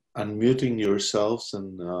or unmuting yourselves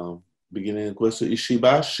and beginning a question.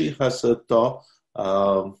 Ishibashi has a talk.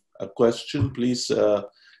 a question, please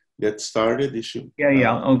get started.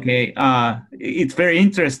 Okay. It's very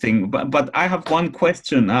interesting, but I have one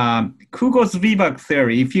question. Kugel-Zwieback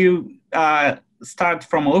theory, if you start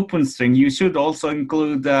from open string, you should also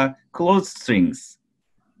include closed strings,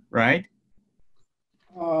 right?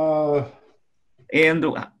 And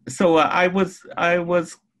so I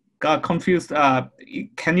was confused.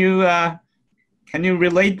 Can you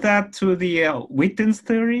relate that to the Witten's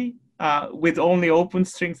theory with only open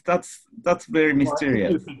strings? That's very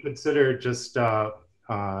mysterious. Well, you can consider just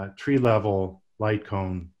tree level light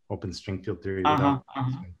cone open string field theory.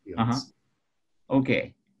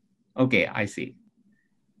 Okay, I see.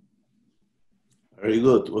 Very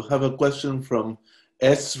good. We'll have a question from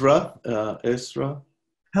Esra. Esra.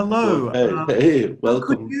 Hello. Hey,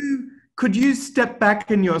 welcome. Could you step back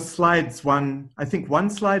in your slides I think one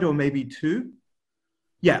slide or maybe two?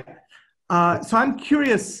 Yeah. So I'm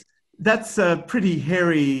curious, that's a pretty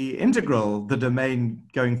hairy integral, the domain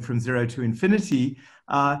going from 0 to infinity.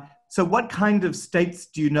 So what kind of states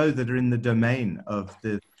do you know that are in the domain of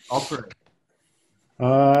the operator?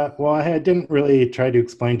 Well, I didn't really try to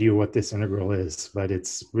explain to you what this integral is, but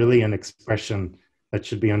it's really an expression that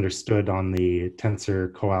should be understood on the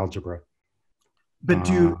tensor coalgebra. But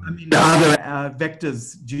are there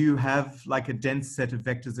vectors, do you have like a dense set of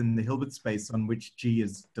vectors in the Hilbert space on which G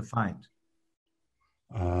is defined?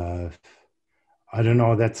 I don't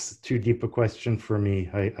know, that's too deep a question for me.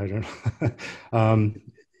 I don't know.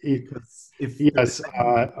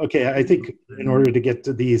 Okay, I think in order to get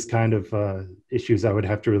to these kind of issues, I would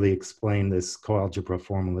have to really explain this coalgebra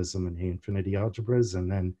formalism and A-infinity algebras, and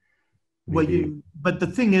then maybe... But the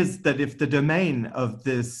thing is that if the domain of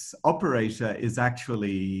this operator is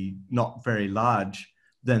actually not very large,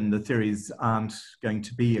 then the theories aren't going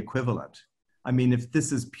to be equivalent. I mean, if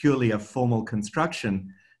this is purely a formal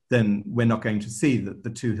construction, then we're not going to see that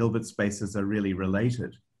the two Hilbert spaces are really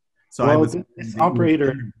related. So well, this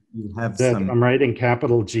operator that I'm writing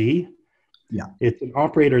capital G, it's an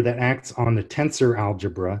operator that acts on the tensor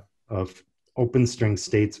algebra of open string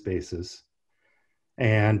state spaces.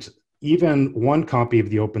 And even one copy of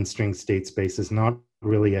the open string state space is not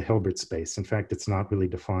really a Hilbert space. In fact, it's not really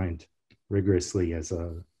defined rigorously as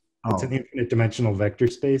it's an infinite dimensional vector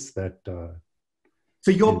space that... So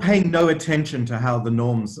you're paying no attention to how the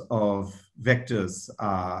norms of vectors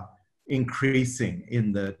are increasing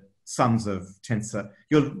in the sums of tensor.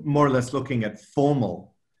 You're more or less looking at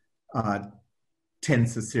formal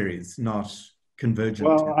tensor series, not convergent.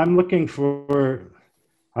 Well, I'm looking for,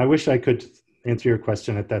 I wish I could answer your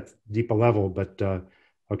question at that deep a level, but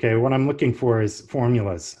okay, what I'm looking for is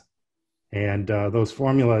formulas. And those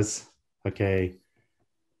formulas, okay,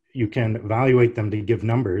 you can evaluate them to give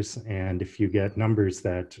numbers. And if you get numbers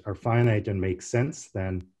that are finite and make sense,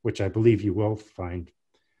 then, which I believe you will find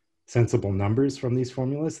sensible numbers from these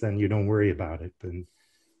formulas, then you don't worry about it. And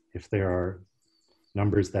if there are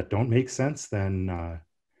numbers that don't make sense, then,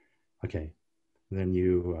 okay, then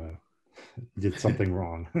you did something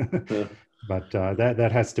wrong. But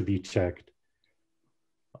that has to be checked.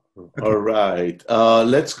 Okay. All right.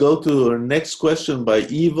 Let's go to our next question by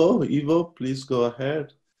Ivo. Ivo, please go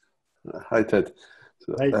ahead. Hi, Ted.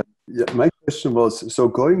 So, my question was, so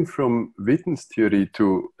going from Witten's theory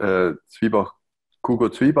to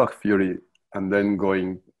Kugel-Zwieback theory, and then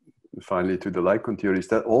going finally to the lightcone theory, is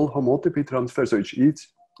that all homotopy transfer? So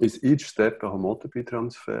is each step a homotopy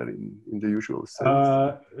transfer in the usual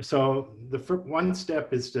sense? So the one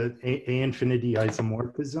step is the A-infinity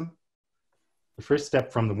isomorphism. The first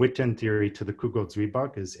step from the Witten theory to the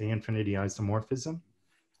Kugel-Zwieback is A-infinity isomorphism.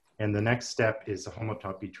 And the next step is a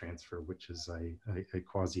homotopy transfer, which is a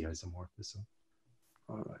quasi-isomorphism.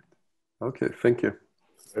 All right. Okay, thank you.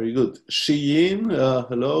 Very good. Shiyin,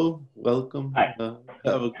 hello, welcome. Hi.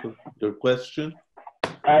 Have your question.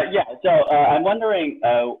 Yeah, so I'm wondering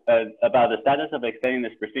about the status of extending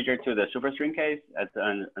this procedure to the superstring case. As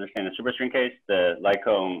I understand the superstring case, the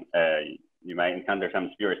lightcone, you might encounter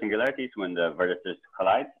some spurious singularities when the vertices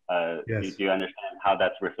collide. Yes. Do you understand how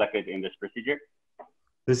that's reflected in this procedure?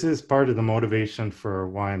 This is part of the motivation for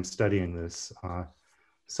why I'm studying this.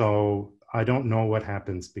 So I don't know what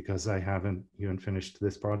happens because I haven't even finished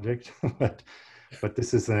this project, but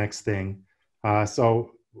this is the next thing.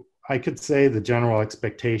 So I could say the general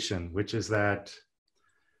expectation, which is that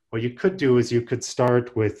what you could do is you could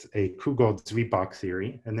start with a Kugel-Zwieback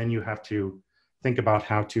theory, and then you have to think about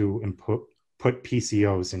how to put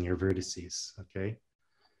PCOs in your vertices, okay?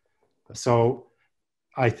 So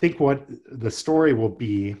I think what the story will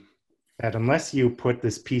be that unless you put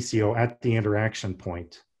this PCO at the interaction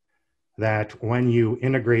point, that when you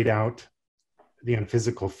integrate out the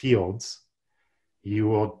unphysical fields, you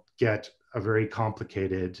will get a very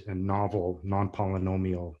complicated and novel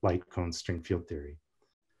non-polynomial light cone string field theory.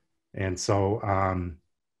 And so,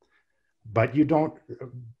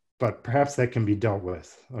 but perhaps that can be dealt with.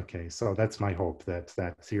 Okay, so that's my hope, that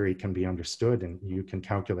that theory can be understood and you can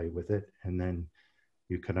calculate with it, and then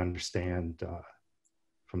you could understand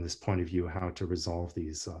from this point of view how to resolve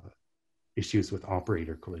these issues with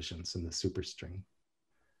operator collisions in the superstring.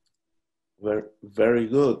 Very, very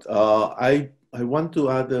good. I want to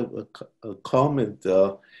add a comment.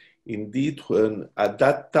 Indeed, when at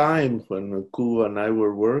that time when Ku and I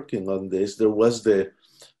were working on this, there was the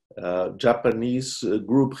Japanese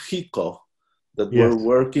group HICO that were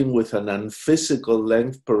working with an unphysical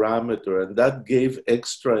length parameter, and that gave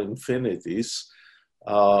extra infinities.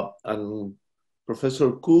 And Professor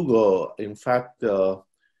Kugo, in fact,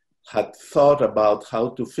 had thought about how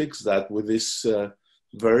to fix that with this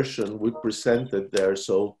version we presented there.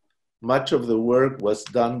 So much of the work was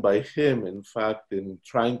done by him, in fact, in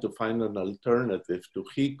trying to find an alternative to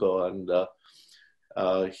HICO, and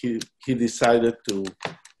he decided to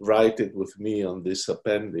write it with me on this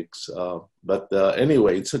appendix. But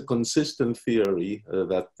anyway, it's a consistent theory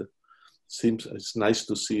that seems, it's nice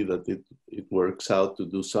to see that it works out to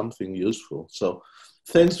do something useful. So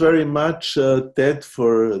thanks very much, Ted,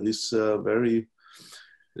 for this very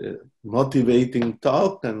motivating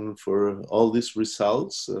talk and for all these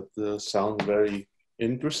results that sound very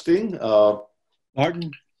interesting.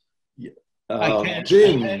 Martin?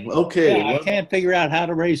 Jim, okay. Yeah, I can't figure out how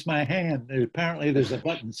to raise my hand. Apparently there's a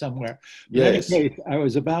button somewhere. But yes. In any case, I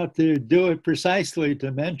was about to do it precisely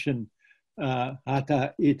to mention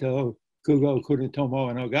Hata, Ito, Kugo, Kunitomo,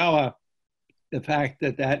 and Ogawa, the fact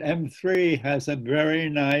that that M3 has a very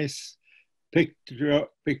nice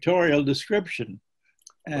pictorial description.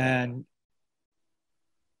 And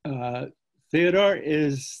Theodore,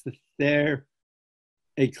 is there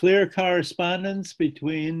a clear correspondence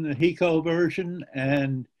between the HICO version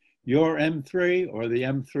and your M3, or the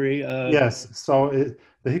M3? Yes, so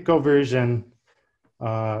the HICO version,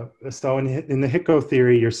 so in the HICO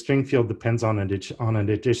theory, your string field depends on an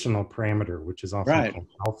additional parameter, which is often called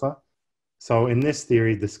alpha. So in this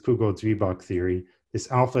theory, this Kugo-Zwieback theory,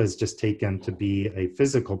 this alpha is just taken to be a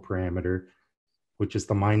physical parameter, which is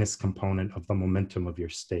the minus component of the momentum of your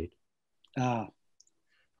state.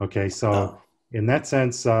 Okay, so in that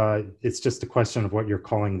sense, it's just a question of what you're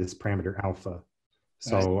calling this parameter alpha.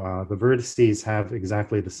 So the vertices have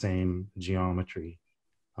exactly the same geometry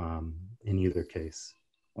in either case.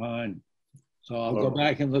 Fine. So I'll go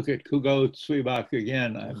back and look at Kugo-Zwieback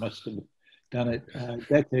again. I must have done it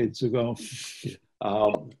decades ago.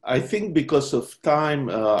 I think because of time,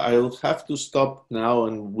 I'll have to stop now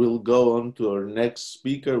and we'll go on to our next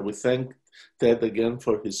speaker. We thank Ted again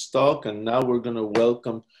for his talk, and now we're going to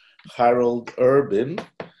welcome Harold Erbin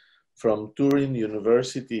from Turin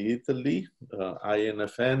University, Italy,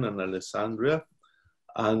 INFN and Alessandria.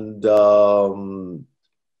 And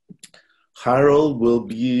Harold will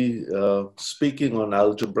be speaking on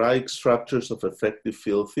algebraic structures of effective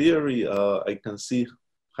field theory. I can see,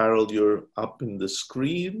 Harold, you're up in the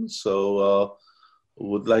screen, so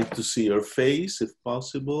would like to see your face if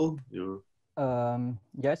possible.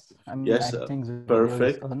 Yes, yes, I think the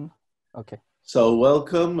perfect. video is on. Okay. So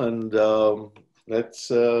welcome, and let's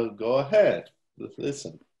go ahead. Let's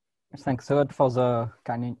listen. Thanks a lot for the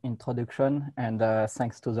kind introduction, and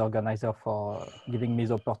thanks to the organizer for giving me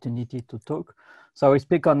the opportunity to talk. So I will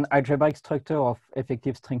speak on algebraic structure of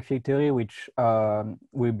effective string field theory, which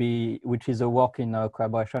is a work in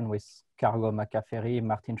collaboration with Cargo Macaferi,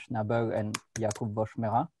 Martin Schnabel, and Jakub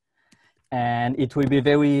Boschmera. And it will be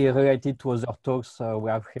very related to other talks we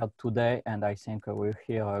have heard today, and I think we'll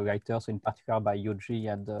hear later, so in particular by Yuji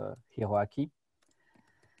and Hiroaki.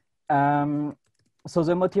 So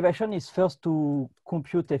the motivation is first to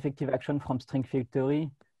compute effective action from string field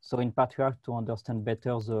theory. So in particular, to understand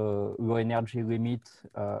better the low energy limit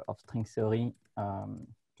of string theory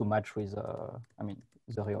to match with,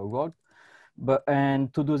 the real world.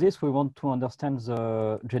 And to do this, we want to understand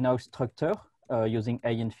the general structure using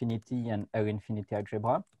A infinity and L infinity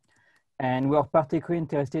algebra. And we are particularly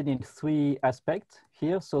interested in three aspects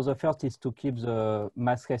here. So the first is to keep the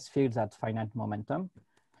massless fields at finite momentum,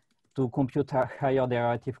 to compute a higher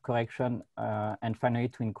derivative correction, and finally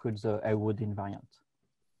to include the Elwood invariant.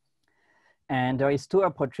 And there is two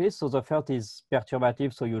approaches. So the first is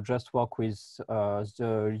perturbative. So you just work with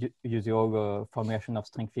the usual formulation of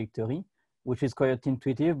string field theory, which is quite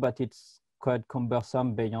intuitive, but it's quite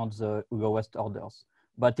cumbersome beyond the lowest orders.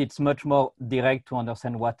 But it's much more direct to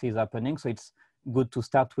understand what is happening. So it's good to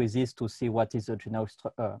start with this to see what is the general,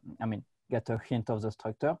 get a hint of the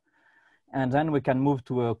structure. And then we can move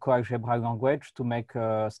to a co-algebraic language to make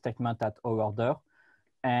a statement at all order.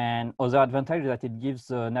 And other advantage is that it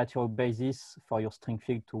gives a natural basis for your string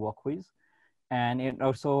field to work with. And it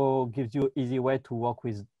also gives you easy way to work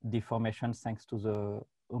with deformations thanks to the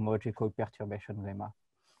homological perturbation lemma.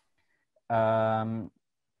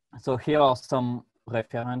 So here are some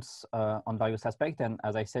reference on various aspects. And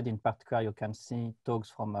as I said, in particular, you can see talks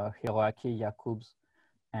from Hiroaki, Jakubs,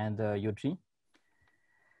 and Yuji.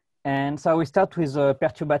 And so we start with a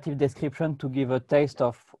perturbative description to give a taste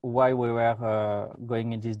of why we were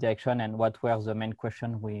going in this direction and what were the main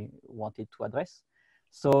questions we wanted to address.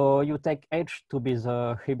 So you take H to be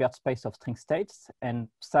the Hilbert space of string states, and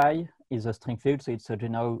psi is a string field, so it's a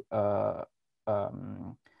general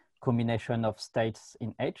combination of states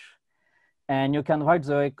in H. And you can write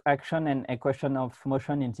the action and equation of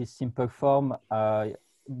motion in this simple form,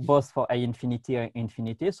 both for A infinity and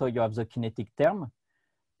infinity. So you have the kinetic term,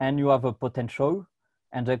 and you have a potential,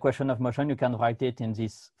 and the equation of motion, you can write it in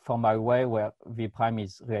this formal way where V prime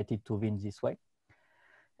is related to V in this way.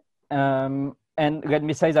 And let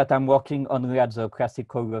me say that I'm working only at the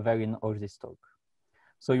classical level in all this talk.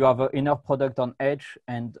 So you have an inner product on H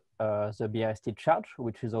and the BRST charge,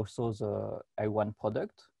 which is also the L1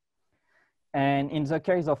 product. And in the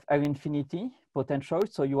case of L infinity potential,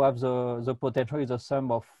 so you have the potential is a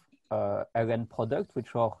sum of Ln product,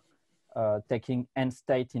 which are taking n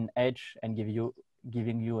state in H and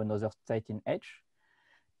giving you another state in H.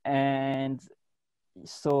 And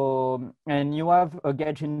so, and you have a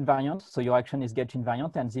gauge invariant. So your action is gauge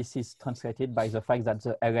invariant, and this is translated by the fact that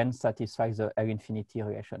the Ln satisfies the L infinity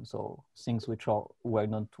relation. So things which are well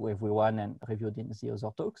known to everyone and reviewed in the other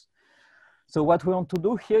talks. So what we want to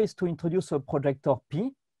do here is to introduce a projector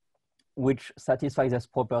P, which satisfies this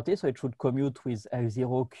property. So it should commute with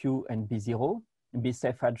L0, Q, and B0, be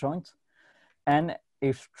safe adjoint. And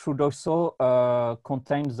it should also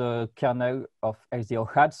contain the kernel of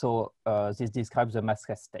L0 hat. So this describes the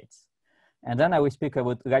massless states. And then I will speak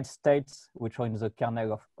about light states, which are in the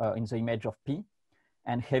kernel of, in the image of P,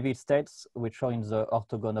 and heavy states, which are in the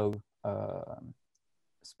orthogonal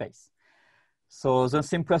space. So the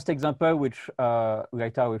simplest example, which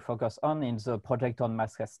later we'll focus on, is the project on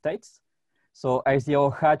massless states. So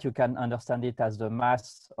L0 hat, you can understand it as the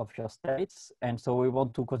mass of your states. And so we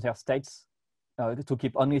want to consider states, to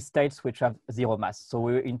keep only states which have zero mass. So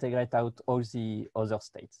we will integrate out all the other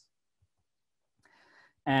states.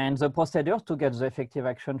 And the procedure to get the effective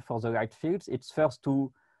action for the light fields, it's first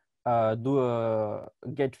to do a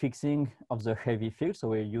gauge fixing of the heavy field. So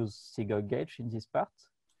we use single gauge in this part.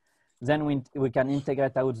 Then we can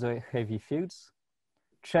integrate out the heavy fields,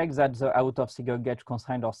 check that the out of single gauge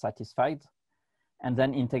constraints are satisfied, and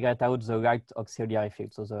then integrate out the light auxiliary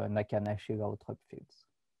fields, so the Nakane-Shirao-Trupp fields.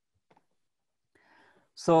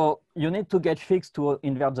 So you need to gauge fix to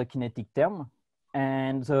invert the kinetic term.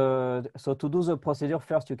 And so to do the procedure,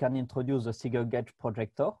 first you can introduce the single gauge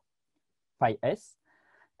projector, phi s,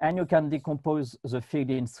 and you can decompose the field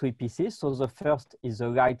in three pieces. So the first is the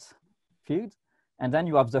light field, and then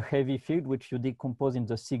you have the heavy field, which you decompose in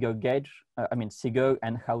the single gauge, single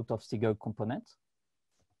and out of single component.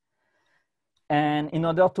 And in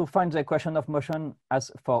order to find the equation of motion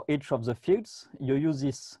as for each of the fields, you use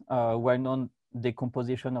this well-known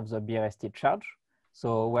decomposition of the BRST charge.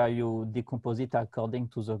 So where you decompose it according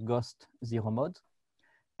to the Ghost zero mode.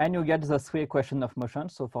 And you get the three equations of motion.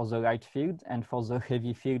 So for the light field and for the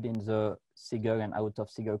heavy field in the single and out of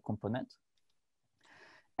single component.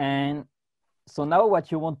 And so now what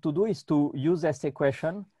you want to do is to use this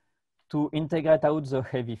equation to integrate out the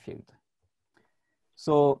heavy field.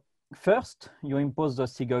 So first, you impose the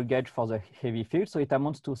single gauge for the heavy field. So it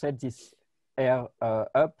amounts to set this R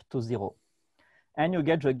up to 0. And you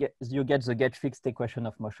get the gauge fixed equation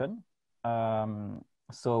of motion,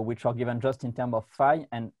 so which are given just in terms of phi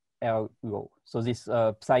and R low. So this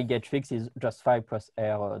psi gauge fix is just phi plus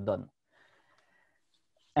R done.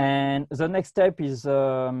 And the next step is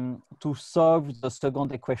to solve the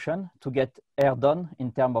second equation to get R done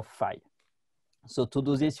in terms of phi. So to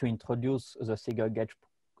do this, you introduce the single gauge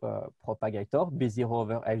propagator, B0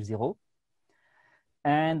 over L0.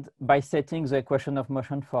 And by setting the equation of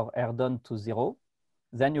motion for R done to 0,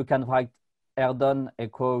 then you can write R done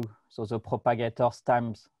equal, so the propagators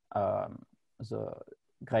times the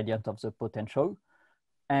gradient of the potential.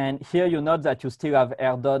 And here you note that you still have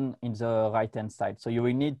R done in the right-hand side. So you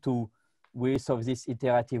will need to resolve this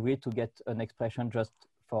iteratively to get an expression just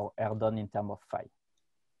for R done in terms of phi.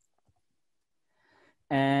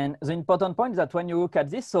 And the important point is that when you look at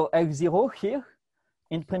this, so L0 here,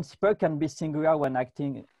 in principle, can be singular when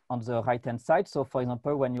acting on the right-hand side. So for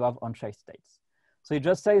example, when you have unshaped states. So it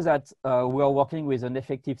just says that we are working with an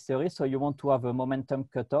effective theory. So you want to have a momentum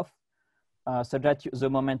cutoff so that the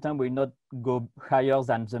momentum will not go higher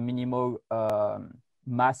than the minimal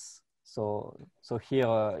mass. So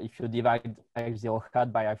here, if you divide F0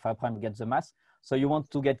 hat by alpha prime, you get the mass. So you want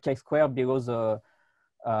to get K squared below the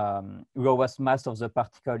lowest mass of the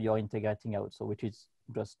particle you're integrating out, so which is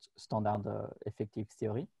just standard effective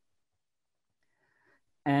theory.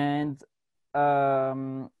 And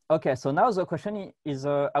okay, so now the question is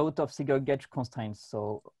out of single gauge constraints,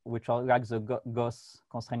 so which are like the Gauss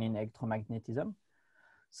constraint in electromagnetism.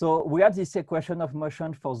 So we have this equation of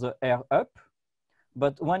motion for the air up,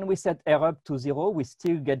 but when we set air up to 0, we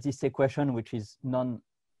still get this equation which is not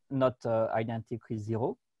identically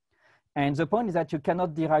 0. And the point is that you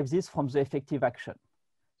cannot derive this from the effective action.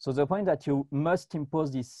 So the point that you must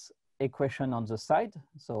impose this equation on the side.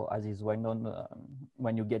 So as is well known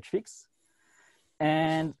when you gauge fix.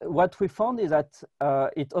 And what we found is that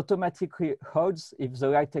it automatically holds if the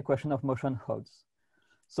right equation of motion holds.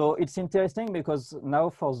 So it's interesting because now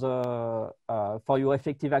for your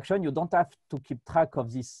effective action, you don't have to keep track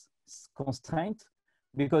of this constraint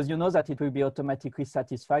because you know that it will be automatically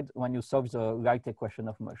satisfied when you solve the right equation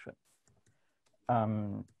of motion.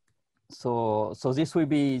 So this will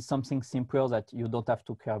be something simpler that you don't have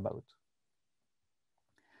to care about.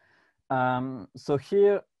 So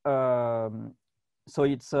here, so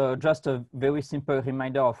it's just a very simple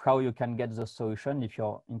reminder of how you can get the solution if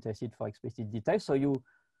you're interested for explicit details. So you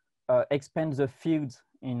expand the field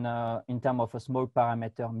in terms of a small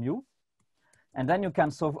parameter mu, and then you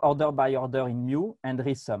can solve order by order in mu and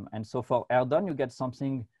resum. And so for Erbin, you get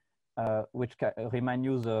something which remind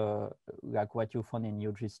you like what you found in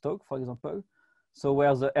Yuji's talk, for example. So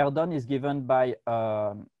where the Erbin is given by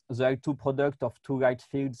the L2 product of two right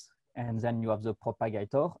fields, and then you have the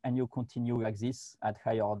propagator, and you continue like this at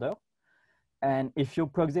higher order. And if you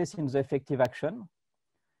plug this in the effective action,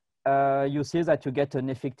 you see that you get an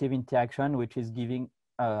effective interaction, which is giving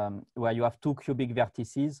where you have two cubic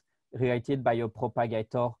vertices related by a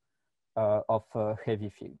propagator of heavy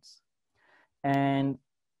fields. And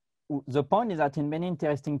the point is that in many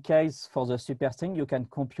interesting cases for the superstring, you can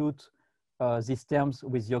compute these terms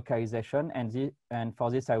with localization, and for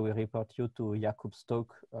this I will report you to Jakub's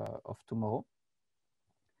talk of tomorrow.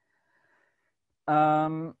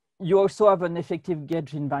 You also have an effective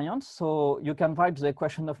gauge invariant, so you can write the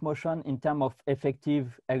equation of motion in terms of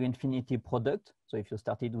effective L infinity product. So if you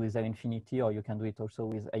started with L infinity, or you can do it also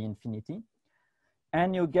with A infinity,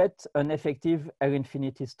 and you get an effective L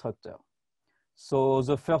infinity structure. So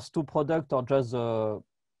the first two products are just the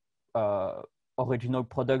original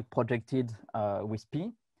product projected with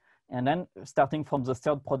P. And then starting from the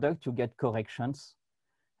third product, you get corrections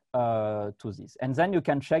to this. And then you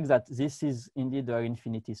can check that this is indeed the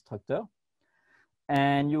infinity structure.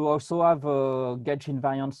 And you also have a gauge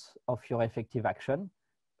invariance of your effective action,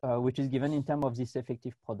 which is given in terms of this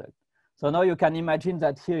effective product. So now you can imagine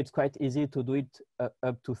that here it's quite easy to do it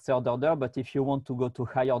up to third order, but if you want to go to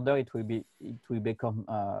high order, it will become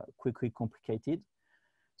quickly complicated.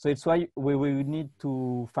 So it's why we will need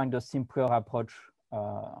to find a simpler approach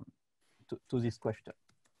to this question.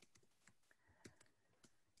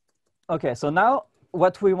 Okay, so now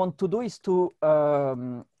what we want to do is to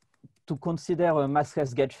consider a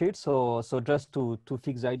massless gauge field. So just to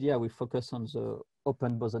fix the idea, we focus on the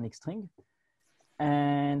open bosonic string,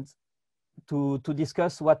 and to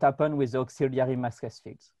discuss what happened with the auxiliary massless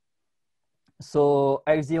fields. So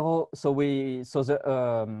L0, so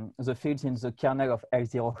the fields in the kernel of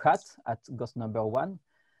L0 hat at Gauss number 1.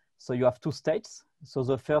 So you have two states. So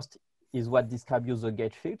the first is what describes the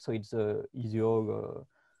gauge field. So it's the usual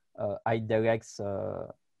I del x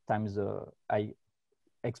times the I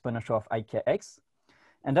exponential of ikx.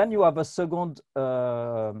 And then you have a second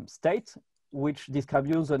state which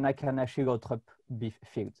describes the Nakanashi-Lothrop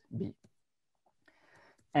field B.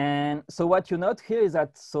 And so what you note here is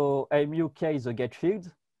that so A mu k is a gauge field,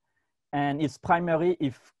 and it's primary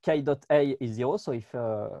if k dot a is 0, so if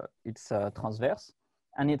it's transverse,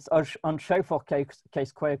 and it's on-shell for k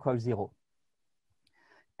square equals 0.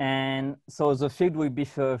 And so the field will be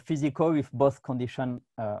physical if both conditions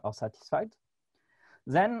are satisfied.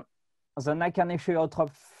 Then the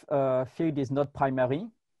Nakanashi-Lothrop field is not primary.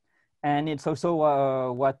 And it's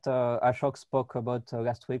also what Ashok spoke about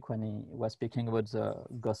last week when he was speaking about the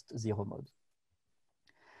Gauss zero mode.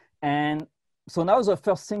 And so now the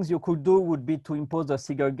first things you could do would be to impose the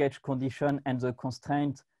single gauge condition and the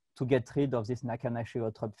constraint to get rid of this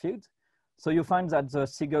Nakanashi-Lothrop field. So you find that the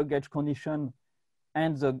single gauge condition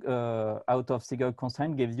and the out of single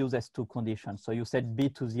constraint gives you these two conditions. So you set B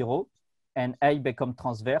to 0 and A become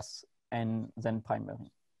transverse and then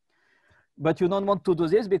primary. But you don't want to do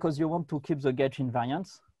this because you want to keep the gauge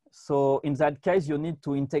invariance. So in that case, you need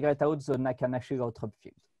to integrate out the Nakanashi-Lautrup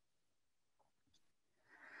field.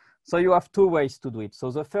 So you have two ways to do it.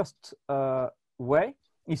 So the first way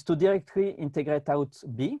is to directly integrate out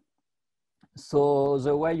B. So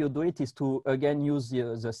the way you do it is to again use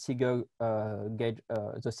the Siegel gauge,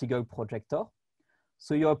 the Siegel projector.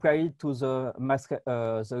 So you apply it to the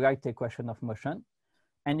right equation of motion,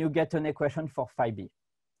 and you get an equation for phi B.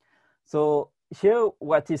 So here,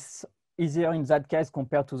 what is easier in that case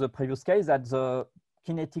compared to the previous case, that the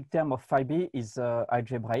kinetic term of phi B is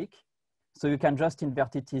algebraic. So you can just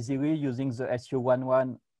invert it easily using the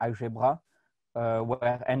SU11 algebra,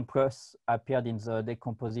 where n plus appeared in the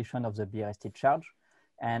decomposition of the B-rested charge,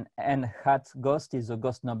 and n hat ghost is the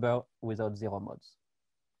ghost number without zero modes.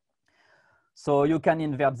 So you can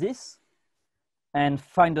invert this and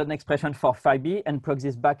find an expression for phi B and plug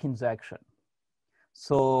this back in the action.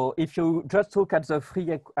 So if you just look at the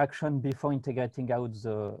free action before integrating out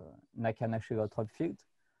the Nakanashi-Lautrup field,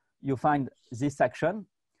 you find this action,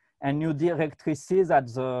 and you directly see that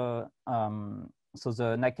the so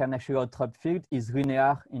the Nakanashi-Lautrup field is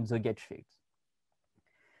linear in the gauge field.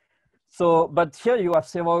 So, but here you have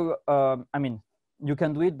several, I mean, you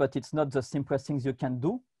can do it, but it's not the simplest things you can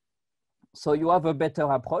do. So you have a better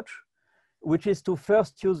approach, which is to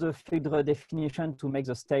first use the field redefinition to make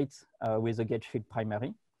the state with the gauge field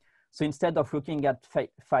primary. So instead of looking at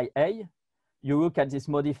phi A, you look at this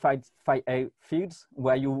modified phi A fields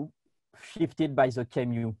where you shift it by the k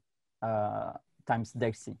mu times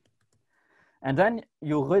del C. And then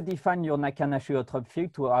you redefine your Nakanashi-Lautrup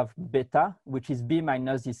field to have beta, which is B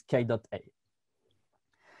minus this k dot A.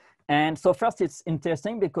 And so first it's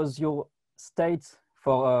interesting because your state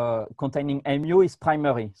for containing mu is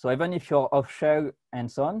primary. So even if you're off shell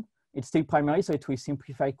and so on, it's still primary. So it will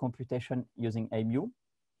simplify computation using mu.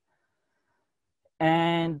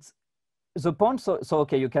 And the point, so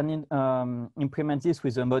okay, you can implement this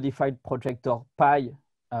with a modified projector pi,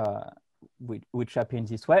 which happens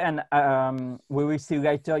this way. And we will see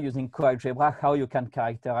later using coalgebra how you can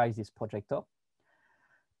characterize this projector.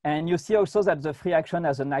 And you see also that the free action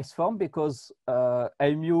has a nice form because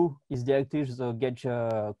mu is directly the gauge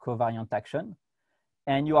covariant action.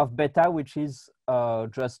 And you have beta, which is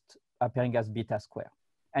just appearing as beta square.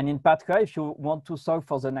 And in particular, if you want to solve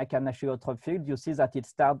for the Nakanashi-Lautrup field, you see that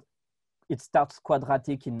it starts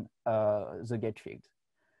quadratic in the gauge field.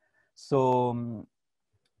 So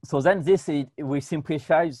then this will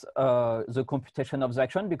simplify the computation of the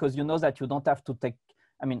action because you know that you don't have to take,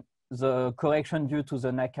 I mean, the correction due to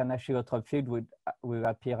the Nakanashi-Lautrup field will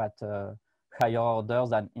appear at higher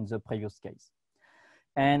orders than in the previous case.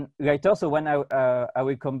 And later, so when I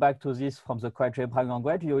will come back to this from the coalgebra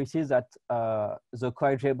language, you will see that the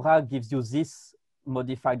coalgebra gives you this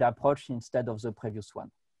modified approach instead of the previous one.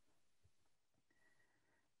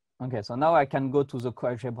 Okay, so now I can go to the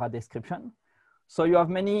coalgebra description. So you have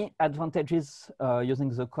many advantages using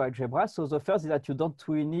the coalgebra. So the first is that you don't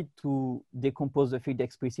really need to decompose the field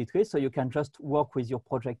explicitly. So you can just work with your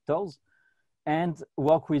projectors and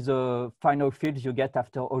work with the final fields you get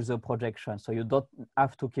after all the projections. So you don't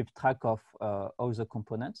have to keep track of all the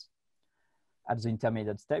components at the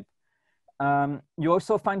intermediate step. You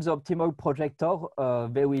also find the optimal projector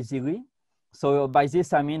very easily. So by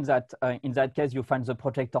this, I mean that in that case, you find the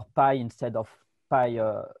projector pi instead of pi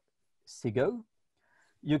Siegel.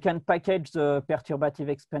 You can package the perturbative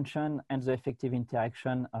expansion and the effective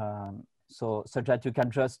interaction such that you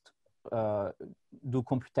can just do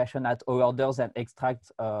computation at all orders and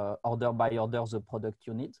extract order by order the product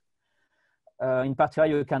you need. In particular,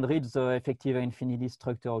 you can read the effective infinity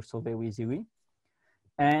structure also very easily.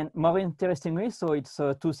 And more interestingly, so it's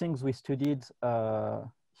two things we studied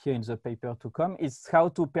here in the paper to come, is how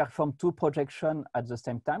to perform two projections at the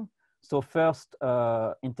same time. So first,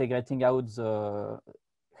 integrating out the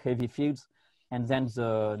heavy fields and then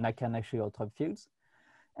the Nakanashi-Lautrup fields.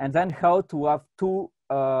 And then how to have two,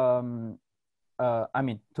 to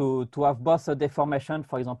have both a deformation,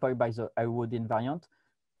 for example, by the Elwood invariant,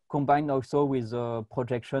 combined also with a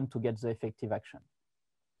projection to get the effective action.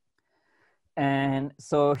 And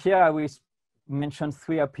so here I will mention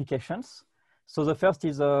three applications. So the first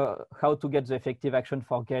is how to get the effective action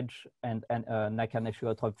for gauge and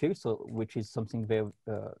Nakanashi-Lautrup field, so which is something very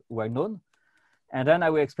well known. And then I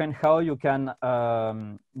will explain how you can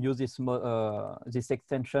use this this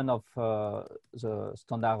extension of the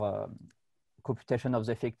standard computation of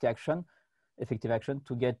the effective action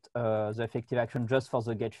to get the effective action just for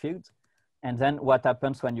the gauge field, and then what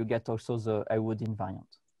happens when you get also the Elwood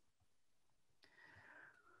invariant.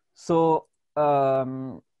 So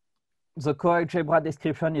the coalgebra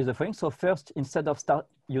description is the following. So first, instead of start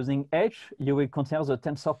using H, you will consider the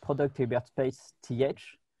tensor product Hilbert space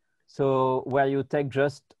TH. So where you take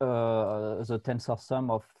just the tensor sum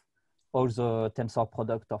of all the tensor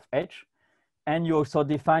product of H. And you also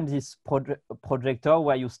define this projector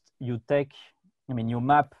where you take, I mean, you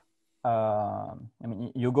map,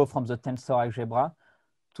 you go from the tensor algebra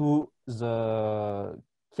to the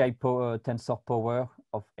tensor power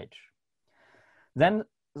of H. Then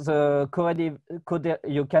the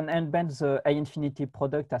you can embed the A infinity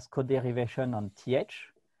product as co-derivation on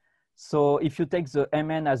TH. So if you take the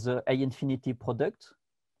Mn as the A infinity product,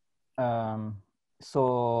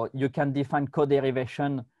 so you can define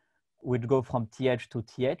co-derivation which go from TH to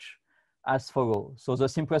TH as follows. So the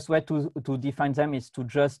simplest way to define them is to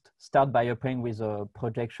just start by applying with a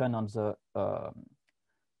projection on the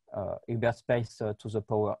Hilbert space to the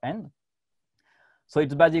power n. So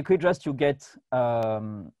it's basically just you get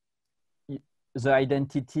the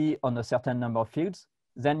identity on a certain number of fields,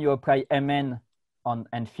 then you apply Mn on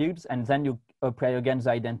n fields, and then you apply again the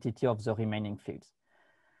identity of the remaining fields.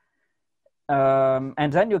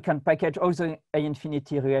 And then you can package all the A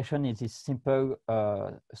infinity relation in this simple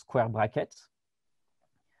square bracket.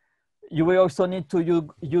 You will also need to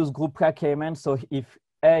use group-like elements. So if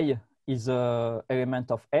A is an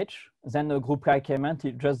element of H, then a group-like element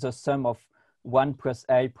is just the sum of 1 plus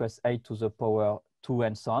A to the power 2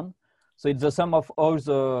 and so on. So it's the sum of all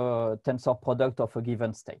the tensor product of a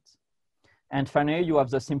given state. And finally, you have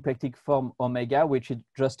the symplectic form omega, which is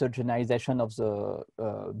just a generalization of the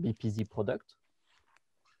BPZ product.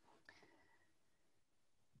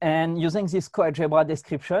 And using this coalgebra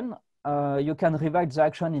description, you can rewrite the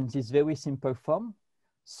action in this very simple form.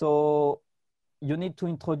 So you need to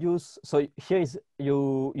introduce, so here is,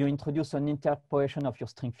 you introduce an interpolation of your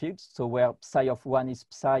string fields. So where psi of 1 is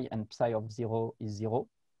psi and psi of 0 is 0.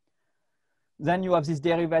 Then you have this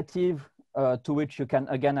derivative to which you can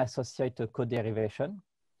again associate a co-derivation.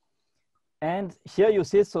 And here you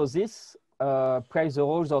see, so this plays the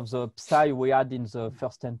roles of the psi we had in the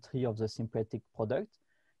first entry of the symplectic product.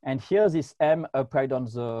 And here this M applied on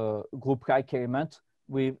the group-like element,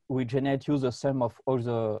 we generate you the sum of all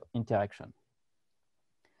the interaction.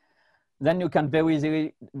 Then you can very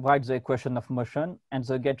easily write the equation of motion and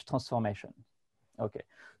the gauge transformation. Okay,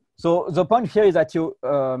 so the point here is that you,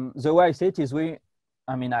 the way I say it is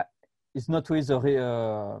it's not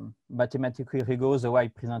really mathematically rigorous the way I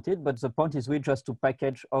present it, but the point is really just to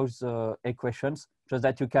package all the equations, just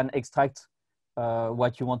that you can extract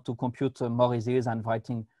what you want to compute more easily than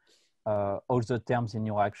writing all the terms in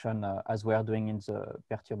your action as we are doing in the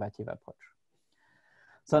perturbative approach.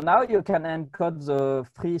 So now you can encode the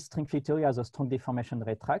free string field theory as a strong deformation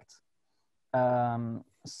retract.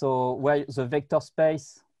 So where the vector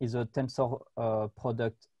space is a tensor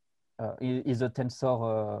product, is a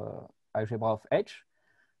tensor algebra of H.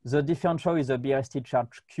 The differential is a BRST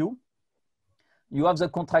charge Q. You have the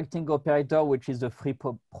contracting operator, which is the free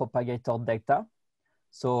propagator delta.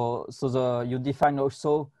 So you define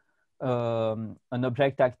also an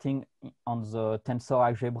object acting on the tensor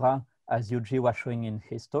algebra as Yuji was showing in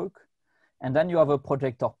his talk. And then you have a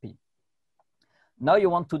projector P. Now you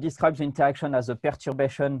want to describe the interaction as a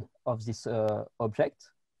perturbation of this object.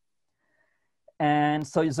 And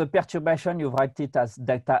so the perturbation, you write it as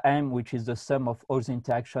delta M, which is the sum of all the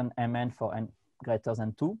interaction Mn for n greater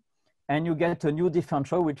than 2. And you get a new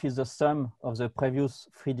differential, which is the sum of the previous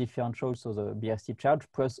three differentials, so the BRST charge,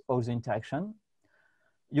 plus all the interaction.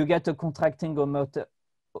 You get a contracting homotopy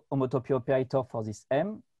operator for this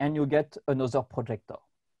M, and you get another projector.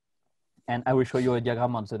 And I will show you a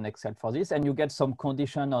diagram on the next slide for this. And you get some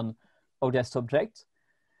condition on all the subjects.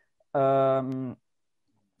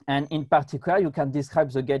 And in particular, you can describe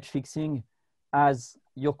the gauge fixing as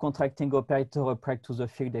your contracting operator applied to the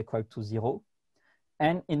field equal to 0.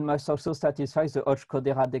 And it must also satisfy the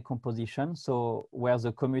Hodge-Codera decomposition, so where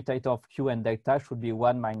the commutator of Q and delta should be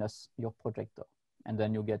 1 minus your projector. And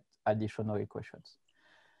then you get additional equations.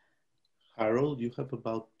 Harold, you have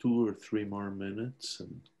about 2 or 3 more minutes.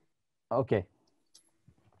 Okay.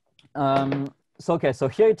 So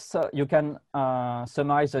here it's, you can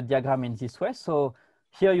summarize the diagram in this way. So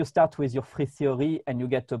here you start with your free theory and you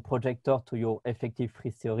get a projector to your effective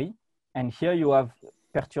free theory. And here you have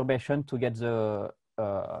perturbation to get the,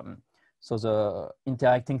 so the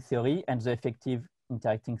interacting theory and the effective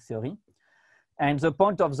interacting theory. And the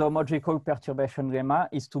point of the homological perturbation lemma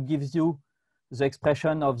is to give you the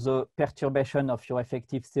expression of the perturbation of your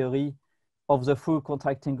effective theory of the full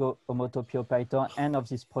contracting homotopy operator and of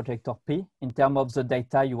this projector P in terms of the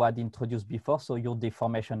data you had introduced before. So your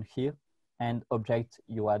deformation here and object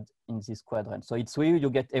you had in this quadrant. So it's really, you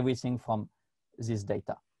get everything from this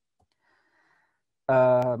data.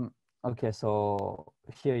 Okay, so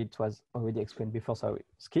here it was already explained before, so I will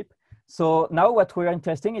skip. So now what we're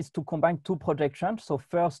interested in is to combine two projections. So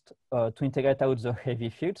first to integrate out the heavy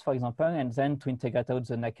fields, for example, and then to integrate out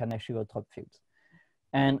the Nakanishi-Lothrop fields.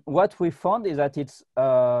 And what we found is that it's,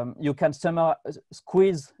 you can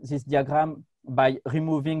squeeze this diagram by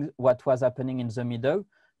removing what was happening in the middle,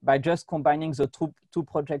 by just combining the two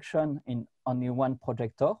projections in only one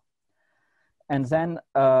projector. And then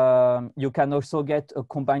you can also get a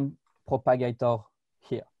combined propagator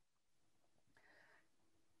here.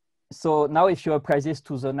 So now if you apply this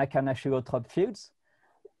to the Nakanishi-Lothrop fields,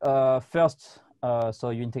 first, so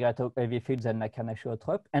you integrate heavy fields and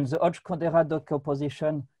Nakanishi-Lothrop, and the Hodge-Codera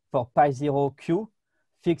decomposition for pi0q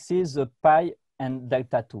fixes the pi and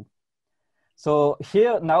delta 2. So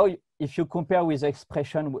here now, if you compare with the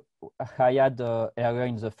expression I had earlier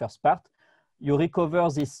in the first part, you recover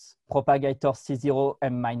this propagator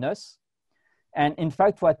C0m minus. And in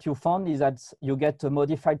fact, what you found is that you get a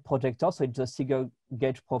modified projector. So it's a single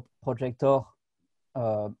gauge projector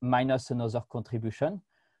minus another contribution.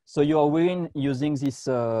 So you are really using this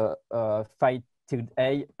phi tilde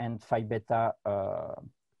A and phi beta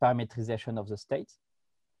parametrization of the states.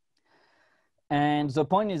 And the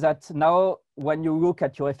point is that now when you look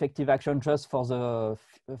at your effective action just for the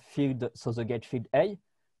field, so the gauge field A,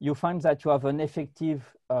 you find that you have an effective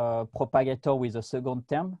propagator with a second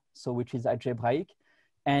term, so which is algebraic.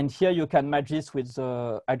 And here you can match this with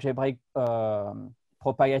the algebraic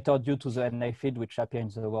propagator due to the NA field, which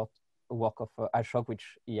appears in the work of Ashok,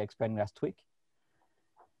 which he explained last week.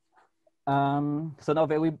 So now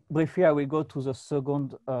very briefly, I will go to the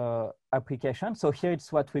second application. So here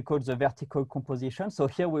it's what we call the vertical composition. So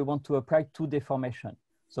here we want to apply two deformations.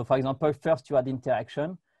 So for example, first you add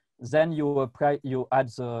interaction, then you add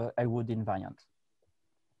the Elwood invariant.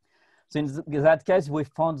 So in that case, we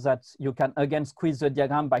found that you can again squeeze the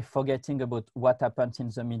diagram by forgetting about what happens in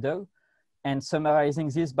the middle and summarizing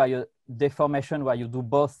this by a deformation where you do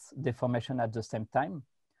both deformation at the same time.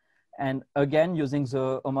 And again, using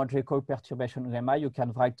the homological perturbation lemma, you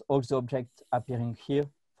can write all the objects appearing here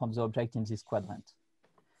from the object in this quadrant.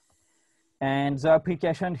 And the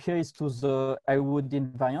application here is to the Elwood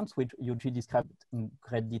invariant, which Yuji described in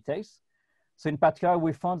great details. So in particular,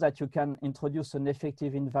 we found that you can introduce an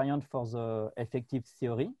effective invariant for the effective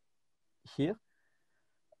theory here.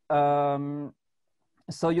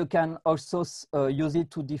 So you can also use it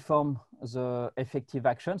to deform the effective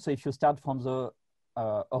action. So if you start from the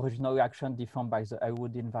original action deformed by the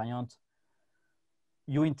Elwood invariant,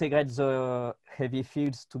 you integrate the heavy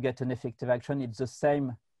fields to get an effective action. It's the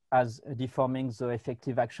same as deforming the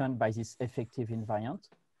effective action by this effective invariant.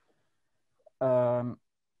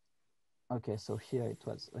 Okay, so here it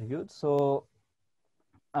was good. So,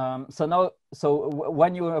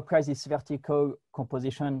 when you apply this vertical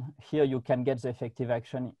composition here, you can get the effective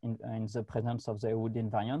action in the presence of the Elwood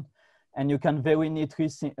invariant, and you can very neatly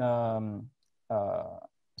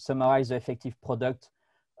summarize the effective product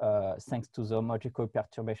thanks to the homological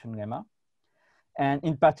perturbation lemma. And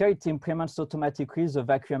in particular, it implements automatically the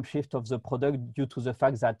vacuum shift of the product due to the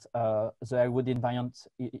fact that the Elwood invariant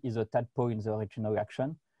is a tadpole in the original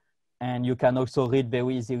action. And you can also read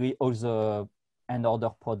very easily all the end order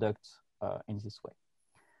products in this way.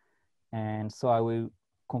 And so I will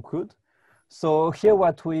conclude. So here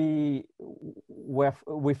what we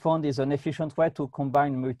found is an efficient way to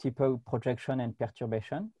combine multiple projection and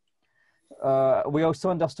perturbation. We also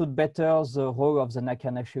understood better the role of the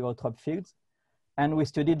Nakanishi-Lothrop fields, and we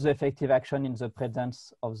studied the effective action in the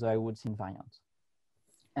presence of the Elwood invariant.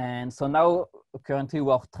 And so now, currently,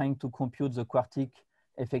 we are trying to compute the quartic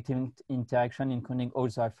effective interaction, including all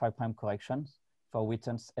the alpha prime corrections for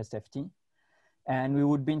Witten's SFT. And we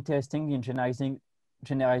would be interested in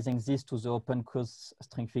generalizing this to the open closed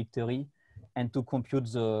string field theory and to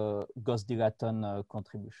compute the Gauss-Dilaton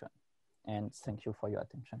contribution. And thank you for your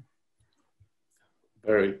attention.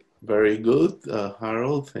 Very, very good,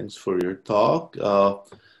 Harold. Thanks for your talk.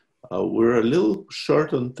 We're a little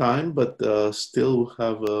short on time, but still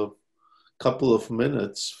have a couple of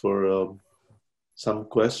minutes for some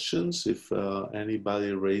questions. If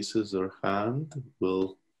anybody raises their hand,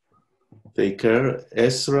 we'll take care.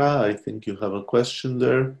 Ezra, I think you have a question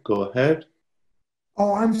there. Go ahead.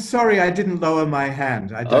 Oh, I'm sorry, I didn't lower my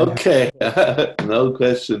hand. I don't okay, no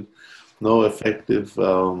question. No effective.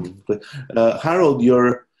 Harold,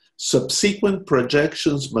 your subsequent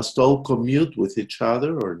projections must all commute with each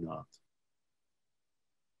other or not?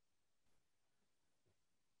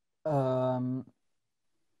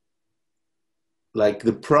 like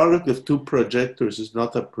the product of two projectors is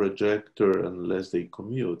not a projector unless they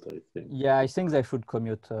commute, I think. Yeah, I think they should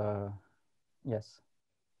commute, yes.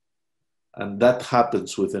 And that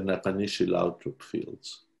happens with the Nakanishi-Lautrup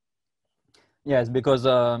fields. Yes, because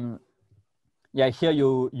yeah, here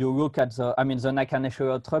you look at the, I mean, the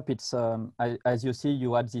Nakanishi-Lautrup, it's, as you see,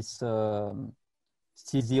 you had this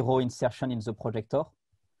C0 insertion in the projector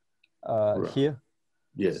right. Here.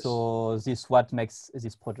 Yes. So this what makes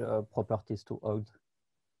these properties to hold.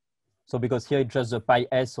 So because here it's just the pi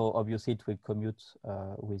s, so obviously it will commute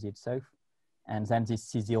with itself. And then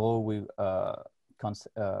this C0 will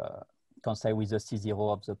cancel with the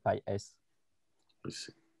C0 of the pi s. I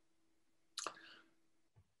see.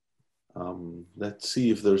 Let's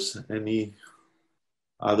see if there's any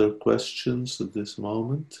other questions at this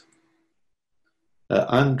moment.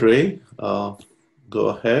 Andre, go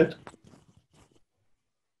ahead.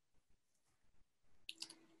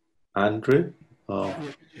 Andre,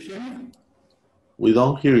 we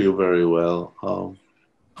don't hear you very well.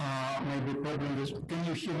 Maybe problem is, can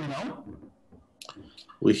you hear me now?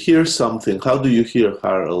 We hear something. How do you hear,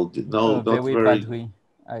 Harold? No, not very badly.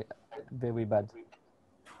 Very bad.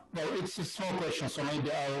 Well, it's a small question, so maybe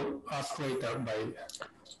I'll ask later by...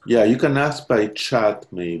 Yeah, you can ask by chat,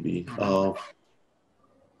 maybe.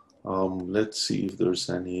 Let's see if there's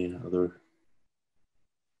any other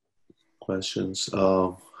questions.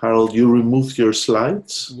 Harold, you removed your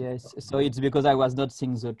slides? Yes, so it's because I was not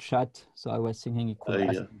seeing the chat, so I was thinking it could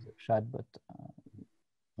ask in the chat, but...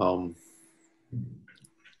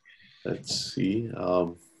 let's see.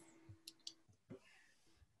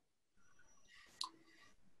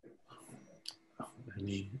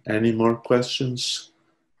 Any more questions?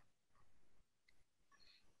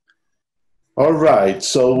 All right,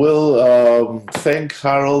 so we'll thank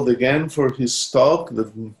Harold again for his talk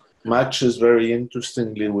that matches very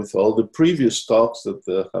interestingly with all the previous talks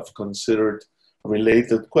that have considered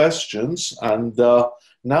related questions. And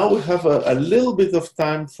now we have a little bit of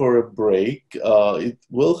time for a break. It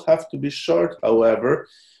will have to be short, however,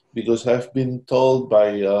 because I've been told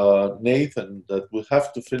by Nathan that we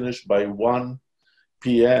have to finish by 1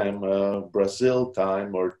 p.m. Brazil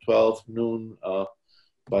time, or 12 noon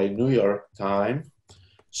by New York time.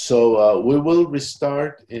 So we will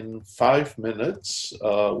restart in 5 minutes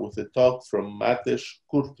with a talk from Matej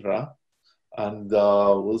Kudrna, and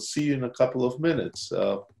we'll see you in a couple of minutes.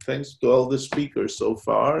 Thanks to all the speakers so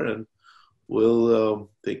far, and we'll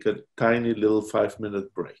take a tiny little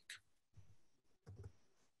 5-minute break.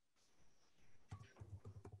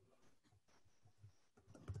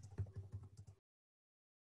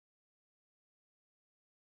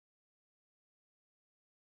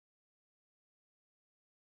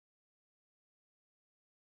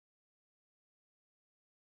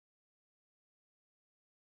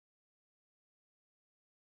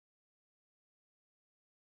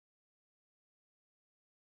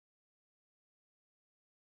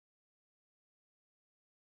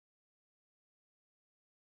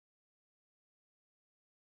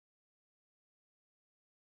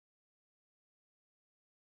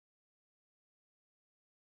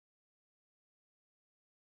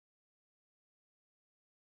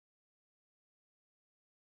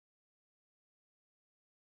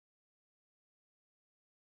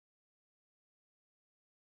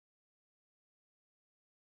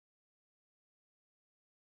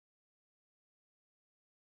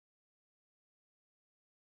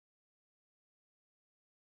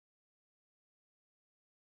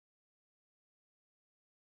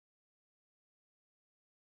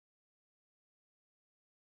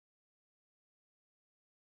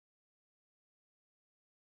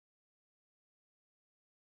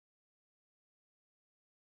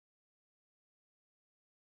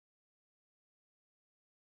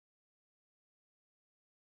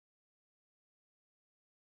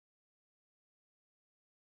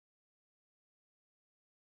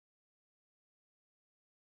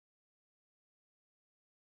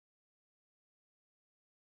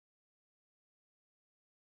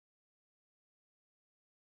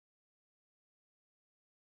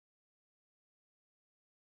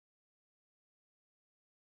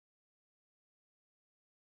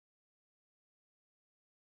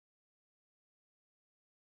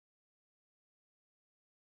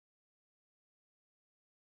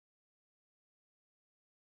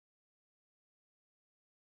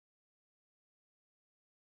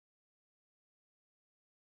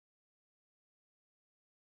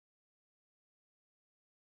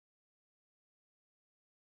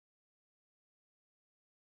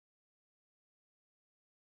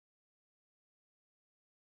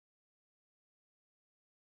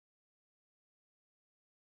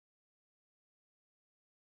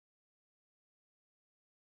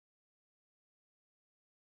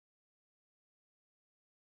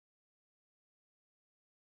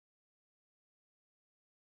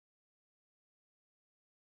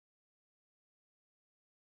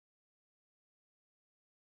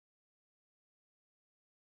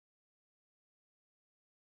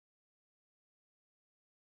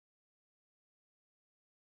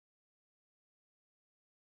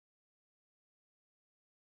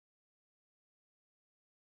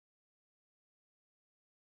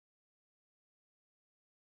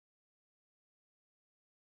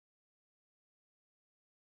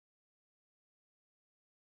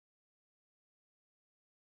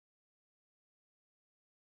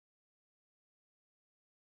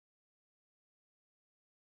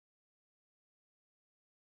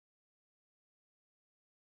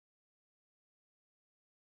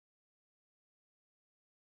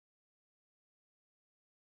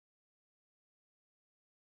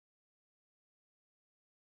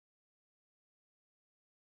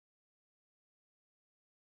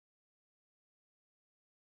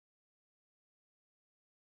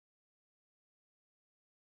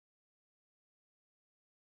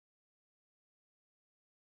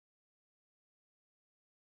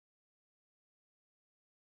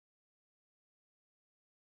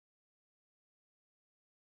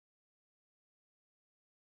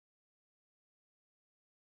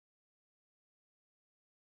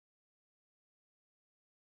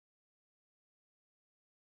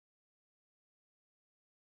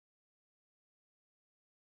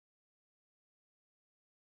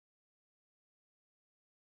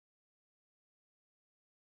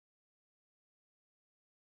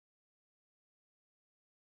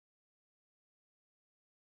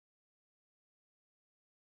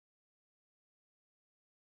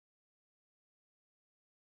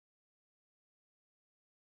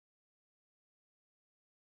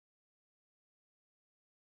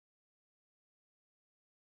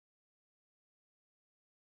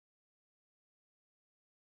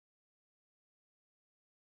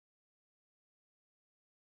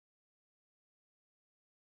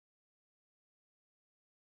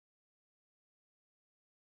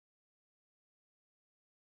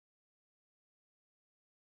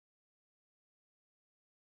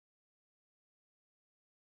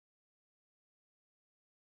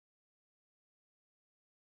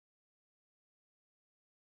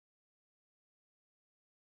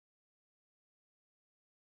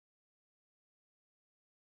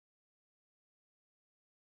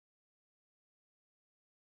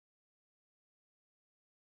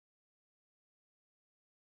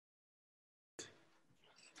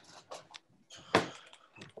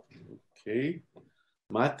 Okay.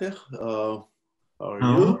 Matej, how are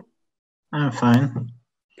you? I'm fine.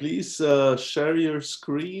 Please share your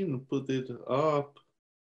screen, put it up.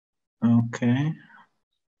 Okay.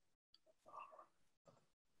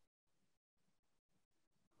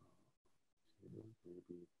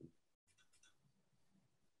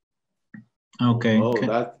 Okay. Oh,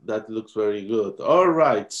 that looks very good. All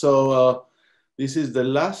right. So this is the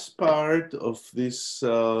last part of this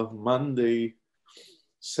Monday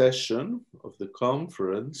session of the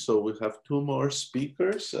conference. So we have two more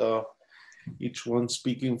speakers, each one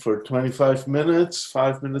speaking for 25 minutes,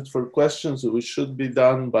 5 minutes for questions. We should be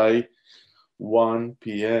done by 1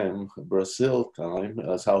 p.m. Brazil time,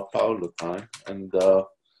 Sao Paulo time. And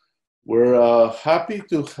we're happy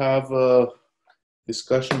to have a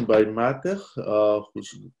discussion by Matej,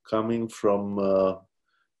 who's coming from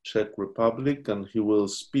Czech Republic, and he will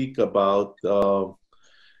speak about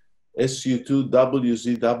SU2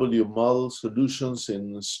 WZW model solutions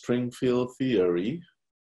in string field theory.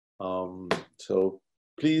 So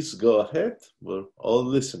please go ahead, we're all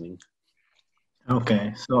listening.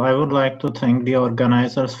 Okay, so I would like to thank the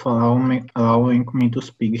organizers for allowing me to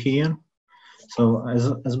speak here. So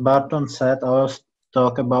as Barton said, I will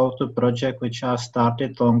talk about a project which I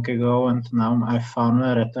started long ago, and now I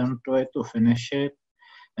finally returned to it to finish it.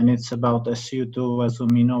 And it's about SU2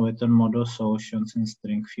 Witten model solutions in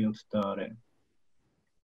string field theory.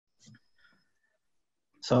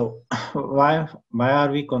 So why are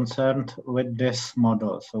we concerned with this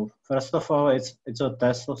model? So first of all, it's a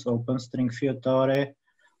test of open string field theory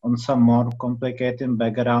on some more complicated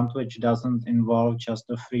background, which doesn't involve just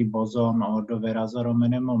the free boson or the Virasoro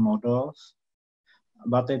minimal models.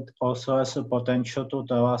 But it also has a potential to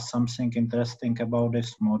tell us something interesting about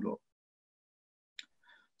this model.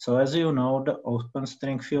 So as you know, the open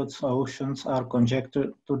string field solutions are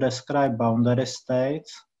conjectured to describe boundary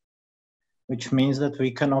states, which means that we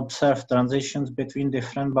can observe transitions between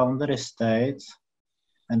different boundary states.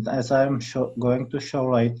 And as I'm going to show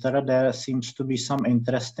later, there seems to be some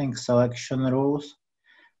interesting selection rules,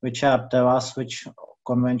 which tell us which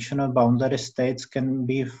conventional boundary states can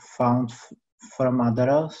be found from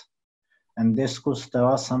others. And this could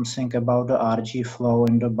tell us something about the RG flow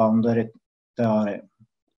in the boundary theory.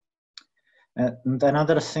 And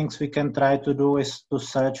another things we can try to do is to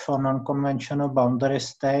search for non-conventional boundary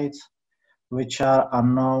states which are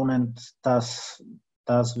unknown, and thus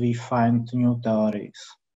we find new theories.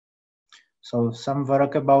 So some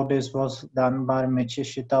work about this was done by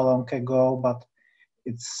Michishita long ago, but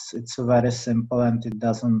it's very simple and it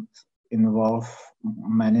doesn't involve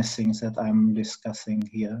many things that I'm discussing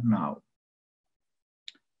here now.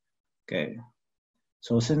 Okay,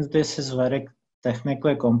 so since this is very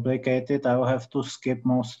technically complicated, I will have to skip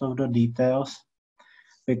most of the details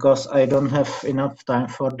because I don't have enough time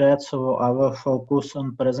for that. So I will focus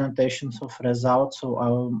on presentations of results. So I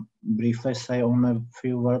will briefly say only a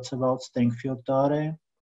few words about string field theory.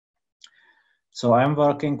 So I'm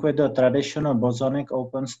working with the traditional bosonic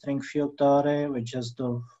open string field theory, which is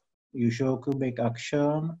the usual cubic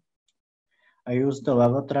action. I use the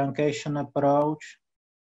level truncation approach,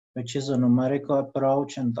 which is a numerical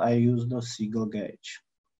approach, and I use the Siegel gauge.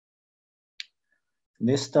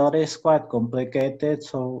 This theory is quite complicated,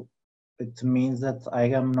 so it means that I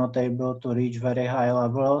am not able to reach very high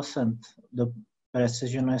levels, and the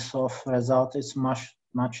precision of result is much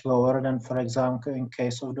lower than, for example, in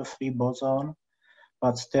case of the free boson,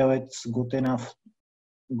 but still it's good enough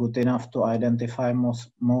to identify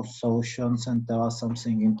most solutions and tell us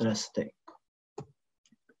something interesting.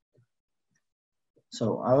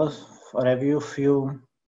 So I will review a few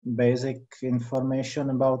basic information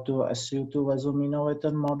about the SU2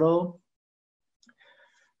 Witten model.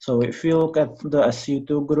 So if you look at the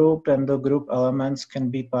SU2 group, then the group elements can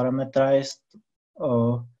be parameterized,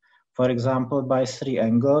 for example, by 3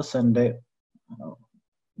 angles, and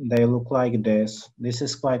they look like this. This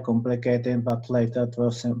is quite complicated, but later it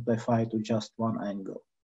will simplify to just 1 angle.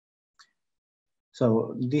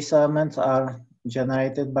 So these elements are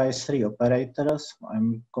generated by 3 operators.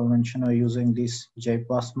 I'm conventionally using these J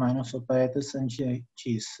plus minus operators and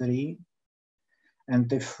G3.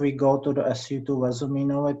 And if we go to the SU2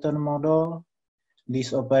 Witten model,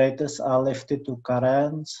 these operators are lifted to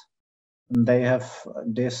currents, and they have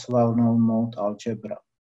this well-known mode algebra.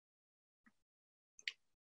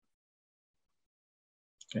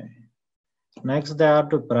 Okay. Next, there are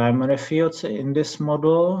the primary fields in this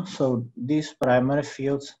model. So these primary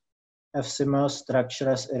fields have similar structure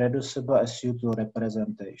as irreducible SU2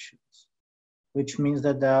 representations, which means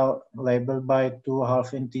that they are labeled by 2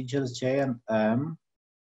 half integers J and M.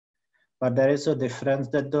 But there is a difference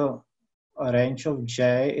that the range of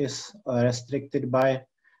J is restricted by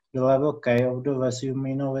the level K of the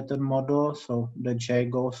Witten model. So the J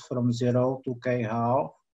goes from 0 to K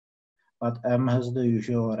half, but M has the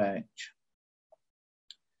usual range.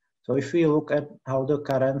 So if we look at how the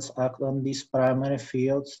currents act on these primary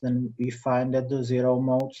fields, then we find that the zero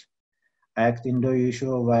modes act in the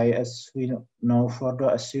usual way as we know for the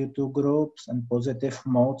SU2 groups, and positive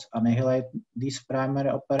modes annihilate these primary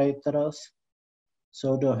operators.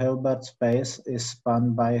 So the Hilbert space is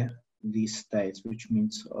spanned by these states, which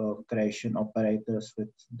means creation operators with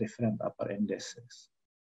different upper indices.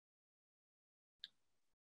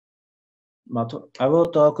 But I will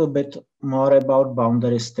talk a bit more about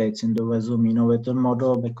boundary states in the Witten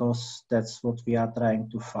model because that's what we are trying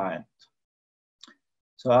to find.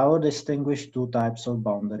 So I will distinguish two types of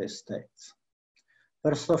boundary states.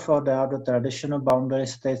 First of all, there are the traditional boundary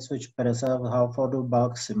states which preserve half-order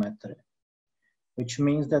bulk symmetry, which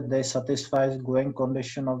means that they satisfy the Gauge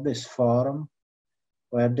condition of this form,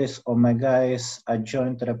 where this omega is a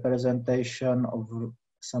joint representation of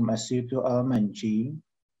some SU2 element G,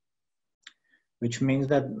 which means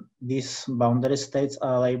that these boundary states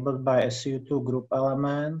are labeled by SU2 group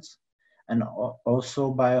elements and also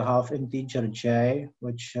by a half integer J,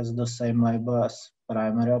 which has the same label as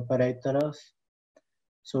primary operators.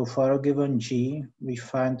 So for a given G, we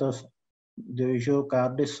find the usual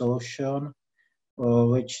Cardy solution,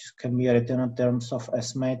 which can be written in terms of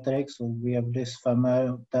S matrix. So we have this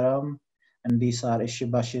familiar term, and these are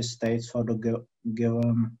Ishibashi states for the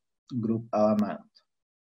given group element.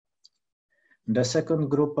 The second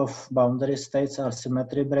group of boundary states are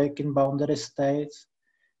symmetry breaking boundary states,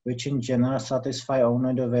 which in general satisfy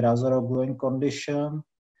only the Virasoro Gauge condition,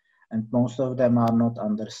 and most of them are not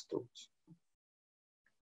understood.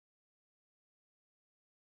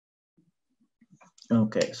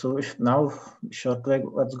 Okay, so now shortly,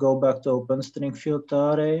 let's go back to open string field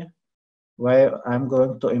theory, where I'm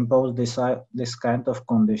going to impose this kind of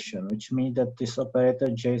condition, which means that this operator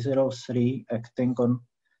J03 acting on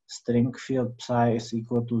string field psi is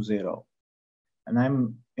equal to 0. And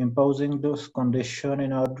I'm imposing this condition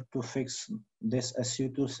in order to fix this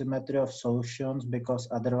SU2 symmetry of solutions, because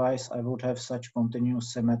otherwise I would have such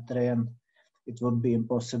continuous symmetry and it would be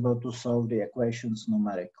impossible to solve the equations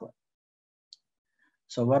numerically.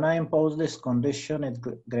 So when I impose this condition, it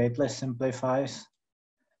greatly simplifies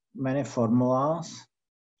many formulas.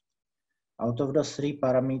 Out of the three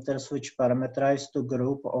parameters which parameterize the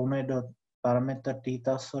group, only the parameter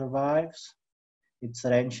theta survives. Its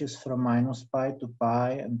range is from -pi to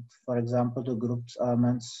pi, and for example, the group's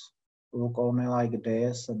elements look only like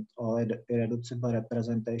this, and all irreducible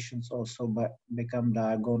representations also become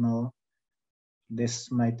diagonal.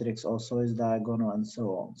 This matrix also is diagonal, and so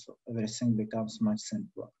on. So everything becomes much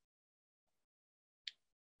simpler.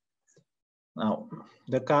 Now,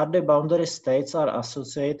 the Cardy boundary states are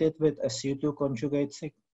associated with SU2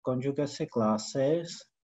 conjugacy classes,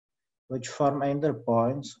 which form either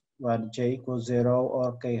points where J equals 0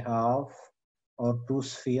 or K half, or two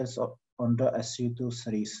spheres on the SU2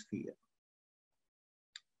 sphere.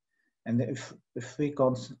 And if we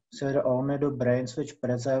consider only the branes which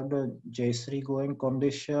preserve the J3 Gauge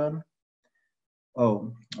condition,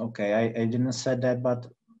 oh, okay, I didn't say that,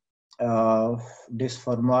 but this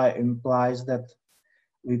formula implies that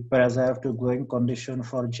we preserve the Gauge condition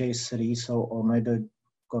for J3, so only the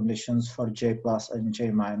conditions for J plus and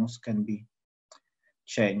J minus can be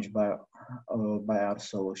changed by our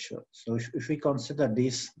solution. So if we consider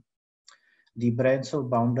these, the branes of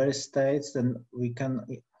boundary states, then we can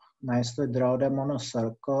nicely draw them on a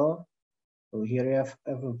circle. So here you have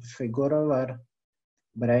a figure where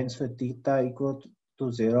branes with theta equal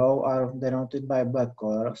to 0 are denoted by black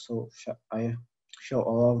color. So I show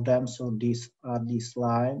all of them. So these are these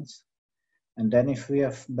lines. And then if we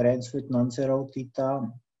have branes with non-zero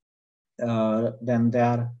theta, then they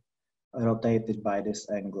are rotated by this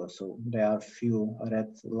angle. So there are few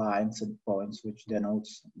red lines and points which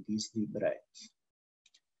denotes these D branes.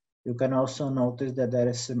 You can also notice that there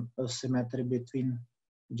is a symmetry between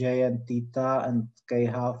J and theta and K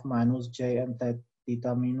half minus J and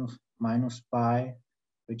theta minus pi,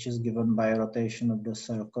 which is given by rotation of the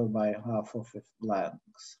circle by half of its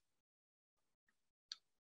length.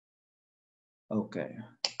 Okay.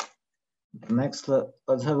 Next,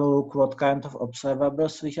 let's have a look what kind of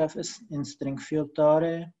observables we have in string field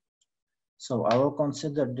theory. So I will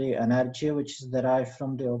consider the energy which is derived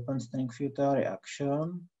from the open string field theory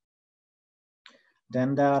action.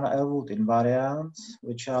 Then there are Elwood invariants,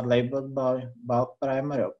 which are labeled by bulk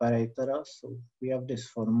primary operators. So we have this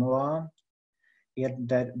formula. here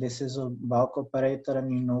that this is a bulk operator,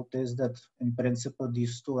 and you notice that in principle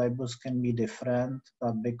these two labels can be different,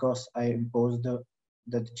 but because I imposed the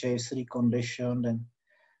J3 condition, then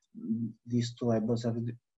these two labels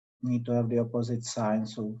need to have the opposite sign,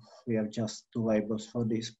 so we have just two labels for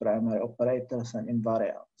these primary operators and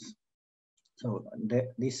invariants. So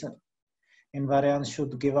this invariance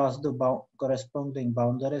should give us the corresponding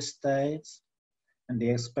boundary states, and the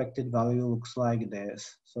expected value looks like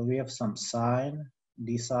this. So we have some sign.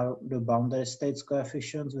 These are the boundary states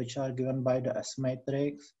coefficients, which are given by the S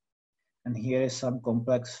matrix. And here is some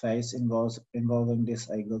complex phase involving this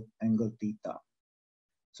angle theta.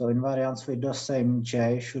 So invariants with the same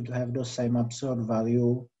J should have the same absolute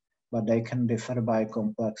value, but they can differ by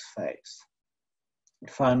complex phase.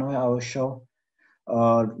 Finally, I will show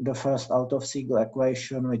the first out-of-Siegel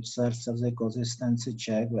equation, which serves as a consistency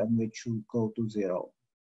check and which should go to 0.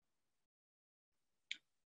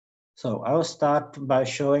 So I will start by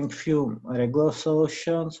showing few regular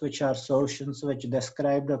solutions, which are solutions which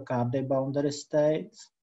describe the Cardet boundary states.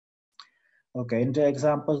 Okay, in the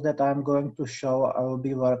examples that I'm going to show, I will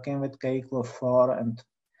be working with k equal 4 and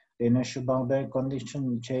the initial boundary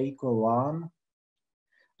condition j equal 1.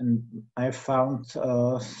 And I found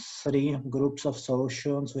 3 groups of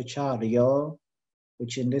solutions which are real,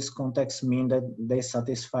 which in this context mean that they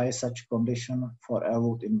satisfy such condition for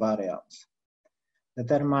Elwood invariance.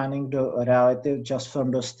 Determining the reality just from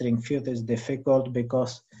the string field is difficult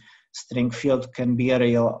because string field can be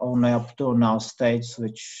real only up to null states,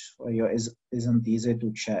 which isn't easy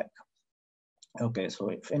to check. Okay, so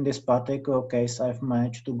if in this particular case I've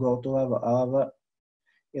managed to go to level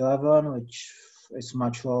 11, which is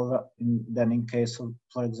much lower than in case of,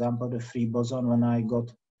 for example, the free boson when I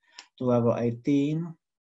got to level 18.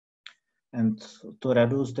 And to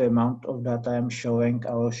reduce the amount of data I'm showing,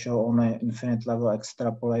 I will show only infinite level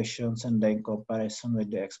extrapolations and then comparison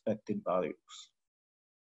with the expected values.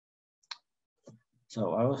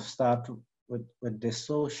 So I will start with this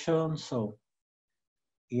solution. So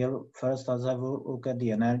here first let's have a look at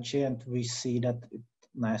the energy, and we see that it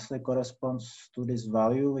nicely corresponds to this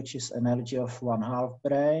value, which is energy of 1/2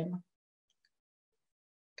 brane.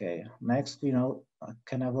 Okay, next we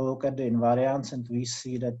can have a look at the invariants, and we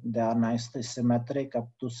see that they are nicely symmetric up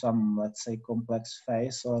to some, let's say, complex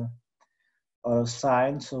phase or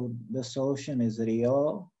sign. So the solution is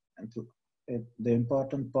real, and the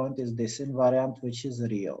important point is this invariant, which is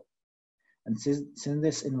real. And since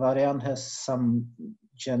this invariant has some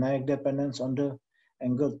generic dependence on the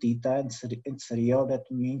angle theta, and it's real, that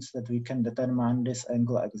means that we can determine this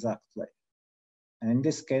angle exactly. And in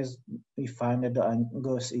this case, we find that the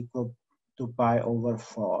angle is equal to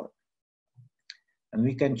pi/4. And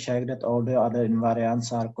we can check that all the other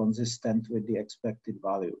invariants are consistent with the expected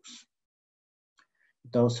values.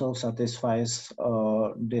 It also satisfies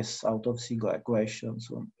this out-of-Siegel equation,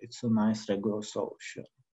 so it's a nice regular solution.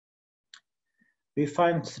 We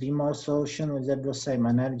find 3 more solutions with the same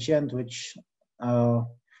energy and which are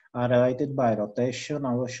related by rotation.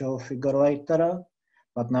 I will show a figure later,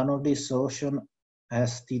 but none of these solutions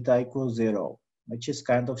has theta equals 0, which is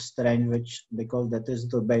kind of strange, because that is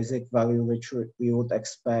the basic value which we would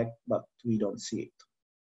expect, but we don't see it.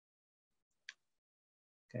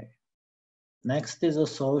 Okay. Next is a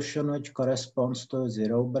solution which corresponds to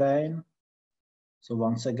 0 brane. So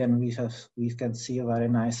once again, we can see a very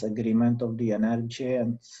nice agreement of the energy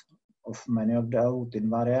and of many of the Elwood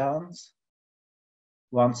invariants.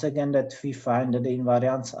 Once again, that we find that the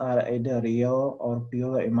invariants are either real or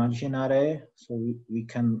purely imaginary. So we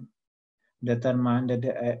can determine that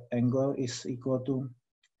the angle is equal to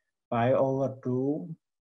pi/2.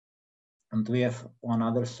 And we have one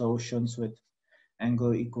other solutions with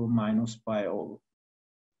angle equal minus pi/2.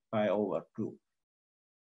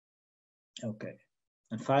 Okay.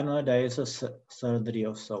 And finally, there is a third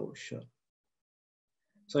real solution.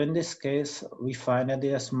 So in this case, we find that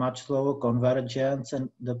there's much lower convergence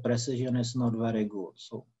and the precision is not very good.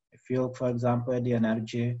 So if you look, for example, at the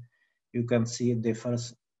energy, you can see it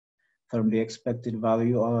differs from the expected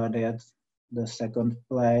value already at the second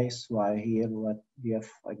place, while here we have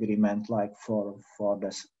agreement like for 4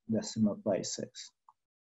 decimal places.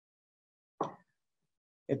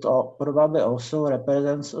 It probably also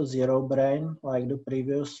represents a 0 brane like the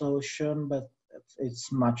previous solution, but it's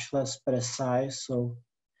much less precise. So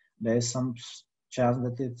there is some chance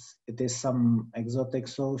that it is some exotic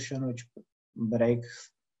solution which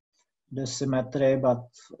breaks the symmetry, but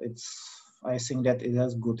I think that it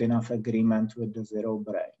has good enough agreement with the 0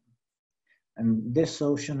 brane. And this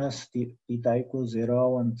solution has theta equals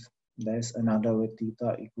 0, and there's another with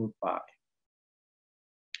theta equal pi.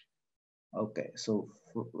 Okay, so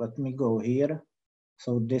let me go here.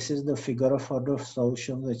 So this is the figure for the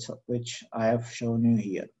solution which I have shown you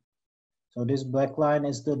here. So this black line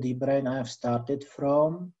is the D-brane I have started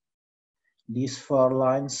from. These 4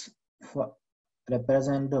 lines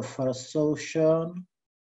represent the first solution.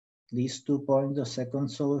 These 2 points, the second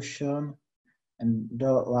solution. And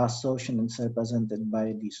the last solution is represented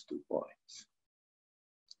by these 2 points.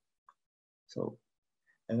 So,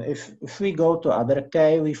 and if we go to other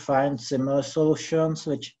K, we find similar solutions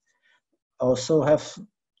which also have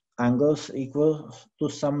angles equal to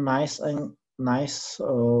some nice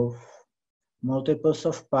multiples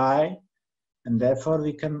of pi, and therefore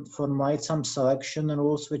we can formulate some selection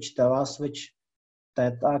rules which tell us which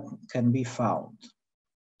theta can be found.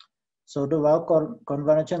 So the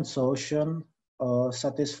well-convergent solution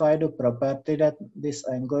satisfies the property that this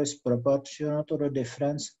angle is proportional to the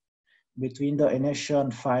difference between the initial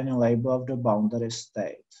and final label of the boundary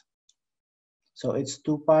state. So it's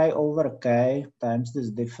 2 pi over k times this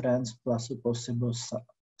difference plus a possible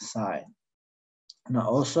sign. Now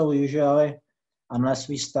also usually, unless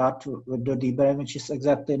we start with the D-brane which is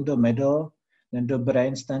exactly in the middle, then the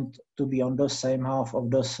branes tend to be on the same half of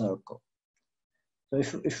the circle.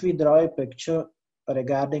 So if we draw a picture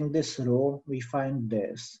regarding this rule, we find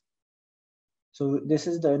this. So this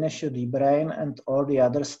is the initial D-brane and all the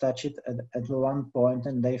others touch it at one point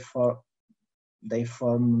and they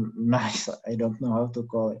form nice, I don't know how to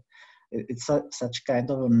call it. It's such kind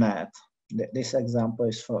of a net. This example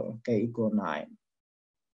is for k equal 9.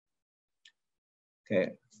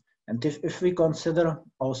 Okay, and if we consider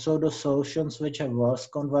also the solutions which have worse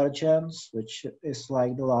convergence, which is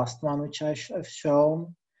like the last one which I have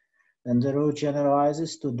shown, then the rule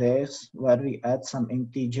generalizes to this, where we add some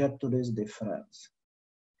integer to this difference.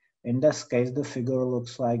 In this case, the figure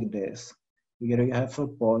looks like this. Here you have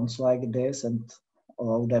points like this, and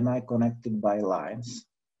all of them are connected by lines.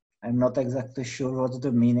 I'm not exactly sure what's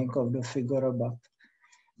the meaning of the figure, but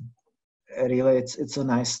really it's a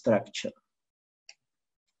nice structure.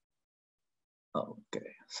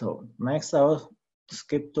 Okay, so next I'll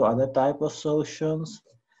skip to other type of solutions,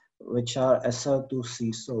 which are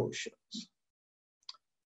SL2C solutions.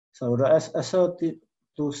 So the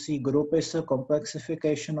SL2C group is a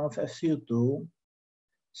complexification of SU2.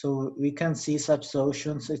 So we can see such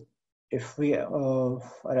solutions if we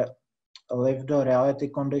leave the reality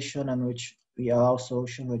condition in which we allow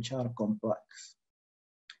solutions which are complex.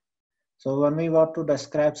 So when we want to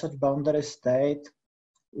describe such boundary state,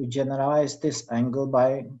 we generalize this angle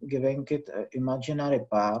by giving it an imaginary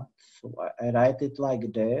part. So I write it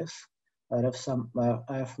like this.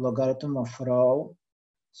 I have logarithm of rho,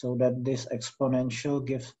 so that this exponential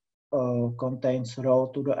contains rho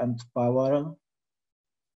to the nth power.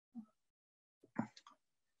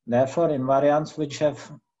 Therefore, invariants which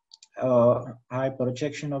have high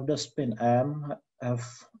projection of the spin m have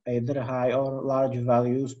either high or large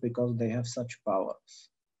values because they have such powers.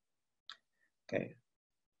 Okay.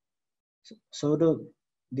 So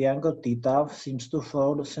the angle theta seems to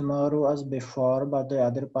follow the similar rule as before, but the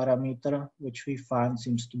other parameter which we find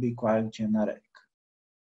seems to be quite generic.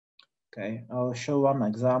 Okay, I'll show one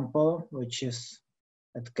example, which is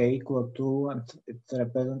at k equal 2, and it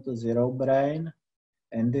represents a zero brane.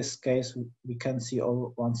 In this case, we can see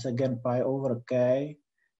once again pi over k.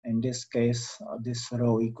 In this case, this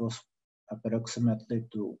rho equals approximately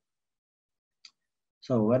 2.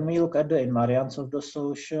 So when we look at the invariance of the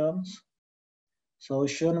solutions,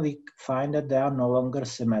 we find that they are no longer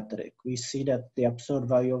symmetric. We see that the absolute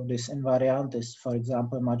value of this invariant is, for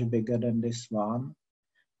example, much bigger than this one.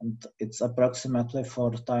 And it's approximately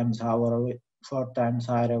 4 times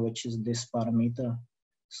higher, which is this parameter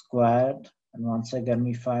squared. And once again,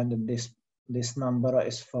 we find that this number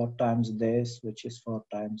is 4 times this, which is 4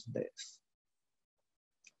 times this.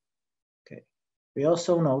 Okay. We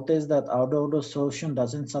also notice that although the solution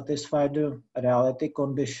doesn't satisfy the reality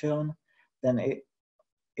condition, then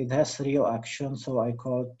it has real action, so I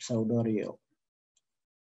call it pseudo-real.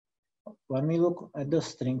 When we look at the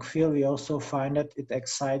string field, we also find that it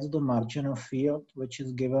excites the marginal field, which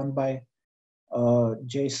is given by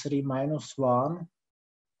J3 minus 1,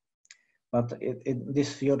 but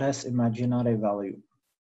this field has imaginary value.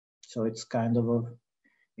 So it's kind of an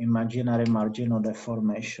imaginary marginal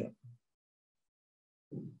deformation.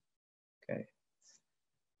 Okay.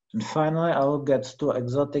 And finally, I will get to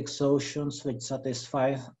exotic solutions which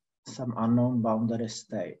satisfy some unknown boundary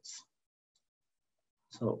states.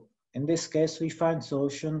 So in this case, we find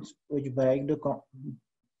solutions which break the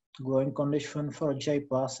going condition for J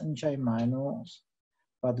plus and J minus,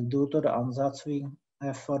 but due to the ansatz we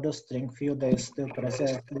have for the string field, they still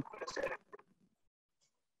present.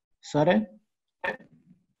 Sorry?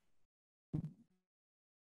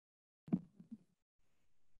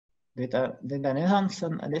 Did anyone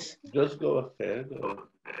send this? Just go ahead.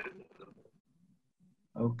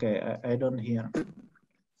 Okay, I don't hear.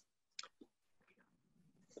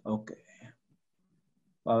 Okay.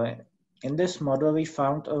 Well, in this model, we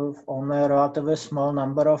found only a relatively small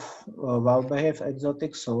number of well-behaved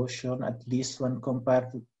exotic solutions, at least when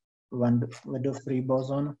compared with the free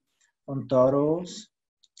boson on torus.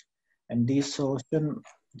 And these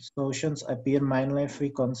solutions appear mainly if we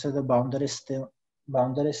consider boundary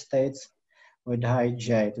states with high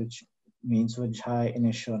J, which means with high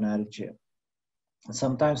initial energy.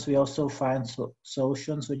 Sometimes we also find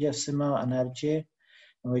solutions which have similar energy,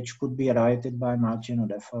 which could be related by marginal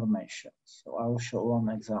deformation. So I will show one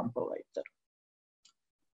example later.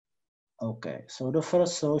 Okay, so the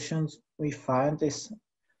first solutions we find is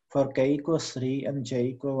for k equals 3 and j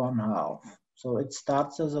equal 1/2. So it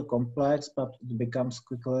starts as a complex, but it becomes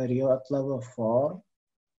quickly real at level 4.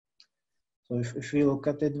 So if we look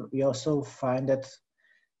at it, we also find that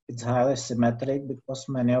it's highly symmetric because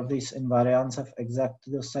many of these invariants have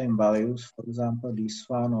exactly the same values. For example, this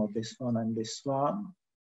one or this one and this one.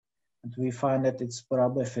 And we find that it's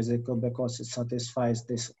probably physical because it satisfies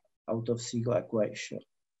this out-of-Siegel equation.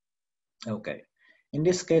 Okay. In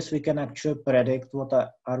this case, we can actually predict what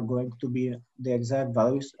are going to be the exact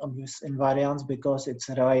values of these invariants because it's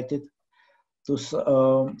related to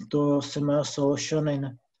a similar solution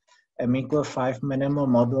in M=5 minimal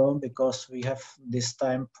model because we have this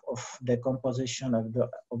type of decomposition of the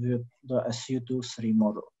SU2-3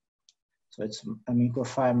 model. So it's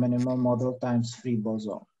M=5 minimal model times free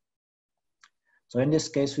boson. So in this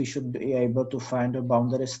case, we should be able to find the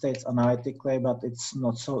boundary states analytically, but it's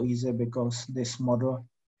not so easy because this model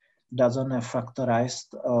doesn't have factorized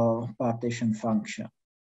partition function.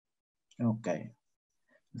 Okay.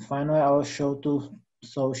 And finally, I will show two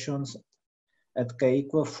solutions at k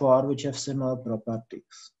equal 4, which have similar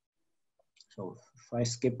properties. So if I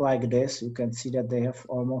skip like this, you can see that they have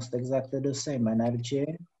almost exactly the same energy.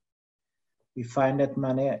 We find that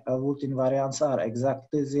many Elwood invariants are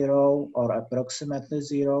exactly 0 or approximately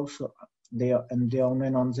 0. So the only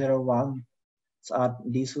non-zero ones are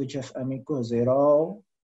these which have m=0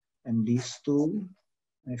 and these two.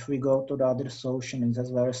 If we go to the other solution, it has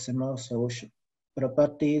very similar solution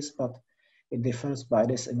properties, but it differs by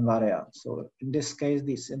this invariant. So in this case,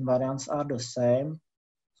 these invariants are the same.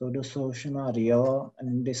 So the solution are real. And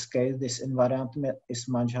in this case, this invariant is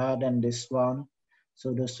much higher than this one.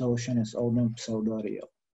 So the solution is only pseudo-real.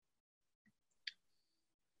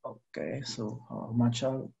 Okay, so how much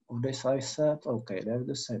of this I said? Okay, they have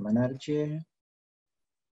the same energy.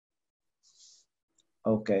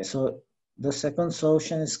 Okay, so the second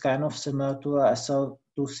solution is kind of similar to a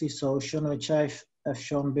SL2C solution, which I have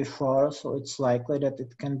shown before. So it's likely that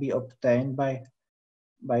it can be obtained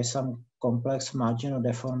by some complex marginal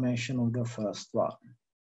deformation of the first one.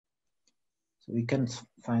 So we can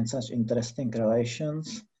find such interesting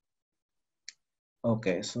relations.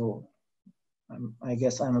 Okay, so I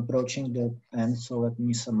guess I'm approaching the end, so let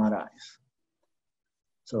me summarize.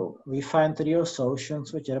 So we find real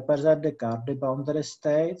solutions which represent the Cardy boundary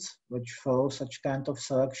states, which follow such kind of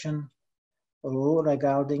selection rule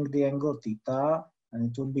regarding the angle theta.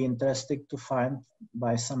 And it would be interesting to find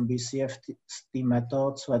by some BCFT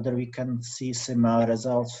methods whether we can see similar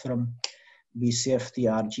results from BCFT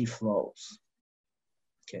RG flows.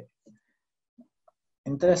 Okay.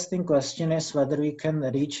 Interesting question is whether we can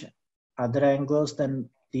reach other angles than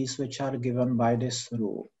these which are given by this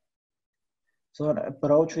rule. So an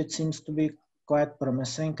approach which seems to be quite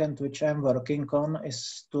promising and which I'm working on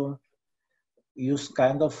is to use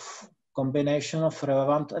kind of combination of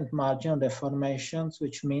relevant and marginal deformations,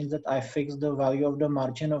 which means that I fix the value of the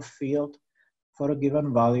margin of field for a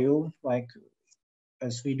given value, like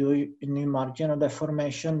as we do in the marginal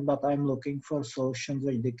deformation, but I'm looking for solutions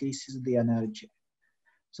which decreases the energy.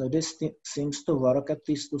 So this seems to work at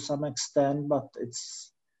least to some extent, but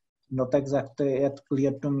it's not exactly yet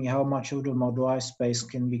clear to me how much of the moduli space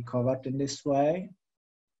can be covered in this way.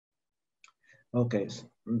 Okay, so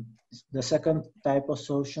the second type of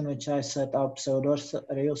solution which I set up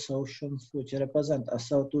pseudo-real solutions which represent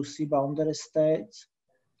SL2C boundary states,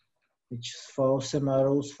 which follow similar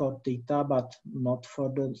rules for theta, but not for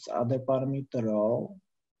the other parameter rho.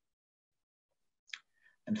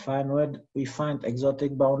 And finally, we find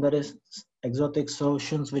exotic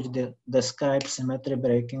solutions which describe symmetry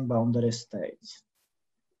breaking boundary states.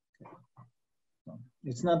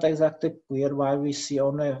 It's not exactly clear why we see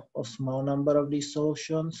only a small number of these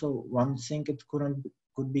solutions. So one thing it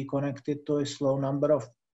could be connected to a slow number of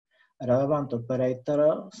relevant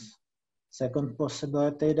operators. Second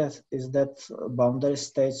possibility is that boundary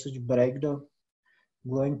states which break the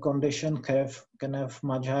glowing condition can have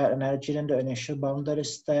much higher energy than the initial boundary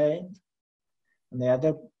state. And the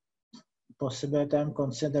other possibility I'm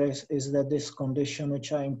considering is that this condition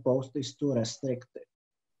which I imposed is too restrictive.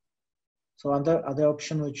 So other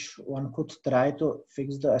option which one could try to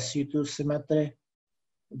fix the SU2 symmetry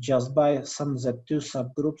just by some Z2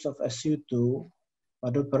 subgroups of SU2,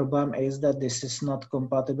 but the problem is that this is not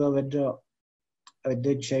compatible with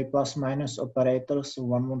the J plus minus operator, so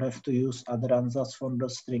one would have to use other ansatz from the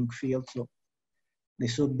string field. So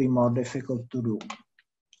this would be more difficult to do.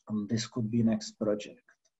 And this could be next project.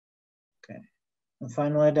 Okay. And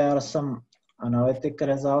finally, there are some analytic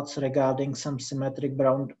results regarding some symmetric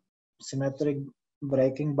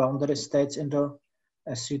breaking boundary states in the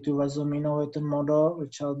SU2 Witten model,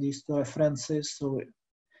 which are these two references. So it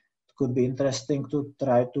could be interesting to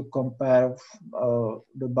try to compare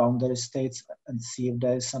the boundary states and see if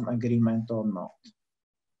there is some agreement or not.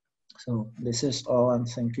 So this is all, and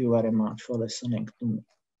thank you very much for listening to me.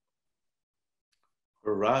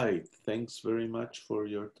 All right, thanks very much for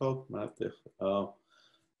your talk, Matej.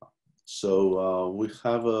 We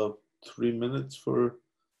have 3 minutes for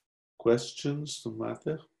questions to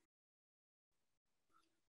Matej.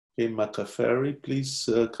 Okay, Macaferi, please,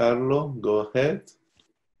 Carlo, go ahead.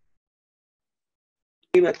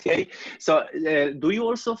 Okay, so do you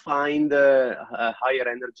also find higher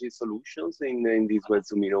energy solutions in this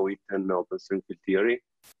Witten open string field theory?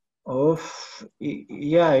 Oh,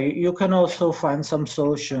 yeah, you can also find some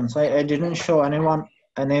solutions. I didn't show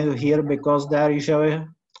any here because they are usually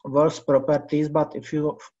worse properties, but if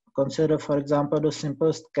you consider, for example, the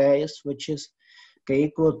simplest case, which is k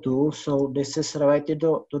equal 2, so this is related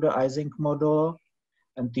to the Ising model,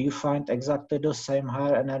 and you find exactly the same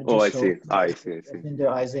higher energy. Oh, I see. In the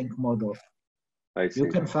Ising model. I see. You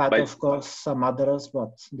can find, of course, some others,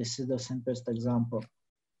 but this is the simplest example.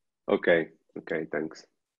 Okay, thanks.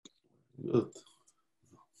 Good.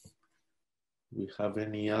 We have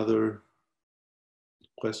any other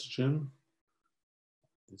question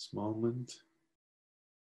at this moment?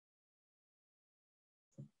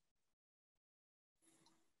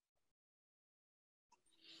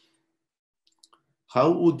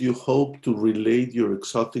 How would you hope to relate your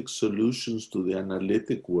exotic solutions to the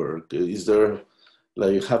analytic work? Is there,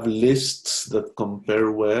 like, have lists that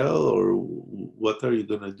compare well, or what are you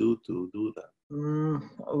going to do that?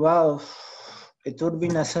 Well, it would be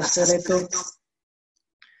necessary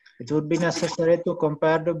to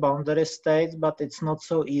compare the boundary states, but it's not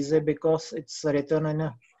so easy because it's written in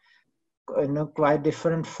a quite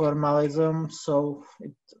different formalism. So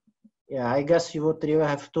yeah, I guess you would really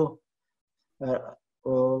have to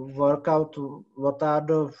work out what are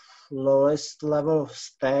the lowest level of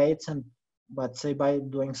states, and let's say by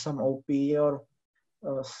doing some OP or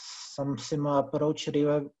some similar approach,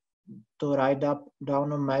 really to write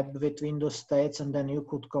down a map between the states, and then you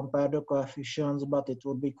could compare the coefficients, but it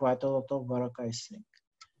would be quite a lot of work, I think.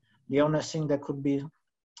 The only thing that could be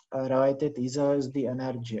related easier is the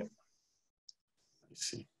energy. I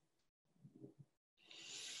see.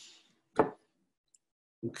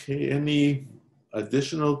 Okay, any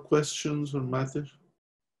additional questions on Matej?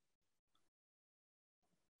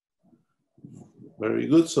 Very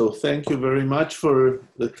good. So thank you very much for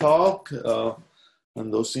the talk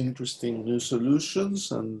and those interesting new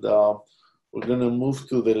solutions. And we're going to move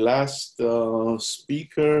to the last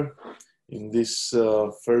speaker in this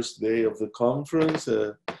first day of the conference.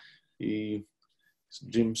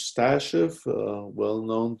 Jim Stasheff, well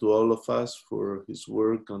known to all of us for his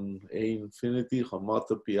work on A infinity,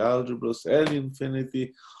 homotopy algebras, L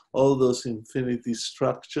infinity, all those infinity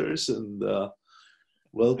structures. And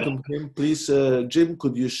welcome him. Please, Jim,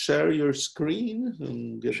 could you share your screen?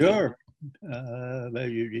 And get sure.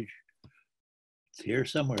 It's here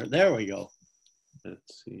somewhere. There we go.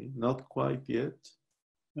 Let's see. Not quite yet.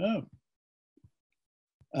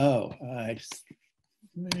 Oh,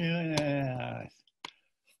 yeah.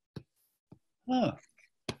 Huh.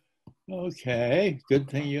 Okay, good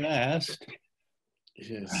thing you asked.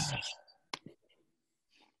 Yes.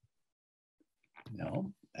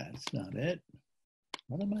 No, that's not it.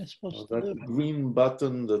 What am I supposed to do? That green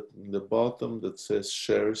button in the bottom that says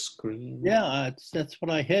share screen. Yeah, that's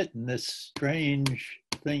what I hit, and this strange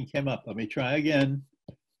thing came up. Let me try again.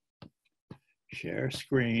 Share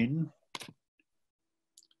screen.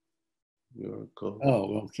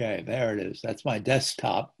 Oh, okay, there it is. That's my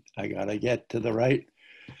desktop. I gotta get to the right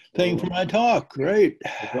thing for my talk. Great.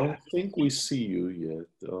 I don't think we see you yet,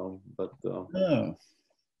 but oh.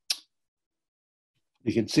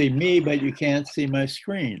 You can see me, but you can't see my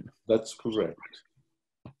screen. That's correct.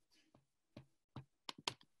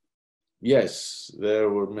 Yes, there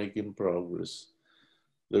we're making progress.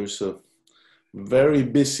 there's a very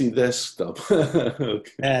busy desktop.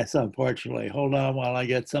 Okay. Yes, unfortunately. Hold on while I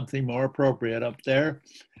get something more appropriate up there.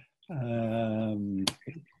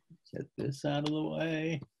 Get this out of the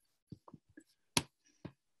way.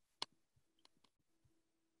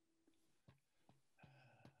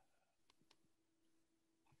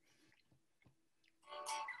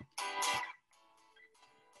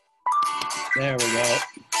 There we go.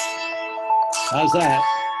 How's that?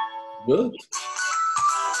 Good.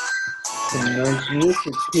 Some nice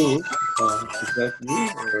music too. Is that me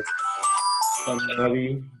or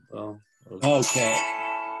somebody? Okay.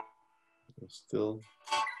 Still.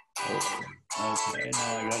 Okay,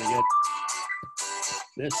 now I gotta get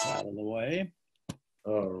this out of the way.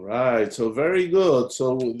 All right, so very good.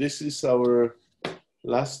 So this is our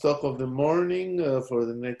last talk of the morning for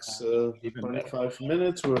the next 25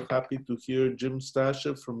 minutes. We're happy to hear Jim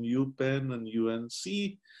Stasheff from UPenn and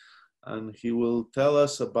UNC, and he will tell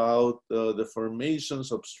us about the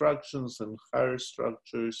formations, obstructions, and higher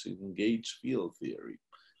structures in gauge field theory.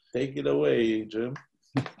 Take it away, Jim.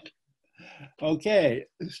 Okay,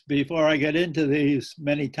 before I get into these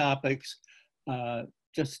many topics,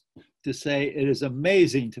 just to say it is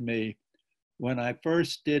amazing to me when I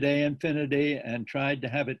first did A infinity and tried to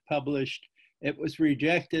have it published, it was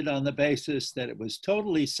rejected on the basis that it was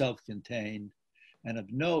totally self-contained and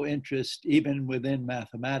of no interest even within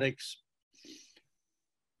mathematics.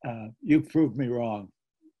 You proved me wrong.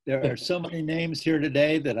 There are so many names here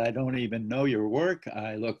today that I don't even know your work.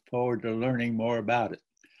 I look forward to learning more about it.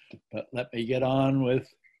 But let me get on with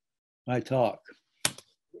my talk.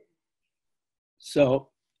 So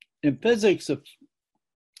in physics,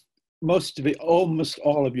 almost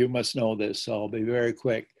all of you must know this, so I'll be very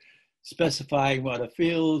quick, specifying what a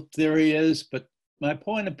field theory is. But my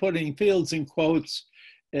point of putting fields in quotes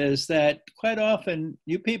is that quite often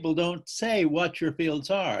you people don't say what your fields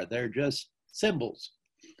are. They're just symbols.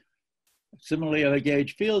 Similarly, a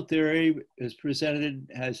gauge field theory is presented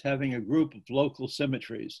as having a group of local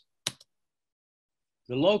symmetries.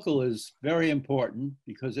 The local is very important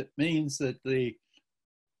because it means that the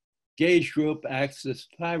gauge group acts as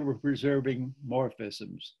fiber-preserving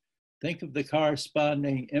morphisms. Think of the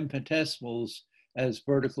corresponding infinitesimals as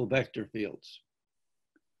vertical vector fields.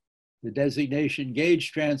 The designation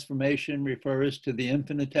gauge transformation refers to the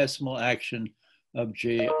infinitesimal action of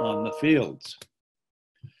G on the fields.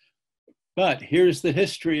 But here's the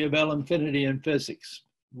history of L infinity in physics.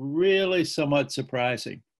 Really somewhat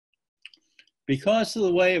surprising. Because of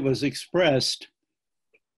the way it was expressed,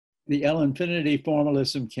 the L infinity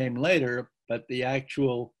formalism came later, but the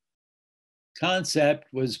actual concept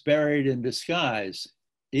was buried in disguise.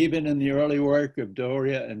 Even in the early work of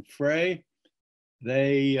Doria and Frey,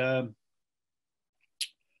 they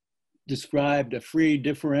described a free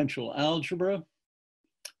differential algebra.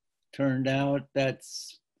 Turned out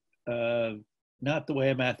that's not the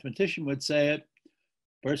way a mathematician would say it.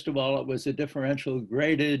 First of all, it was a differential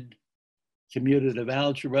graded commutative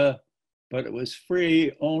algebra, but it was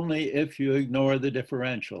free only if you ignore the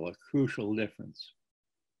differential, a crucial difference.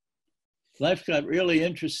 Life got really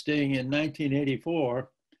interesting in 1984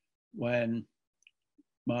 when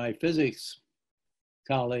my physics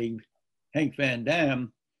colleague, Henk van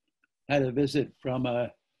Dam, had a visit from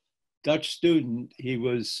a Dutch student he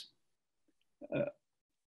was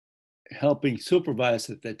helping supervise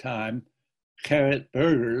at the time, Gerrit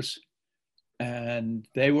Burgers, and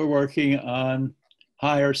they were working on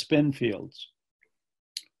higher spin fields.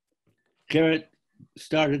 Gerrit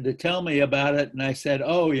started to tell me about it, and I said,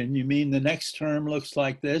 oh, and you mean the next term looks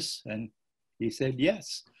like this? And he said,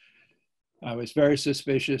 yes. I was very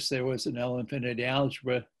suspicious there was an L infinity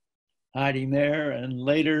algebra hiding there, and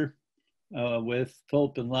later with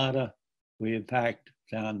Fulp and Latta, we in fact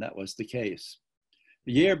found that was the case.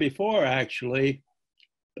 The year before, actually,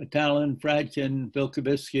 Batalin, Fradkin,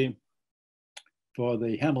 Vilkovitsky for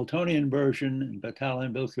the Hamiltonian version, and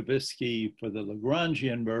Batalin, Vilkovitsky for the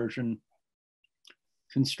Lagrangian version,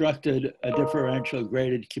 constructed a differential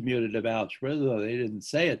graded commutative algebra, though they didn't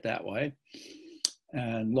say it that way.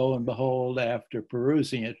 And lo and behold, after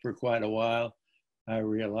perusing it for quite a while, I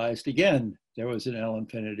realized again, there was an L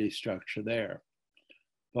infinity structure there.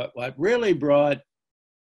 But what really brought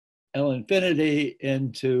L infinity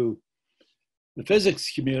into the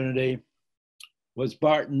physics community was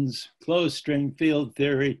Barton's closed string field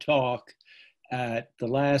theory talk at the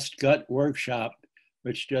last GUT workshop,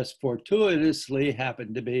 which just fortuitously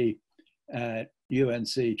happened to be at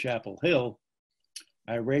UNC Chapel Hill.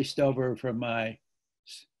 I raced over from my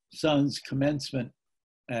son's commencement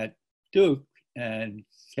at Duke and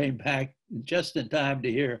came back just in time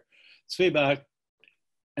to hear Svibak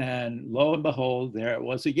And lo and behold, there it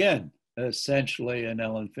was again, essentially an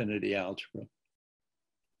L-infinity algebra.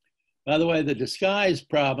 By the way, the disguise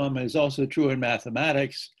problem is also true in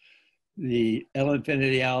mathematics. The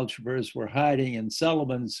L-infinity algebras were hiding in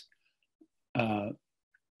Sullivan's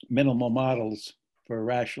minimal models for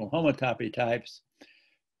rational homotopy types.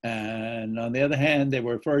 And on the other hand, they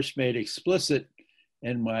were first made explicit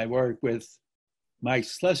in my work with Mike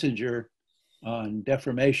Schlesinger on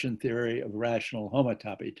deformation theory of rational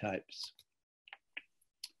homotopy types.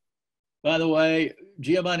 By the way,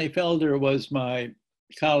 Giovanni Felder was my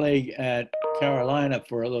colleague at Carolina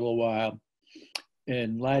for a little while.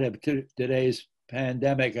 In light of today's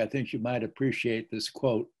pandemic, I think you might appreciate this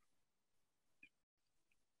quote.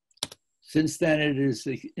 Since then, it is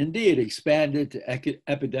indeed expanded to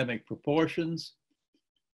epidemic proportions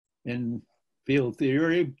in field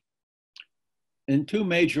theory in two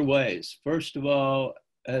major ways. First of all,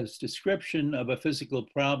 as description of a physical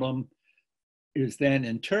problem is then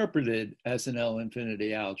interpreted as an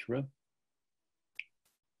L-infinity algebra.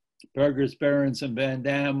 Burgers, Behrens, and Van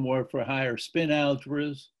Dam were for higher spin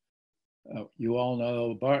algebras. You all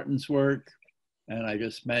know Barton's work, and I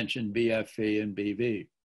just mentioned BFE and BV.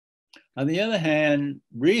 On the other hand,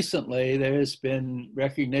 recently there's been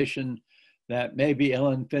recognition that maybe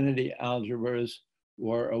L-infinity algebras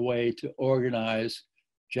were a way to organize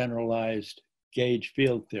generalized gauge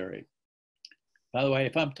field theory. By the way,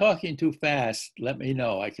 if I'm talking too fast, let me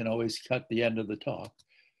know. I can always cut the end of the talk.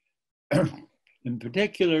 In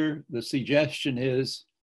particular, the suggestion is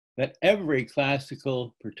that every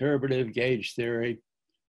classical perturbative gauge theory,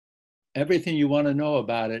 everything you want to know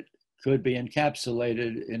about it, could be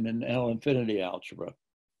encapsulated in an L-infinity algebra.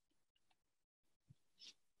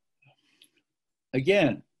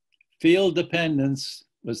 Again, field dependence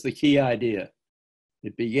was the key idea.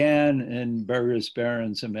 It began in Burgers,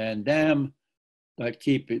 Behrens, and Van Dam, but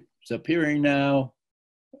it's appearing now.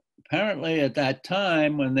 Apparently at that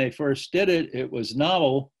time, when they first did it, it was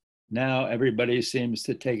novel. Now everybody seems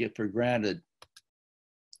to take it for granted.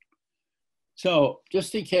 So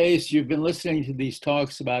just in case you've been listening to these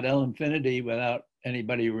talks about L-infinity without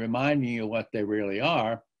anybody reminding you what they really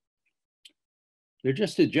are, they're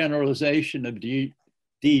just a generalization of DG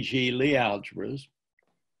Lie algebras.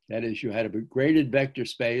 That is, you had a graded vector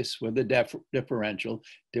space with a differential.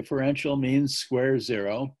 Differential means square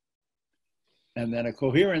zero. And then a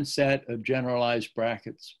coherent set of generalized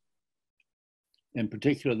brackets. In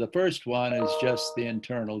particular, the first one is just the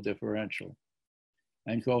internal differential.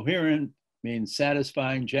 And coherent means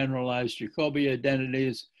satisfying generalized Jacobi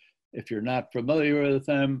identities. If you're not familiar with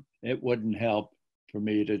them, it wouldn't help for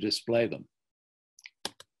me to display them.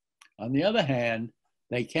 On the other hand,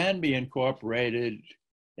 they can be incorporated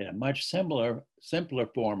in a much simpler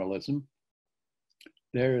formalism.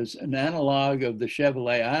 There's an analog of the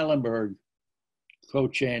Chevalley-Eilenberg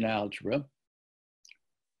cochain algebra,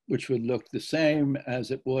 which would look the same as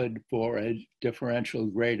it would for a differential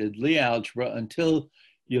graded Lie algebra until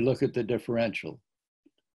you look at the differential.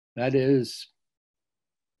 That is,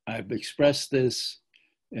 I've expressed this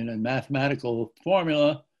in a mathematical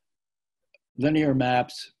formula, linear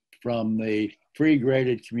maps from the free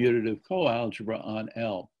graded commutative coalgebra on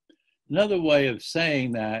L. Another way of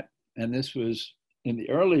saying that, and this was in the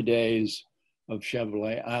early days of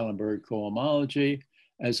Chevalley-Eilenberg cohomology,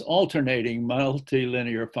 as alternating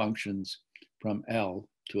multilinear functions from L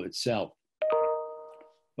to itself.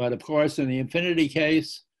 But of course, in the infinity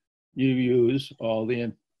case, you use all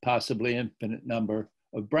the possibly infinite number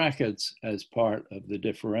of brackets as part of the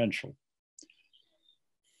differential.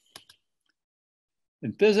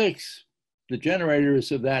 In physics, the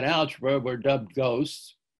generators of that algebra were dubbed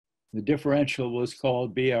ghosts. The differential was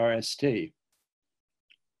called BRST.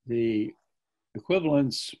 The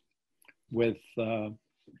equivalence with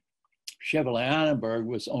Chevalley-Eilenberg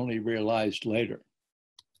was only realized later.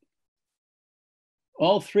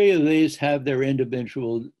 All three of these have their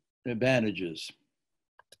individual advantages,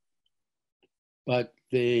 but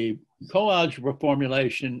the coalgebra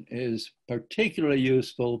formulation is particularly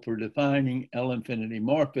useful for defining L-infinity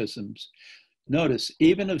morphisms. Notice,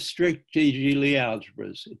 even of strict DG Lie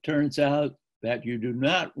algebras, it turns out that you do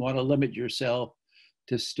not want to limit yourself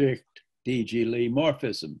to strict DG Lie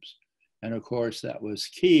morphisms. And of course, that was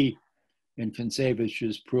key in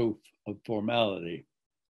Koncevich's proof of formality.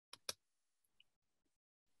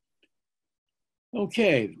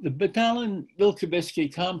 Okay, the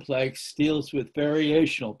Batalin-Vilkovitsky complex deals with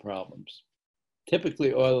variational problems,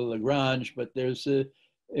 typically Euler-Lagrange, but there's an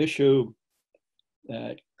issue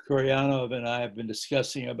that Kuryanov and I have been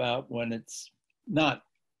discussing about when it's not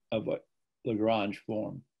of a Lagrange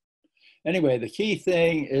form. Anyway, the key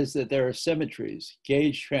thing is that there are symmetries,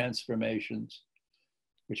 gauge transformations,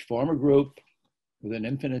 which form a group with an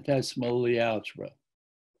infinitesimal Lie algebra.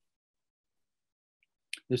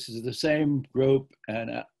 This is the same group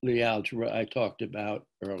and Lie algebra I talked about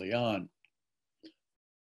early on.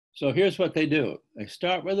 So here's what they do. They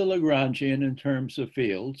start with a Lagrangian in terms of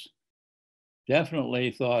fields,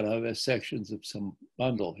 definitely thought of as sections of some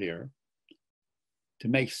bundle here. To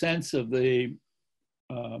make sense of the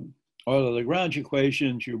Euler-Lagrange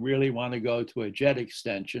equations, you really want to go to a jet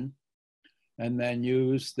extension and then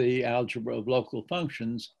use the algebra of local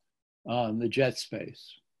functions on the jet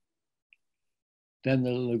space. Then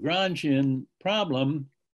the Lagrangian problem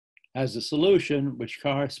has a solution which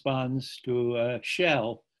corresponds to a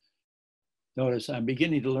shell. Notice I'm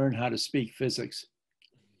beginning to learn how to speak physics.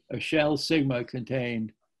 A shell sigma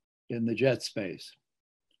contained in the jet space.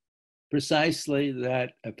 Precisely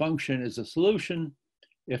that a function is a solution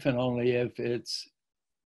if and only if its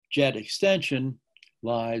jet extension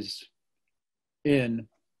lies in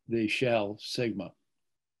the shell sigma.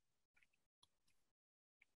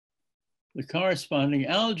 The corresponding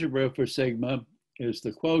algebra for sigma is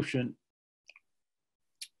the quotient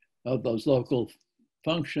of those local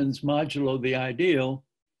functions modulo the ideal,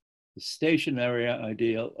 the stationary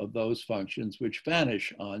ideal of those functions which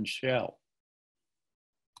vanish on shell.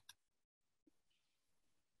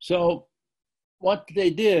 So what they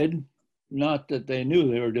did, not that they knew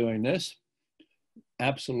they were doing this,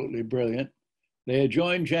 absolutely brilliant, they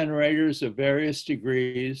adjoined generators of various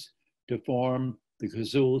degrees to form the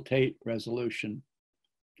Cazul-Tate resolution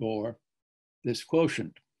for this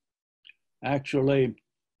quotient. Actually,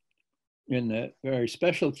 in the very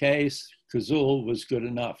special case, Cazul was good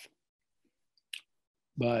enough.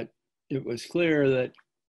 But it was clear that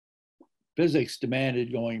physics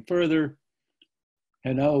demanded going further.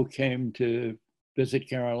 Heno came to visit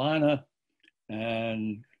Carolina,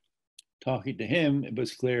 and talking to him, it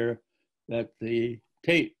was clear that the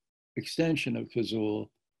Tate extension of Cazul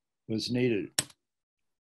was needed.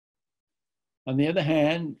 On the other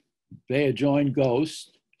hand, they adjoined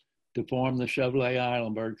Ghost to form the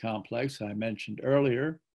Chevalier-Eilenberg complex I mentioned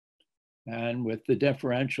earlier. And with the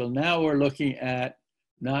differential, now we're looking at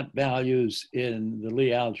not values in the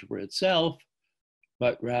Lie algebra itself,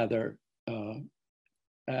 but rather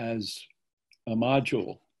as a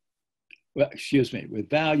module, well, excuse me, with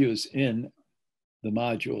values in the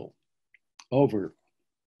module over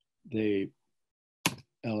the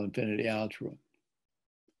L infinity algebra.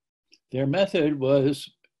 Their method was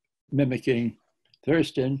mimicking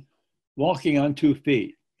Thurston, walking on 2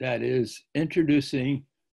 feet. That is, introducing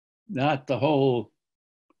not the whole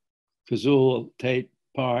Cazul-Tate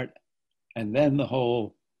part and then the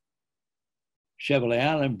whole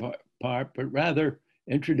Chevalier-Allen part, but rather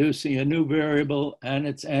introducing a new variable and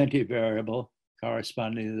its antivariable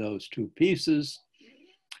corresponding to those two pieces.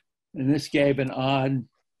 And this gave an odd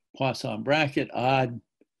Poisson bracket, odd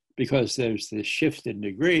because there's this shift in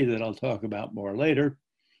degree that I'll talk about more later.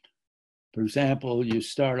 For example, you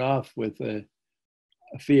start off with a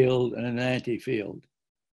field and an anti-field.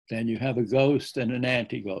 Then you have a ghost and an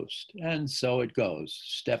anti-ghost. And so it goes,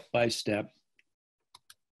 step by step.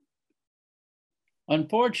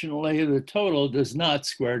 Unfortunately, the total does not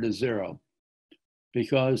square to 0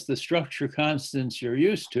 because the structure constants you're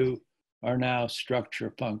used to are now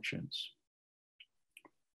structure functions.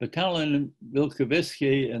 Batalin and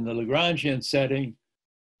Vilkovitsky in the Lagrangian setting,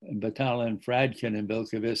 and Batalin, Fradkin, and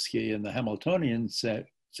Vilkovitsky in the Hamiltonian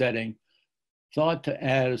setting thought to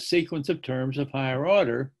add a sequence of terms of higher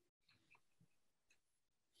order.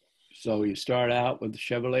 So you start out with the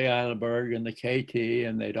Chevalier-Eilenberg and the KT,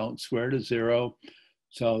 and they don't square to 0.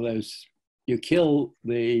 So you kill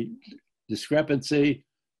the discrepancy,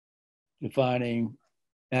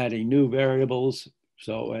 adding new variables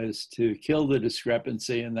so as to kill the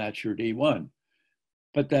discrepancy, and that's your D1.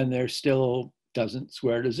 But then there still doesn't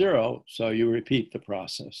square to 0, so you repeat the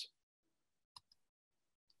process.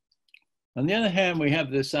 On the other hand, we have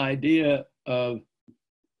this idea of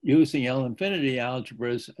using L infinity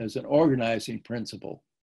algebras as an organizing principle.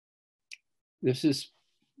 This has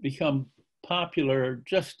become popular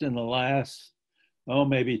just in the last,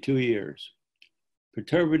 maybe 2 years.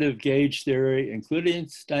 Perturbative gauge theory, including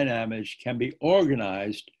its dynamics, can be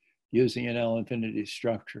organized using an L infinity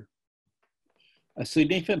structure. A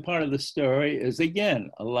significant part of the story is, again,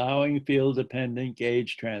 allowing field-dependent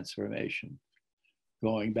gauge transformation,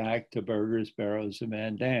 going back to Burgers, Barrows, and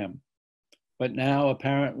Van Dam. But now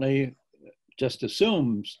apparently just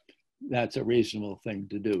assumes that's a reasonable thing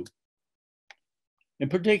to do. In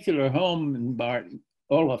particular,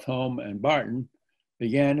 Olaf Holm and Barton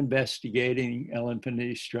began investigating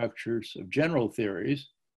L-infinity structures of general theories,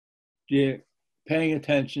 paying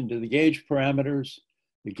attention to the gauge parameters,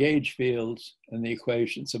 the gauge fields, and the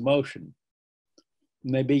equations of motion.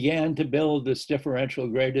 And they began to build this differential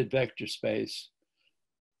graded vector space,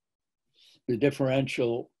 the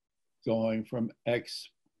differential going from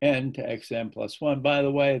xn to xn plus 1. By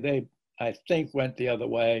the way, they, I think, went the other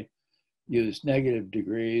way, used negative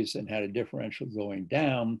degrees and had a differential going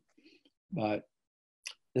down, but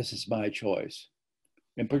this is my choice.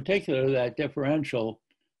 In particular, that differential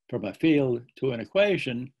from a field to an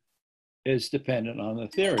equation is dependent on the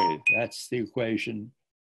theory. That's the equation,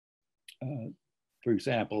 for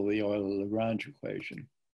example, the Euler-Lagrange equation.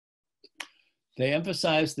 They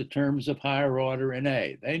emphasized the terms of higher order in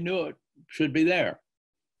A. They knew it should be there.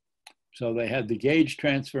 So they had the gauge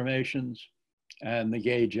transformations and the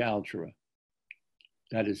gauge algebra.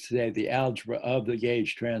 That is to say, the algebra of the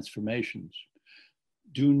gauge transformations.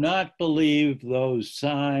 Do not believe those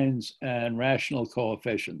signs and rational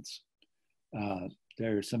coefficients.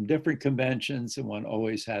 There are some different conventions and one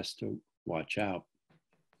always has to watch out.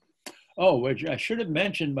 Oh, which I should have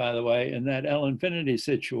mentioned, by the way, in that L-infinity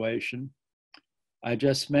situation, I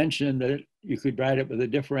just mentioned that you could write it with a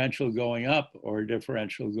differential going up or a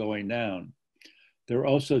differential going down. There are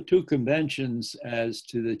also two conventions as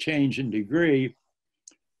to the change in degree.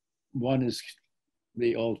 One is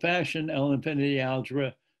the old-fashioned L-infinity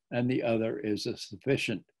algebra, and the other is a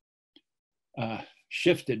sufficient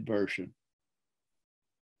shifted version.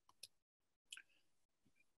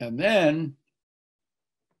 And then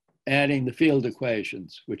adding the field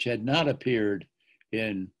equations, which had not appeared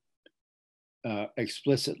in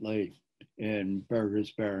explicitly in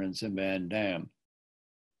Burgers, Behrens, and Van Dam.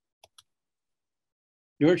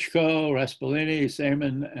 Yurchko, Raspolini,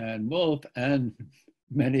 Seaman, and Wolf, and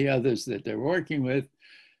many others that they're working with,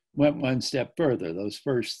 went one step further. Those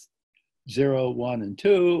first 0, 1, and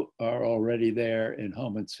 2 are already there in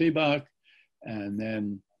Homans-Zwieback, and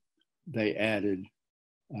then they added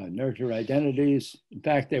Noether identities. In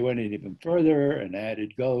fact, they went even further and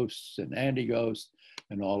added ghosts and anti-ghosts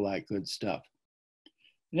and all that good stuff.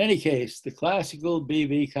 In any case, the classical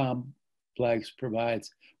BV complex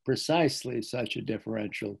provides precisely such a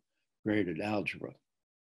differential graded algebra.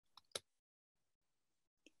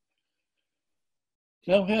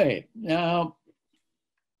 Okay, now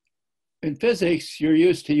in physics, you're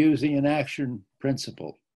used to using an action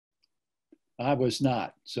principle. I was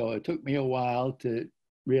not, so it took me a while to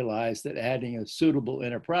realize that adding a suitable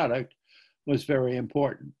inner product was very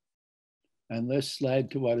important. And this led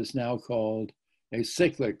to what is now called a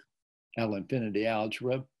cyclic L-infinity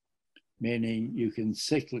algebra, meaning you can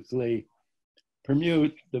cyclically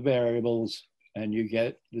permute the variables and you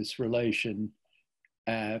get this relation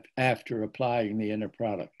after applying the inner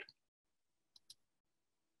product.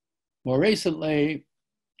 More recently,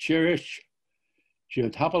 Chirish,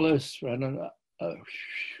 Giotopoulos,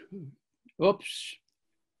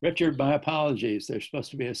 Richard, my apologies, there's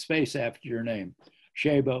supposed to be a space after your name,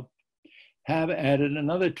 Szabo, have added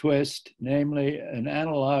another twist, namely an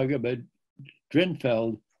analog of a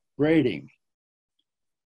Drinfeld braiding.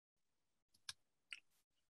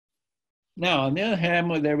 Now, on the other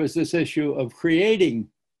hand, there was this issue of creating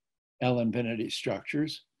L-infinity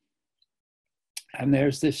structures. And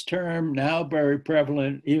there's this term now very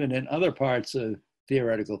prevalent even in other parts of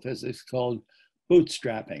theoretical physics called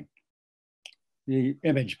bootstrapping. The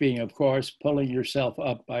image being, of course, pulling yourself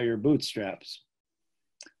up by your bootstraps.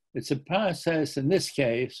 It's a process in this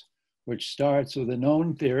case, which starts with a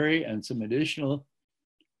known theory and some additional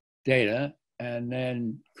data, and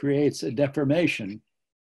then creates a deformation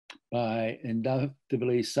by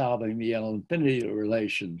inductively solving the L-infinity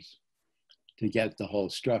relations to get the whole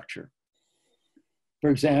structure. For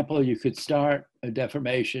example, you could start a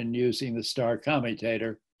deformation using the star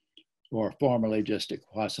commutator, or formerly just a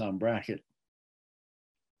Poisson bracket.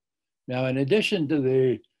 Now, in addition to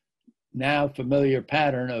the now familiar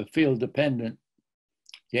pattern of field-dependent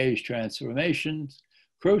gauge transformations,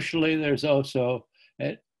 crucially, there's also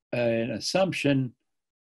an assumption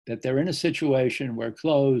that they're in a situation where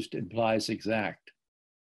closed implies exact.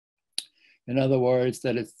 In other words,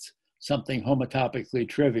 that it's something homotopically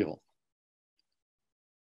trivial.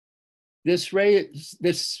 This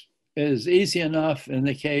is easy enough in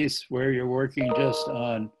the case where you're working just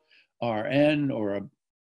on Rn or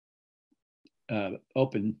a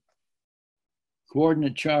open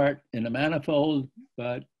coordinate chart in a manifold,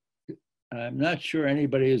 but I'm not sure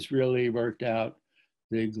anybody has really worked out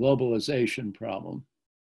the globalization problem.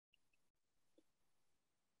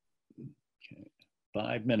 Okay,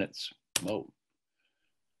 5 minutes. Oh.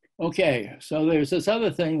 Okay, so there's this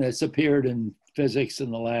other thing that's appeared in physics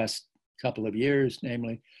in the last couple of years,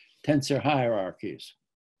 namely tensor hierarchies.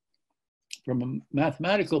 From a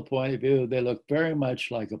mathematical point of view, they look very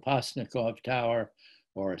much like a Postnikov tower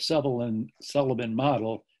or a Sullivan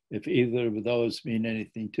model, if either of those mean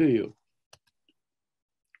anything to you.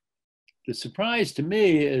 The surprise to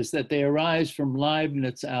me is that they arise from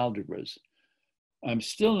Leibniz algebras. I'm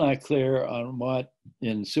still not clear on what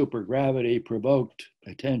in supergravity provoked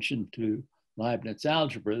attention to Leibniz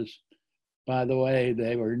algebras. By the way,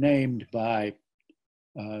 they were named by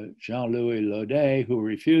Jean-Louis Lode, who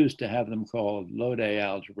refused to have them called Lode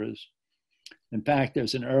algebras. In fact,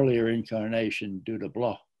 there's an earlier incarnation due to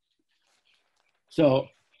Bloch. So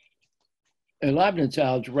a Leibniz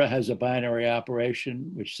algebra has a binary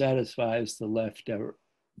operation which satisfies the left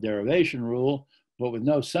derivation rule, but with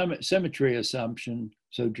no symmetry assumption,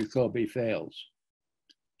 so Jacobi fails.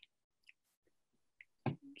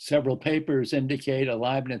 Several papers indicate a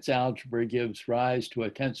Leibniz algebra gives rise to a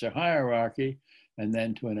tensor hierarchy and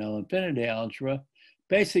then to an L-infinity algebra,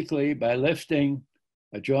 basically by lifting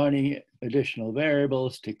adjoining additional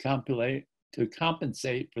variables to compensate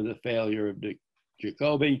for the failure of the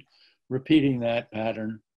Jacobi, repeating that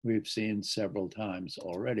pattern we've seen several times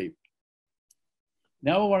already.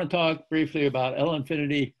 Now I want to talk briefly about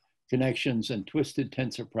L-infinity connections and twisted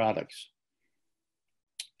tensor products.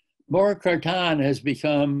 Mohr-Cartan has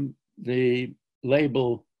become the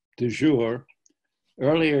label du jour.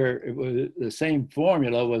 Earlier, it was, the same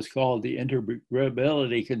formula was called the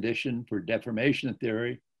integrability condition for deformation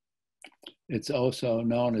theory. It's also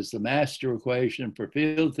known as the master equation for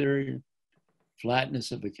field theory,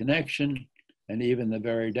 flatness of a connection, and even the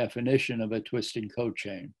very definition of a twisting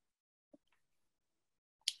cochain.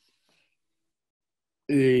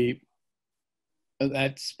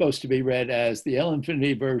 That's supposed to be read as the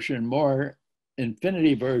L-infinity version,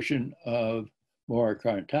 Mohr-infinity version of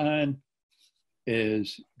Mohr-Cartan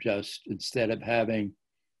is just, instead of having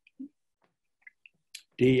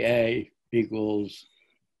dA equals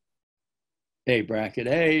A bracket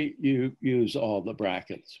A, you use all the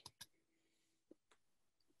brackets.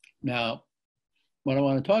 Now, what I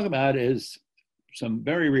want to talk about is some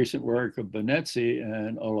very recent work of Bonetzi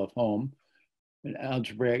and Olaf Holm, an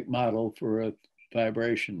algebraic model for a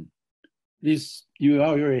vibration. You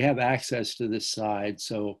already have access to this slide,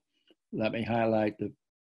 so let me highlight the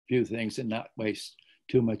few things and not waste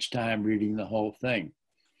too much time reading the whole thing.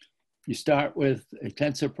 You start with a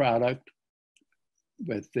tensor product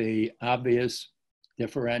with the obvious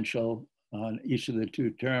differential on each of the two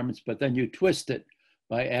terms, but then you twist it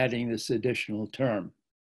by adding this additional term.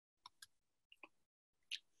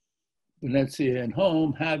 Bonetzi and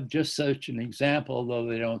Holm have just such an example, though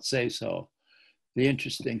they don't say so. The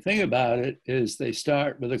interesting thing about it is they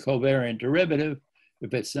start with a covariant derivative.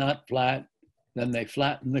 If it's not flat, then they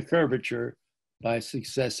flatten the curvature by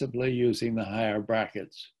successively using the higher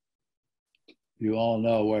brackets. You all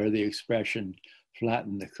know where the expression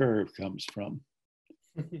flatten the curve comes from.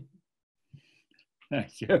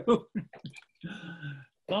 Thank you.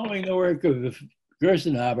 Following the work of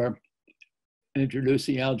Gerstenhaber,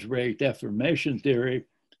 introducing algebraic deformation theory,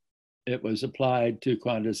 it was applied to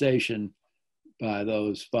quantization by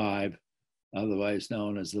those five, otherwise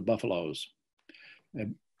known as the buffaloes.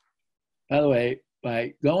 And by the way,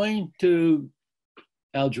 by going to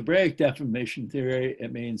algebraic deformation theory,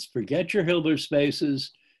 it means forget your Hilbert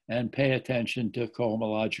spaces and pay attention to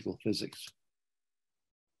cohomological physics.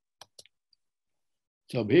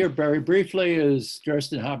 So here, very briefly, is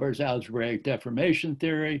Gerstenhaber's algebraic deformation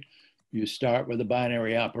theory. You start with a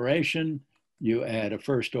binary operation. You add a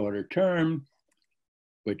first order term,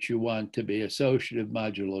 which you want to be associative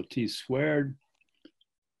modulo t squared.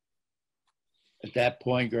 At that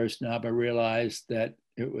point, Gerstenhaber realized that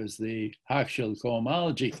it was the Hochschild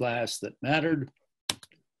cohomology class that mattered.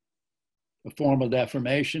 A formal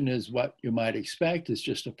deformation is what you might expect. It's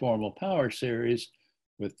just a formal power series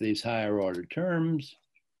with these higher order terms.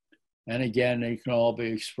 And again, they can all be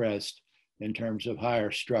expressed in terms of higher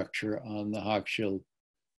structure on the Hochschild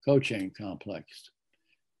cochain complex.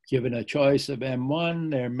 Given a choice of M1,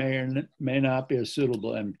 there may or may not be a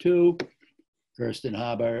suitable M2.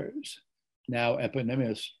 Gerstenhaber's now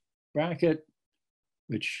eponymous bracket,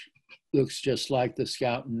 which looks just like the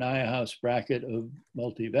Scout and Nyhaus bracket of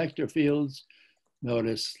multi-vector fields.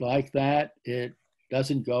 Notice like that, it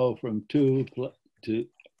doesn't go from 2 to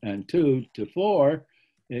 4,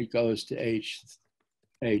 it goes to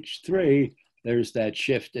H3. There's that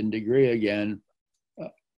shift in degree again,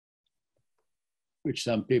 which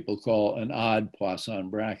some people call an odd Poisson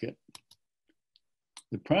bracket.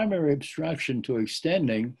 The primary obstruction to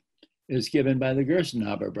extending is given by the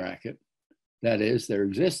Gerstenhaber bracket. That is, there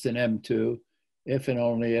exists an M2 if and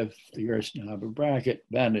only if the Gerstenhaber bracket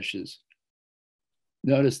vanishes.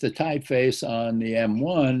 Notice the typeface on the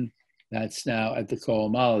M1, that's now at the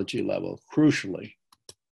cohomology level, crucially.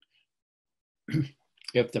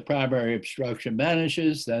 If the primary obstruction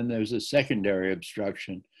vanishes, then there's a secondary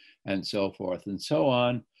obstruction, and so forth and so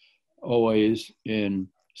on, always in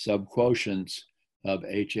subquotients of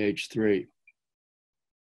HH3.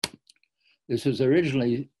 This was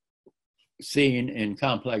originally seen in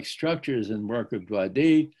complex structures in work of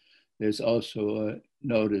Doidi. There's also a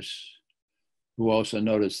notice, who also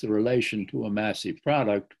noticed the relation to a massive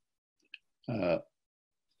product,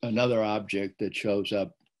 another object that shows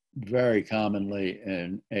up very commonly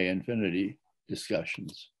in A infinity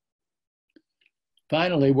discussions.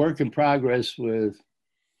 Finally, work in progress with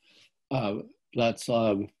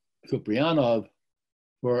Vladislav Kuprianov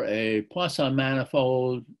for a Poisson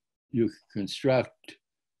manifold. You can construct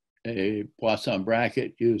a Poisson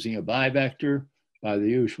bracket using a bivector by the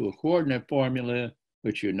usual coordinate formula,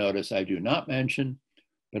 which you notice I do not mention,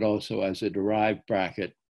 but also as a derived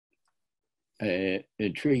bracket. An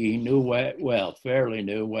intriguing new way, well, fairly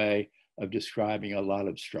new way of describing a lot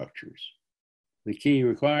of structures. The key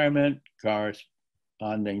requirement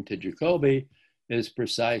corresponding to Jacobi is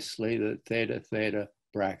precisely the theta-theta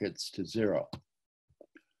brackets to 0.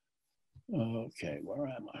 Okay, where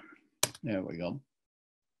am I? There we go.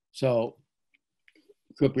 So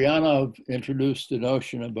Kuprianov introduced the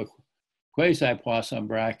notion of a quasi-Poisson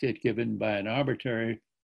bracket given by an arbitrary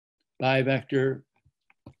bivector.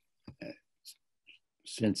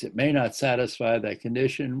 Since it may not satisfy that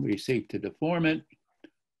condition, we seek to deform it.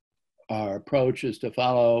 Our approach is to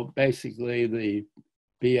follow basically the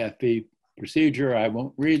BFB procedure. I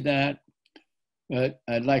won't read that, but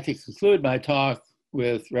I'd like to conclude my talk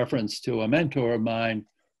with reference to a mentor of mine,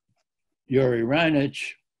 Yuri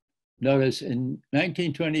Reinich. Notice in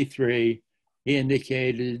 1923, he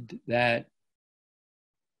indicated that,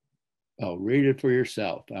 oh, read it for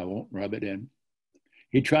yourself. I won't rub it in.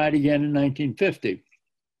 He tried again in 1950,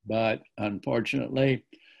 but unfortunately,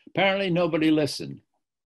 apparently nobody listened.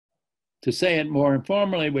 To say it more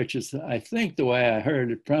informally, which is, I think, the way I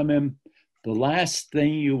heard it from him, the last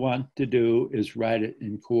thing you want to do is write it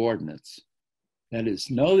in coordinates. That is,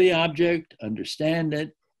 know the object, understand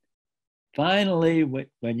it. Finally,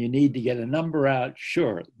 when you need to get a number out,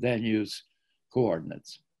 sure, then use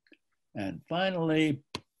coordinates. And finally,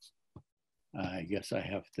 I guess I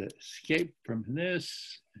have to escape from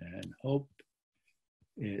this and hope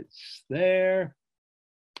it's there.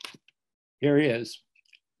 Here he is.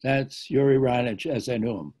 That's Yuri Reinich as I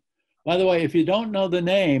knew him. By the way, if you don't know the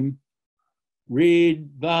name, read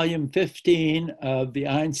volume 15 of the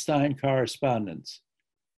Einstein correspondence.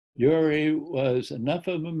 Yuri was enough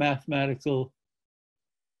of a mathematical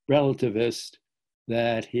relativist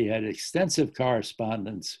that he had extensive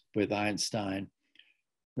correspondence with Einstein.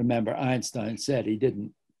 Remember, Einstein said he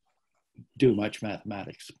didn't do much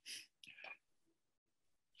mathematics.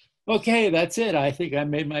 Okay, that's it. I think I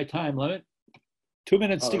made my time limit. 2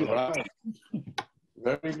 minutes to go. Right.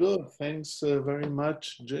 Very good. Thanks very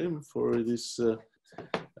much, Jim, for this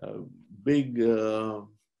big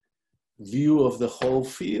view of the whole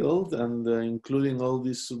field and including all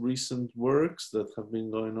these recent works that have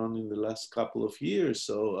been going on in the last couple of years.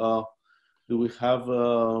 So do we have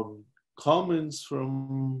comments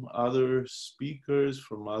from other speakers,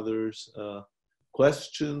 from others,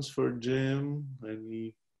 questions for Jim?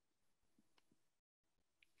 Any?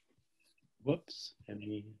 Whoops,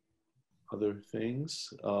 any other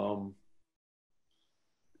things? I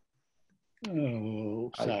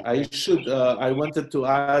wanted to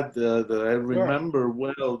add that I remember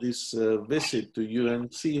well this visit to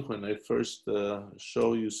UNC when I first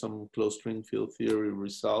showed you some closed string field theory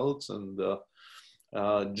results, and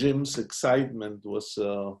Jim's excitement was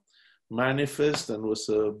manifest and was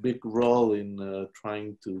a big role in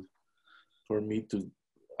trying for me to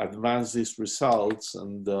advance these results.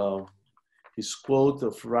 And his quote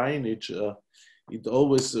of Reinich, it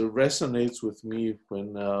always resonates with me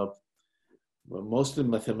when mostly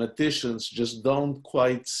mathematicians just don't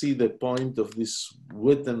quite see the point of this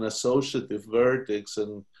Witten associative vertex,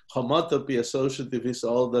 and homotopy associative is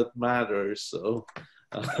all that matters. So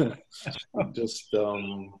just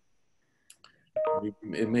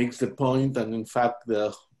it makes the point, and in fact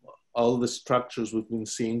all the structures we've been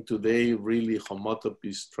seeing today, really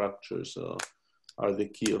homotopy structures, are the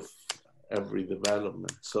key of every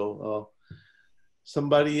development. So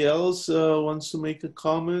somebody else wants to make a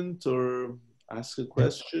comment or ask a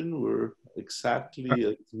question? We're exactly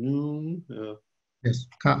at noon. Yes,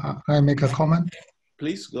 can I make a comment?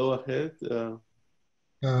 please go ahead.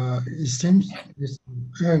 It seems this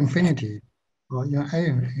infinity or A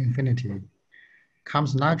infinity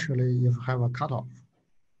comes naturally if you have a cutoff.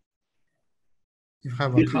 If you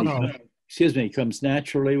have a cutoff. Excuse me, comes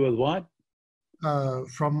naturally with what?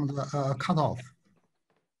 From the cutoff.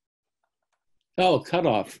 Oh,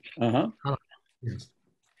 cutoff. Cutoff, yes.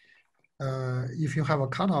 If you have a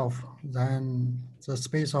cutoff, then the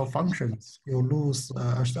space of functions, you lose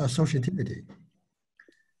associativity.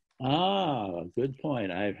 Ah, good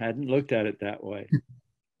point. I hadn't looked at it that way.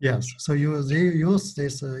 Yes, so they use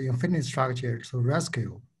this infinite structure to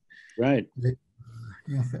rescue the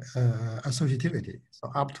associativity,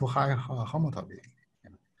 so up to high homotopy.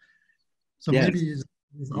 So yes. maybe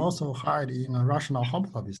it's also hide in a rational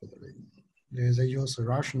homotopy theory. They use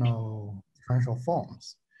rational differential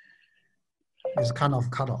forms. It's kind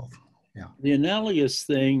of cutoff. Yeah. The analogous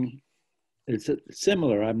thing, it's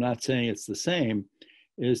similar. I'm not saying it's the same.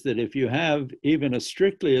 Is that if you have even a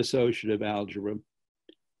strictly associative algebra,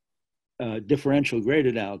 differential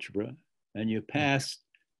graded algebra, and you pass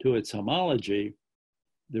to its homology,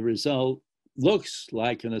 the result looks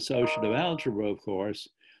like an associative algebra, of course,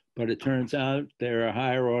 but it turns out there are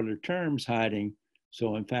higher order terms hiding.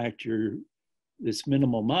 So in fact, this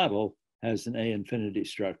minimal model has an A infinity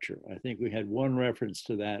structure. I think we had one reference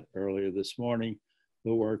to that earlier this morning,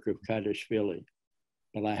 the work of Kadashvili.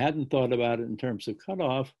 But I hadn't thought about it in terms of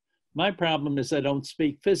cutoff. My problem is I don't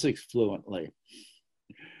speak physics fluently.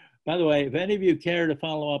 By the way, if any of you care to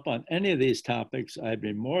follow up on any of these topics, I'd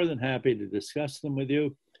be more than happy to discuss them with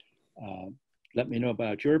you. Let me know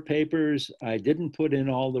about your papers. I didn't put in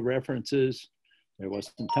all the references. There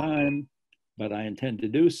wasn't time, but I intend to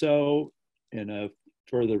do so in a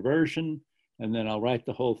further version, and then I'll write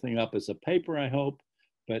the whole thing up as a paper, I hope.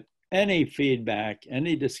 But any feedback,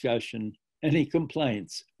 any discussion, any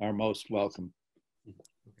complaints are most welcome.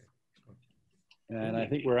 And I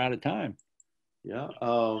think we're out of time. Yeah,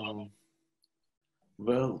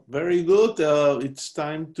 well, very good. It's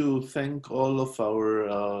time to thank all of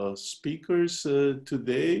our speakers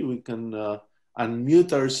today. We can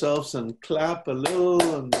unmute ourselves and clap a little.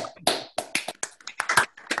 And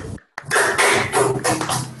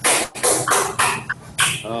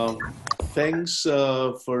thanks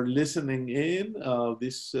for listening in.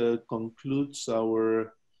 This concludes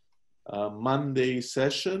our Monday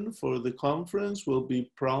session for the conference. We'll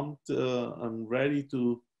be prompt and ready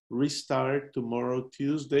to restart tomorrow,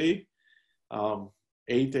 Tuesday,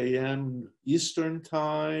 8 a.m. Eastern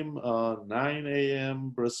time, 9 a.m.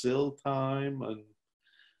 Brazil time, and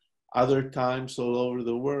other times all over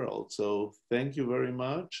the world. So thank you very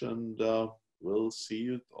much, and we'll see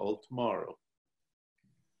you all tomorrow.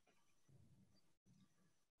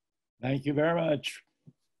 Thank you very much.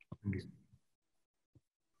 Thank you.